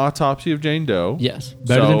better than Autopsy of Jane Doe. Yes.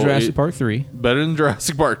 Better than So Jurassic Park 3. Better than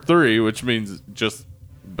Jurassic Park 3, which means just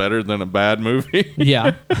better than a bad movie.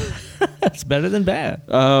 Yeah. It's better than bad.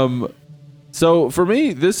 So for me,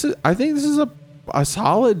 I think this is a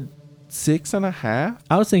solid 6.5.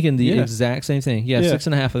 I was thinking the Yeah. exact same thing. Yeah, Yeah.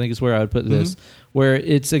 6.5 I think is where I would put this. Where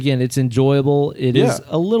it's enjoyable. It is Yeah.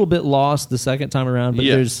 a little bit lost the second time around, but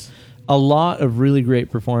Yes. there's a lot of really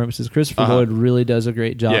great performances. Christopher Lloyd really does a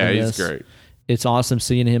great job Yeah, in he's this. great. It's awesome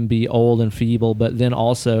seeing him be old and feeble, but then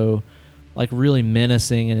also like really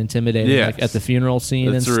menacing and intimidating, Yes. like at the funeral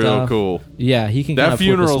scene That's and real stuff. cool. Yeah, he can kind That of flip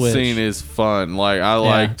a funeral switch. scene is fun. Like, I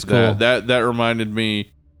liked it's that. cool. That reminded me.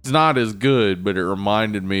 It's not as good, but it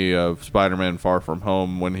reminded me of Spider-Man: Far From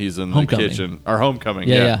Home when he's in the Homecoming. kitchen, or Homecoming.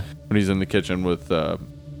 Yeah. When he's in the kitchen with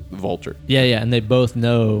Vulture. Yeah, and they both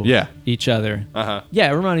know Yeah. each other. Uh-huh. Yeah,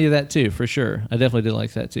 it reminded me of that too, for sure. I definitely did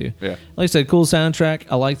like that too. Yeah. Like I said, cool soundtrack.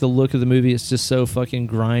 I like the look of the movie. It's just so fucking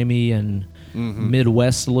grimy and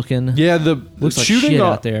Midwest looking. Yeah, the Looks like shooting shit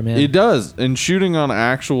on, out there, man. It does, and shooting on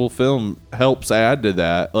actual film helps add to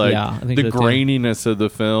that. Like Yeah, I think the so, too. graininess of the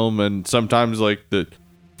film, and sometimes like the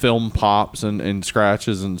film pops and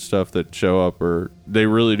scratches and stuff that show up, or they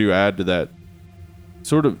really do add to that.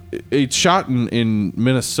 Sort of, it's shot in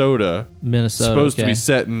Minnesota. Minnesota. Supposed to okay. be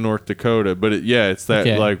set in North Dakota, but it's that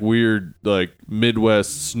Okay. like weird, like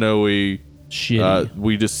Midwest snowy. Shitty.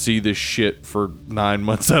 We just see this shit for 9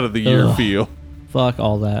 months out of the year. Ugh. Feel. Fuck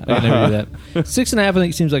all that. I can never do that. 6.5, I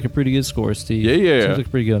think, seems like a pretty good score, Steve. Yeah. Seems like a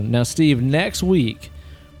pretty good one. Now, Steve, next week,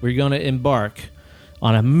 we're going to embark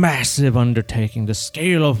on a massive undertaking, the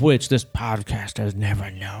scale of which this podcast has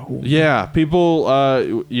never known. Yeah, people.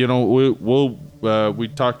 We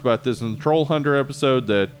talked about this in the Troll Hunter episode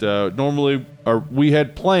that normally we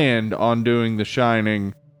had planned on doing The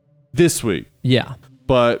Shining this week, Yeah.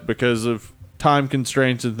 but because of time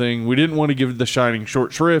constraints and thing, we didn't want to give The Shining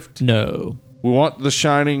short shrift. No. We want The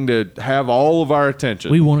Shining to have all of our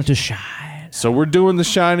attention. We want it to shine. So we're doing The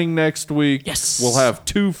Shining next week. Yes. We'll have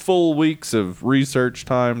 2 full weeks of research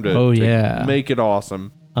time to make it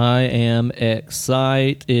awesome. I am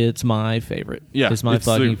excited. It's my favorite. Yeah, It's my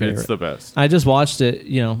fucking favorite. It's the best. I just watched it,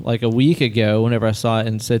 like a week ago whenever I saw it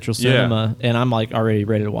in Central Cinema, and I'm like already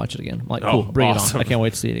ready to watch it again. I'm like, cool, bring awesome. it on. I can't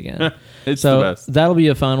wait to see it again. It's so the best. that'll be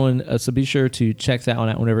a fun one. So be sure to check that one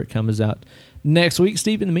out whenever it comes out next week.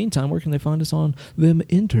 Steve, in the meantime, where can they find us on them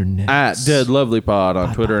internet? At Dead Lovely Pod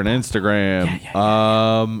on Twitter and Instagram.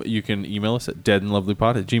 You can email us at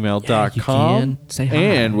deadandlovelypod@gmail.com. Yeah, you can. Say hi.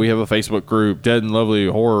 And we have a Facebook group, Dead and Lovely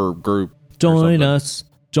Horror Group. Join us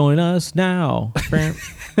now.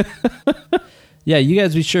 Yeah, you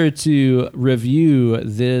guys be sure to review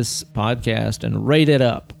this podcast and rate it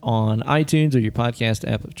up on iTunes or your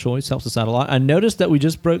podcast app of choice. Helps us out a lot. I noticed that we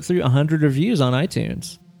just broke through 100 reviews on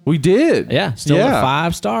iTunes. We did. Yeah, still a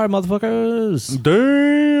 5-star, motherfuckers.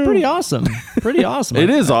 Damn. Pretty awesome. Pretty awesome. It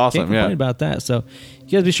is I awesome, Can't complain yeah. about that. So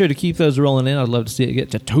you guys be sure to keep those rolling in. I'd love to see it get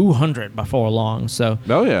to 200 before long. So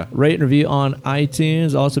Oh, yeah. rate and review on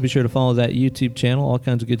iTunes. Also be sure to follow that YouTube channel. All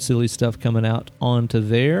kinds of good silly stuff coming out onto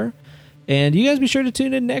there. And you guys be sure to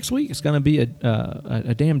tune in next week. It's going to be a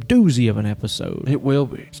damn doozy of an episode. It will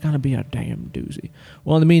be. It's going to be a damn doozy.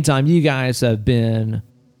 Well, in the meantime, you guys have been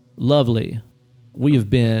lovely. We have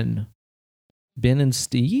been Ben and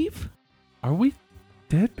Steve? Are we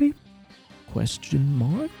dead people? Question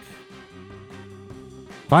mark?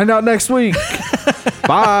 Find out next week.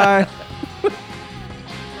 Bye.